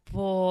game. Oh,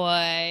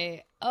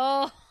 boy.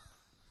 Oh.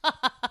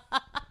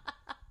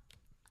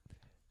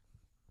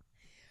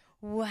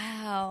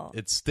 Wow.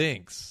 It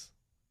stinks.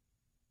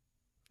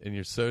 And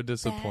you're so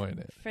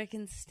disappointed. That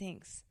freaking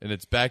stinks. And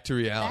it's back to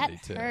reality,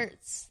 That too.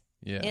 hurts.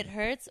 Yeah. It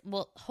hurts.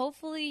 Well,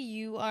 hopefully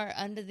you are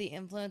under the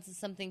influence of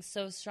something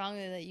so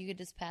strongly that you could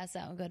just pass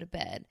out and go to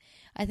bed.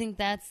 I think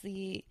that's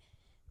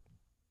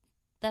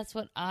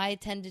what I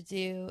tend to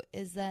do,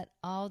 is that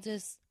I'll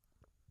just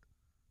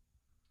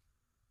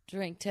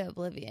drink to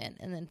oblivion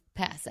and then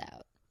pass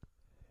out.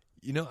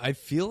 You know, I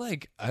feel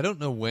like, I don't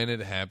know when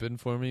it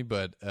happened for me,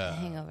 but The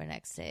hangover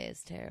next day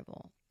is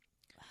terrible.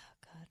 Oh,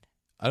 God.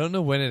 I don't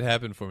know when it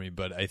happened for me,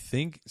 but I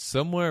think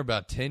somewhere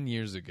about 10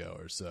 years ago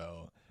or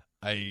so,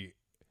 I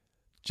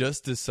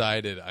just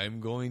decided I'm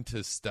going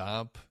to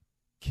stop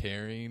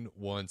caring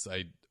once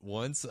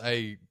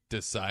I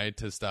decide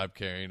to stop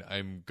caring.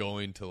 I'm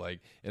going to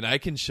and I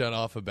can shut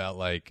off about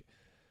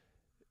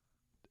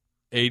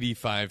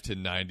 85 to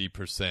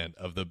 90%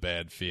 of the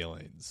bad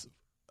feelings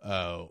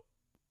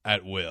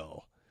at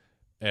will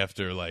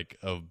after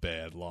a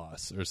bad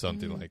loss or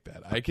something like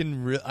that. I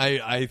can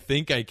I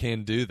think I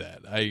can do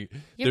that. There's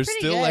pretty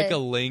still good.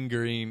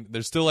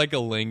 a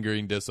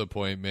lingering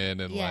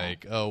disappointment and Yeah.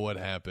 oh, what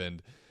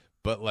happened?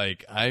 But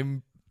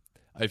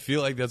I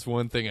feel like that's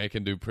one thing I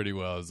can do pretty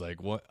well, is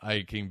what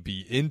I can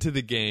be into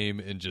the game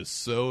and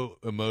just so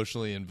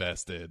emotionally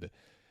invested.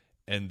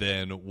 And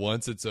then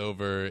once it's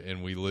over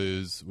and we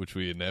lose, which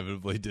we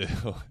inevitably do,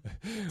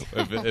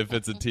 if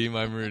it's a team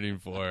I'm rooting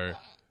for,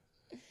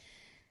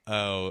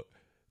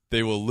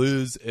 they will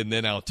lose, and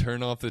then I'll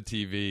turn off the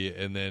TV,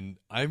 and then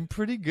I'm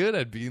pretty good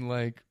at being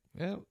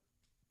yeah,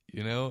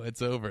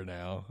 it's over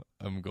now.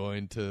 I'm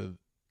going to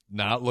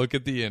not look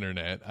at the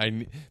internet.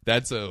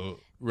 That's a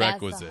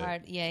requisite. That's the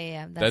hard.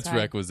 Yeah. That's hard.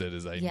 requisite.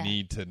 Is I Yeah.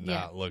 need to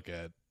not look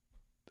at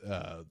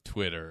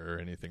Twitter or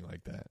anything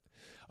like that.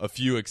 A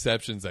few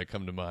exceptions that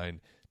come to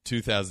mind: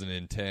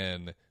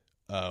 2010,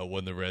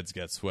 when the Reds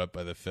got swept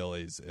by the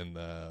Phillies in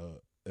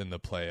the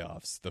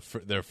playoffs,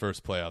 their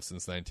first playoffs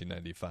since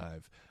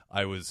 1995.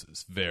 I was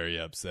very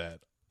upset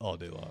all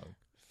day long.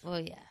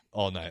 Well, yeah.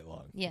 All night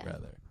long. Yeah.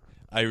 Rather,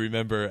 I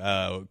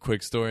remember.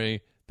 Quick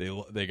story: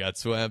 they got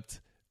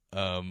swept.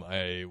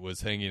 I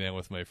was hanging out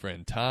with my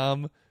friend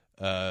Tom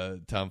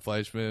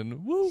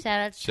Fleischman. Woo!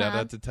 Shout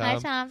out to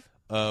Tom. Hi,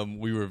 Tom.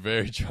 We were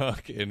very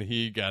drunk, and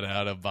he got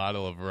out a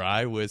bottle of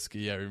rye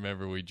whiskey. I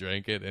remember we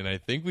drank it, and I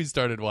think we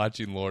started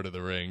watching Lord of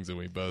the Rings, and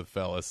we both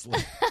fell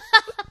asleep.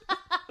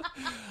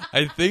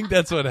 I think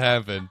that's what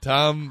happened.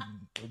 Tom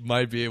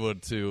might be able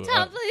to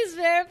Tom, please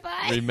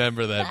verify.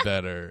 remember that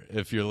better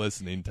if you're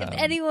listening, Tom. If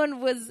anyone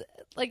was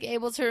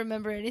able to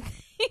remember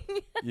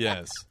anything.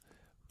 Yes.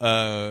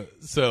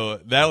 So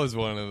that was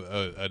one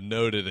of a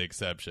noted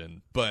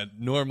exception, but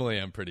normally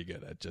I'm pretty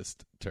good at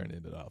just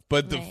turning it off.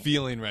 But the Right.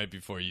 feeling right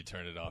before you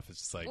turn it off, it's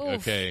just Oof.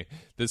 okay,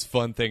 this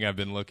fun thing I've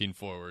been looking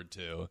forward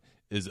to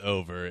is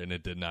over, and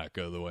it did not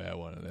go the way I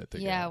wanted it to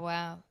Yeah, go.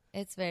 wow.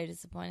 It's very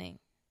disappointing.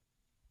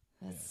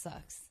 That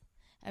sucks.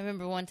 I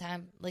remember one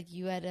time,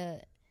 you had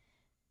to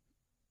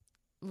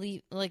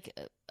leave,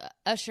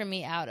 usher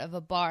me out of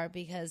a bar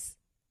because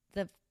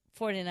the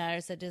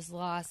 49ers had just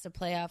lost a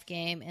playoff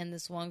game, and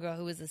this one girl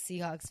who was a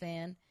Seahawks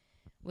fan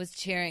was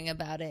cheering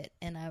about it.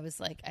 And I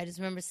was I just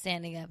remember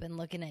standing up and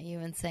looking at you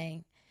and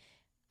saying,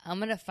 I'm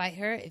going to fight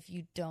her if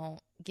you don't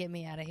get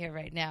me out of here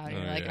right now. And Oh,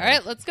 you're like, yeah. all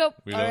right, let's go.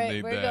 We All don't right,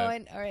 need we're that.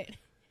 going. All right.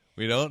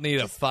 We don't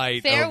need a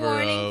fight Fair over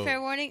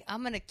warning.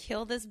 I'm going to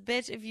kill this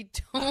bitch if you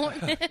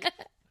don't.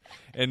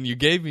 And you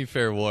gave me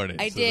fair warning.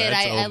 I so did.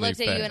 that's I only looked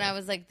at you fair. and I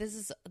was like, this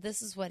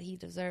is what he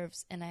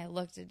deserves. And I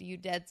looked at you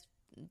dead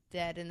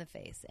in the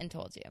face and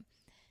told you.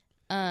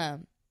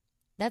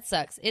 That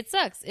sucks. It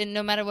sucks. And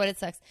no matter what, it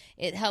sucks.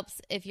 It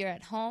helps if you're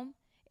at home.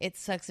 It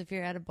sucks if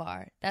you're at a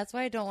bar. That's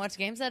why I don't watch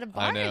games at a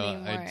bar I know.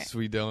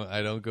 anymore.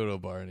 I don't go to a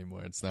bar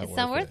anymore. It's not It's worth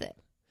not worth it.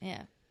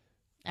 Yeah.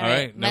 All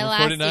right, my number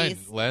 49.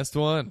 lasties. Last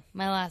one.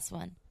 My last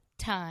one.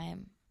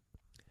 Time.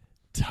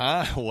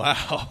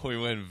 Wow, we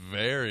went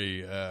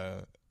very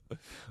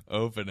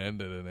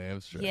open-ended and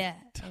abstract. Yeah,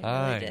 Time.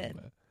 I really did.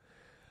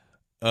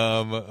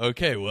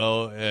 Okay,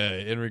 well,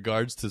 in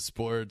regards to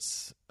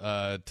sports,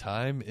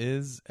 time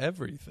is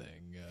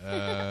everything.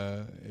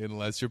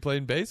 Unless you're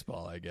playing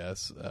baseball, I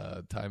guess.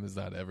 Time is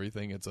not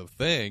everything. It's a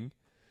thing.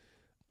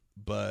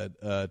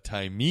 But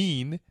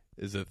timing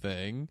is a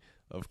thing,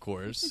 of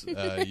course. You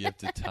have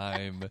to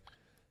time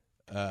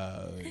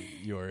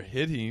your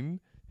hitting.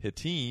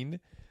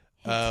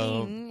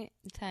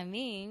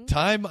 Timing.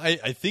 Time,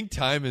 I think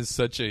time is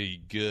such a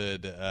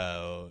good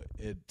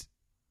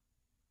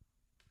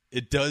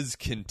it does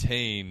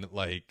contain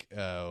what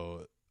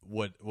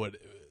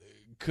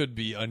could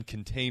be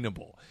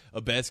uncontainable.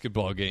 A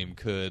basketball game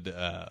could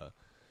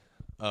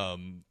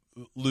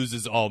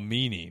loses all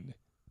meaning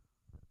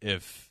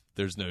if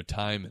there's no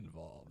time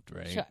involved,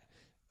 right? Sure.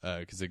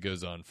 Because it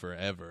goes on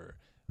forever.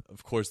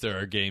 Of course, there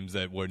are games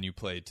that when you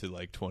play to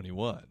like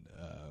 21,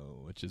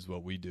 which is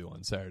what we do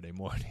on Saturday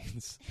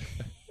mornings,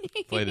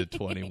 play to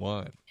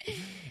 21.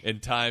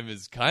 And time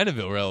is kind of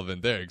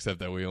irrelevant there, except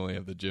that we only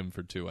have the gym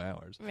for 2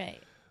 hours.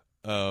 Right.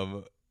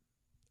 Now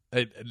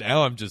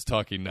I'm just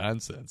talking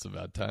nonsense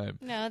about time.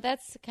 No,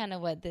 that's kind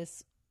of what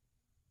this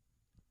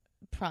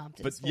prompt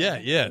is. But for.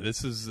 yeah,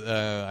 this is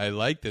I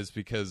like this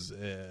because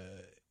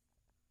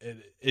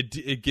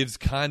it gives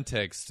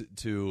context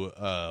to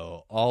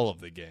all of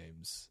the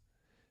games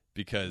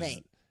because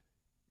Right.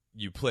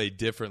 you play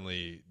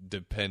differently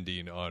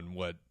depending on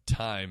what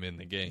time in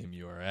the game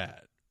you are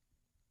at,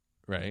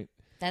 right?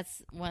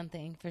 That's one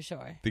thing for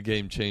sure. The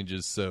game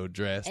changes so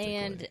drastically.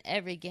 And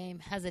every game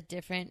has a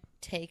different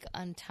take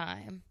on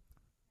time.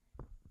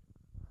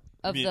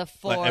 Of I mean, the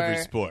four like every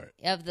sport.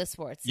 of the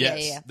sports.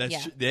 Yes, yeah.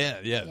 that's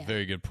Yeah.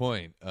 very good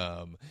point.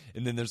 And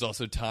then there's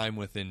also time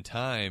within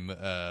time,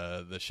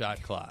 the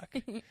shot clock.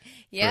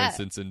 Yeah. For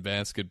instance, in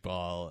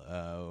basketball,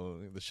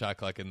 the shot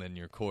clock, and then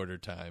your quarter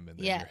time, and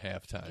then your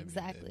halftime.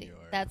 Exactly. And your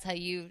That's how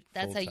you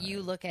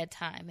full-time. look at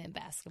time in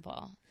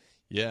basketball.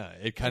 Yeah,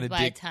 it kind of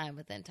by time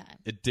within time.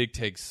 it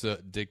dictates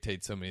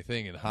so many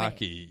things. In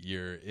hockey,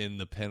 you're in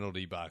the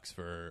penalty box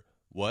for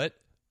what?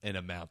 An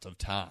amount of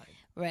time.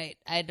 Right.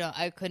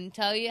 I couldn't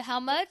tell you how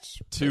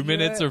much. 2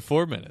 minutes or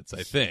 4 minutes,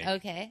 I think.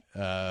 Okay.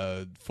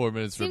 4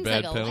 minutes Seems for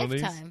bad like a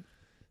penalties. lifetime.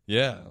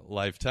 Yeah,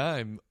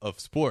 lifetime of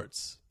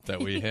sports that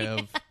we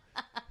have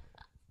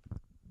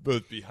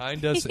both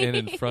behind us and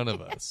in front of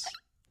us.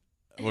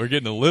 We're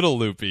getting a little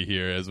loopy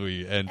here as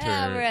we enter.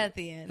 We're at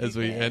the end. As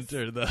we guys.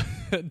 enter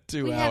the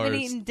 2 We hours. haven't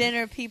eaten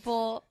dinner,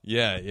 people.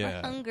 Yeah, We're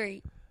yeah.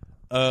 hungry.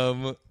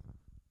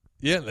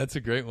 Yeah, that's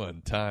a great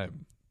one.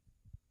 Time.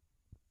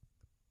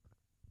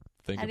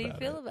 Think How do you about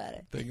feel it. about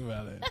it? Think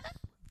about it.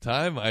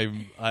 Time.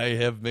 I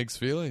have mixed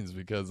feelings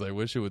because I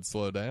wish it would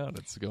slow down.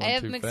 It's going too I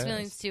fast. have mixed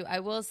feelings too. I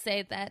will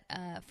say that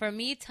for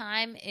me,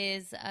 time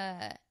is,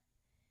 and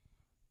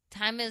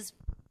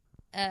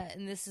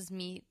this is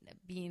me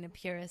being a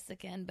purist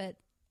again, but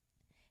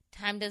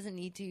time doesn't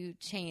need to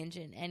change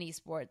in any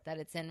sport that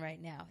it's in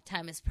right now.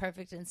 Time is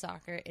perfect in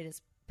soccer. It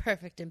is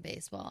perfect in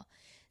baseball.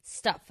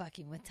 Stop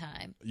fucking with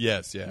time.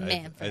 Yes, yeah. I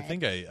Manfred.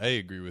 think I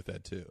agree with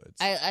that too. It's,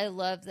 I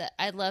love that.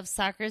 I love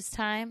soccer's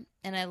time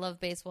and I love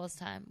baseball's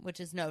time, which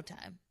is no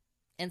time.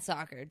 And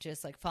soccer,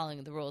 just like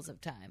following the rules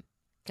of time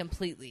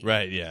completely.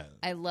 right, yeah.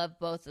 I love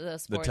both of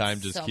those The sports.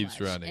 time just so keeps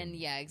much. running. And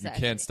yeah, exactly.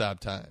 You can't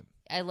stop time.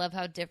 I love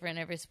how different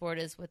every sport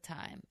is with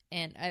time,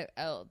 and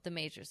the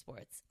major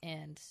sports,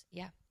 and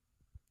yeah,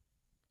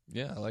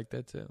 Yeah, I like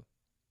that too.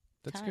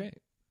 That's Time. great.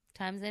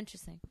 time's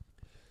interesting.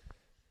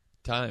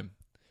 Time.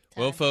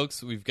 Well,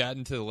 folks, we've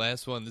gotten to the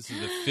last one. This is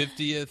the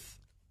 50th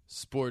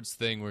sports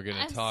thing we're going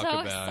to I'm talk so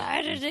about.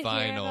 excited The to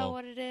hear about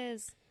what it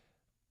is.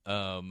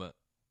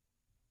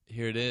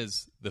 Here it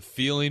is. The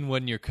feeling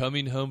when you're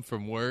coming home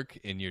from work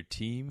and your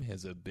team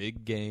has a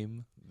big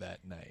game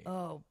that night.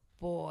 Oh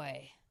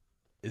boy,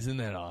 Isn't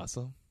that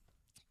awesome?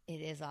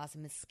 it is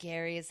awesome. It's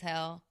scary as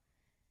hell.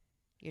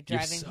 You're You're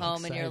driving so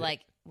home and you're excited.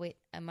 like, wait,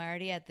 I'm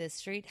already at this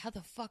street? How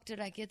the fuck did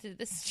I get to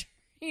this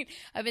street?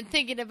 I've been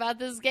thinking about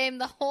this game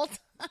the whole time.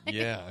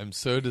 Yeah, I'm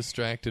so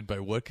distracted by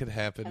what could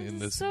happen I'm in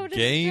just this so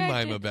game I'm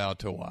distracted. about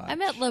to watch.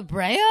 I'm at La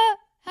Brea?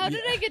 How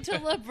did I get to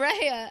La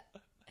Brea?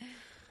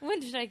 When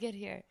did I get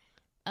here?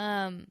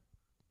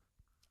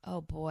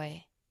 Oh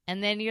boy.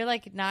 And then you're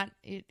like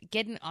you're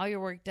getting all your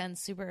work done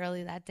super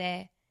early that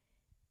day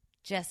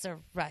just to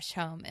rush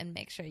home and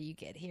make sure you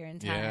get here in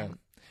time. Yeah.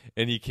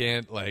 And you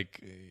can't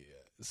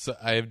so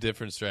I have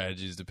different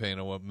strategies depending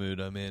on what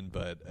mood I'm in,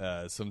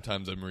 but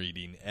sometimes I'm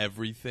reading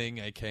everything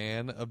I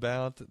can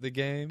about the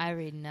game. I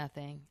read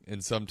nothing.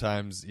 And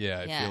sometimes, I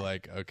Yeah. feel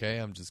like, okay,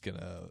 I'm just going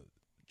to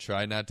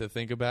try not to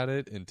think about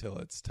it until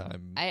it's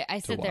time I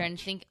to sit there and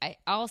watch. think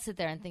I'll sit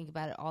there and think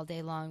about it all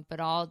day long, but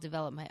I'll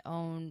develop my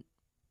own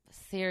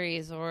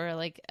theories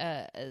or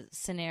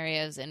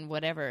scenarios and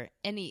whatever,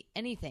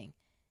 anything.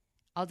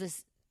 I'll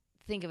just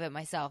think of it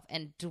myself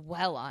and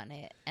dwell on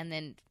it, and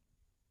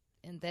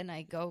then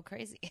I go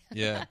crazy.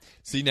 Yeah.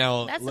 See,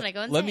 now, That's when I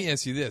go let me insane.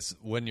 ask you this.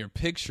 When you're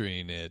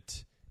picturing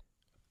it,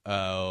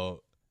 I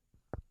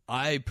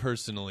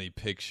personally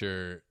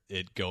picture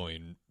it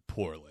going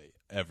poorly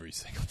every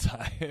single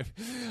time.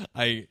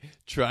 I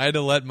try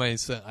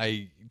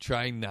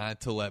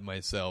not to let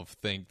myself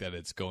think that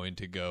it's going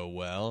to go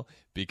well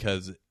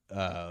because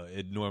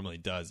it normally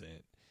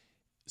doesn't.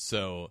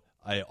 So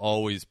I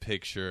always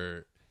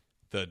picture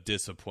the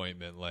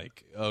disappointment,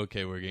 like,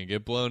 okay, we're gonna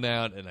get blown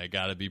out, and I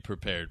gotta be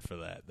prepared for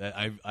that. That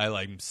I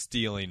like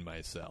stealing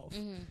myself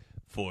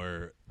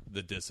for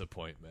the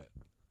disappointment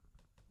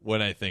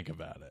when I think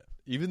about it.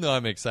 Even though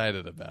I'm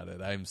excited about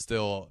it, I'm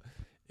still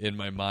in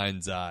my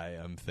mind's eye.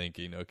 I'm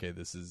thinking, okay,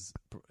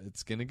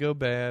 it's gonna go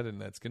bad,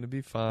 and that's gonna be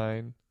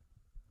fine.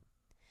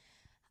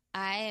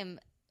 I'm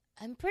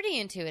pretty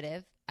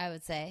intuitive, I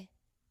would say.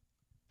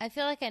 I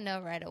feel like I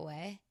know right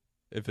away.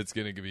 if it's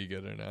going to be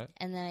good or not.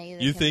 And then I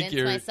either You think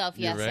convince myself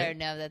you're yes right? or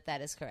no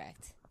that is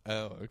correct.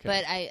 Oh, okay.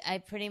 But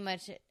I pretty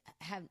much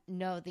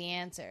know the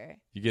answer.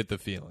 You get the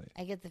feeling.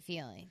 I get the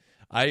feeling.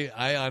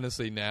 I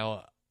honestly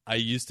now, I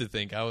used to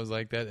think I was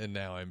like that, and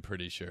now I'm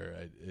pretty sure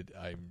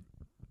I'm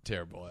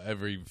terrible.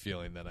 Every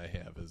feeling that I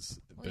have has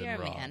been you're a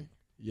wrong. man.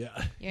 Yeah.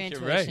 Your You're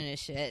intuition right. is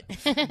shit.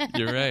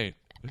 You're right.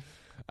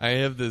 I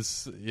have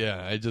this,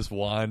 I just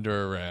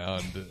wander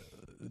around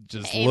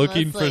just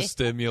looking for Aimlessly.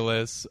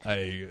 stimulus.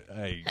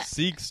 I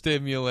seek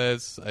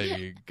stimulus.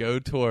 I go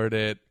toward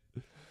it.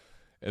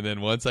 And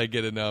then once I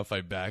get enough, I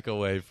back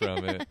away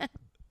from it.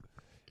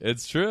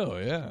 It's true,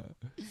 yeah.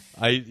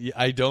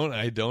 I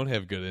don't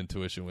have good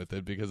intuition with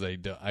it because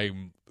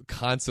I'm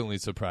constantly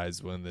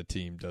surprised when the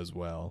team does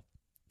well.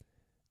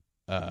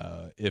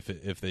 If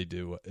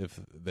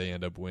they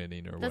end up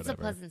winning or That's whatever. a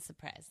pleasant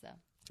surprise, though.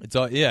 It's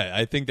all, yeah,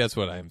 I think that's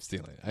what I'm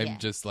stealing. I'm Yeah.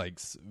 just like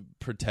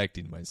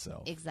protecting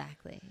myself.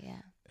 Exactly,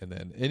 yeah. And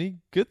then any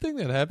good thing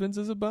that happens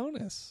is a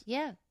bonus.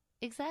 Yeah,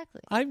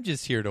 exactly. I'm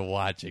just here to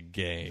watch a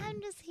game.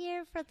 I'm just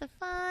here for the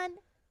fun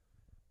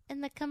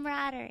and the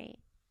camaraderie.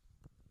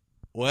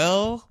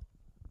 Well,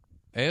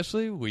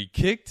 Ashley, we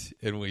kicked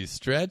and we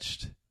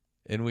stretched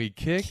and we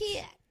kicked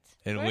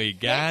and We're we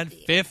got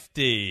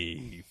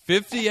 50.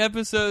 50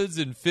 episodes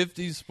and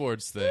 50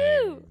 sports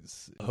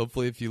things.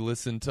 Hopefully, if you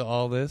listen to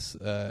all this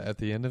at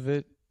the end of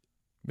it,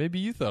 maybe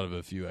you thought of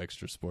a few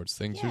extra sports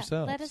things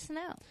yourself. Let us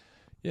know.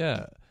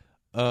 Yeah.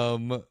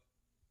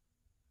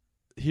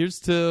 Here's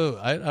to,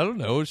 I don't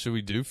know, should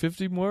we do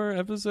 50 more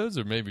episodes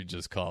or maybe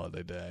just call it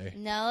a day?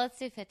 No, let's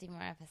do 50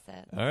 more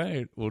episodes. All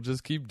right. We'll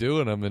just keep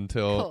doing them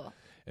Cool.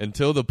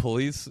 until the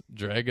police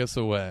drag us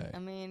away. I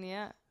mean,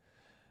 yeah.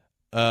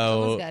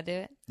 Oh, Someone's got to do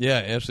it. yeah,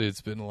 Ashley,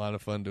 it's been a lot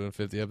of fun doing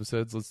 50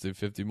 episodes. Let's do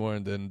 50 more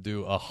and then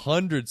do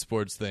 100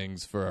 sports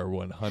things for our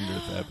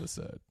 100th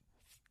episode.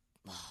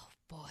 Oh,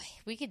 boy.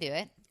 We could do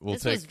it. We'll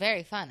This was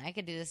very fun. I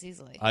could do this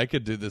easily. I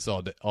could do this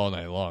all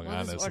night long, We'll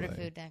honestly. just order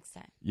food next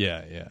time.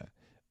 Yeah, yeah.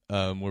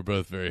 We're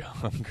both very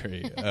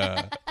hungry.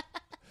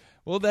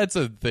 Well, that's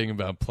a thing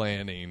about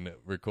planning,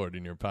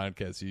 recording your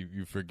podcast.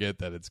 You forget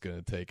that it's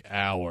going to take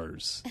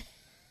hours.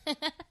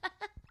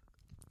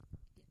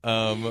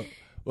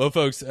 Well,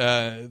 folks,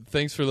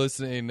 thanks for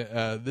listening.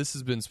 This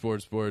has been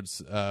Sports.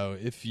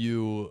 If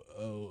you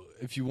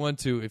want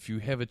to, if you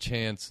have a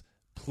chance,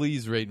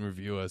 please rate and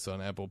review us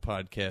on Apple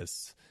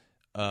Podcasts.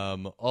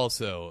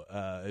 Also,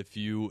 if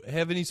you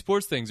have any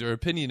sports things or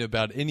opinion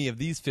about any of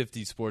these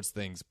 50 sports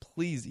things,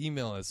 please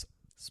email us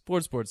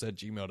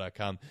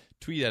sportsports@gmail.com.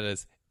 Tweet at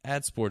us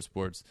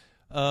 @sportsports.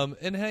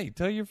 And hey,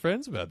 tell your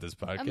friends about this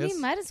podcast. I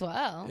mean, might as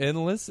well.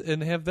 and listen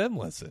and have them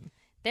listen.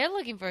 They're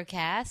looking for a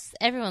cast.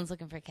 Everyone's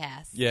looking for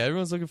casts. Yeah,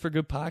 everyone's looking for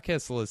good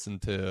podcasts to listen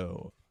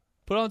to.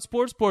 Put on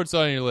Sports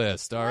on your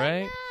list, all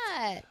right?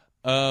 Why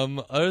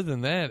not? Other than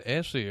that,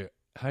 Ashley,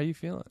 how you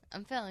feeling?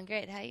 I'm feeling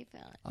great. How you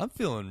feeling? I'm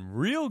feeling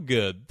real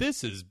good.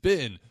 This has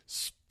been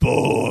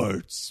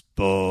Sports.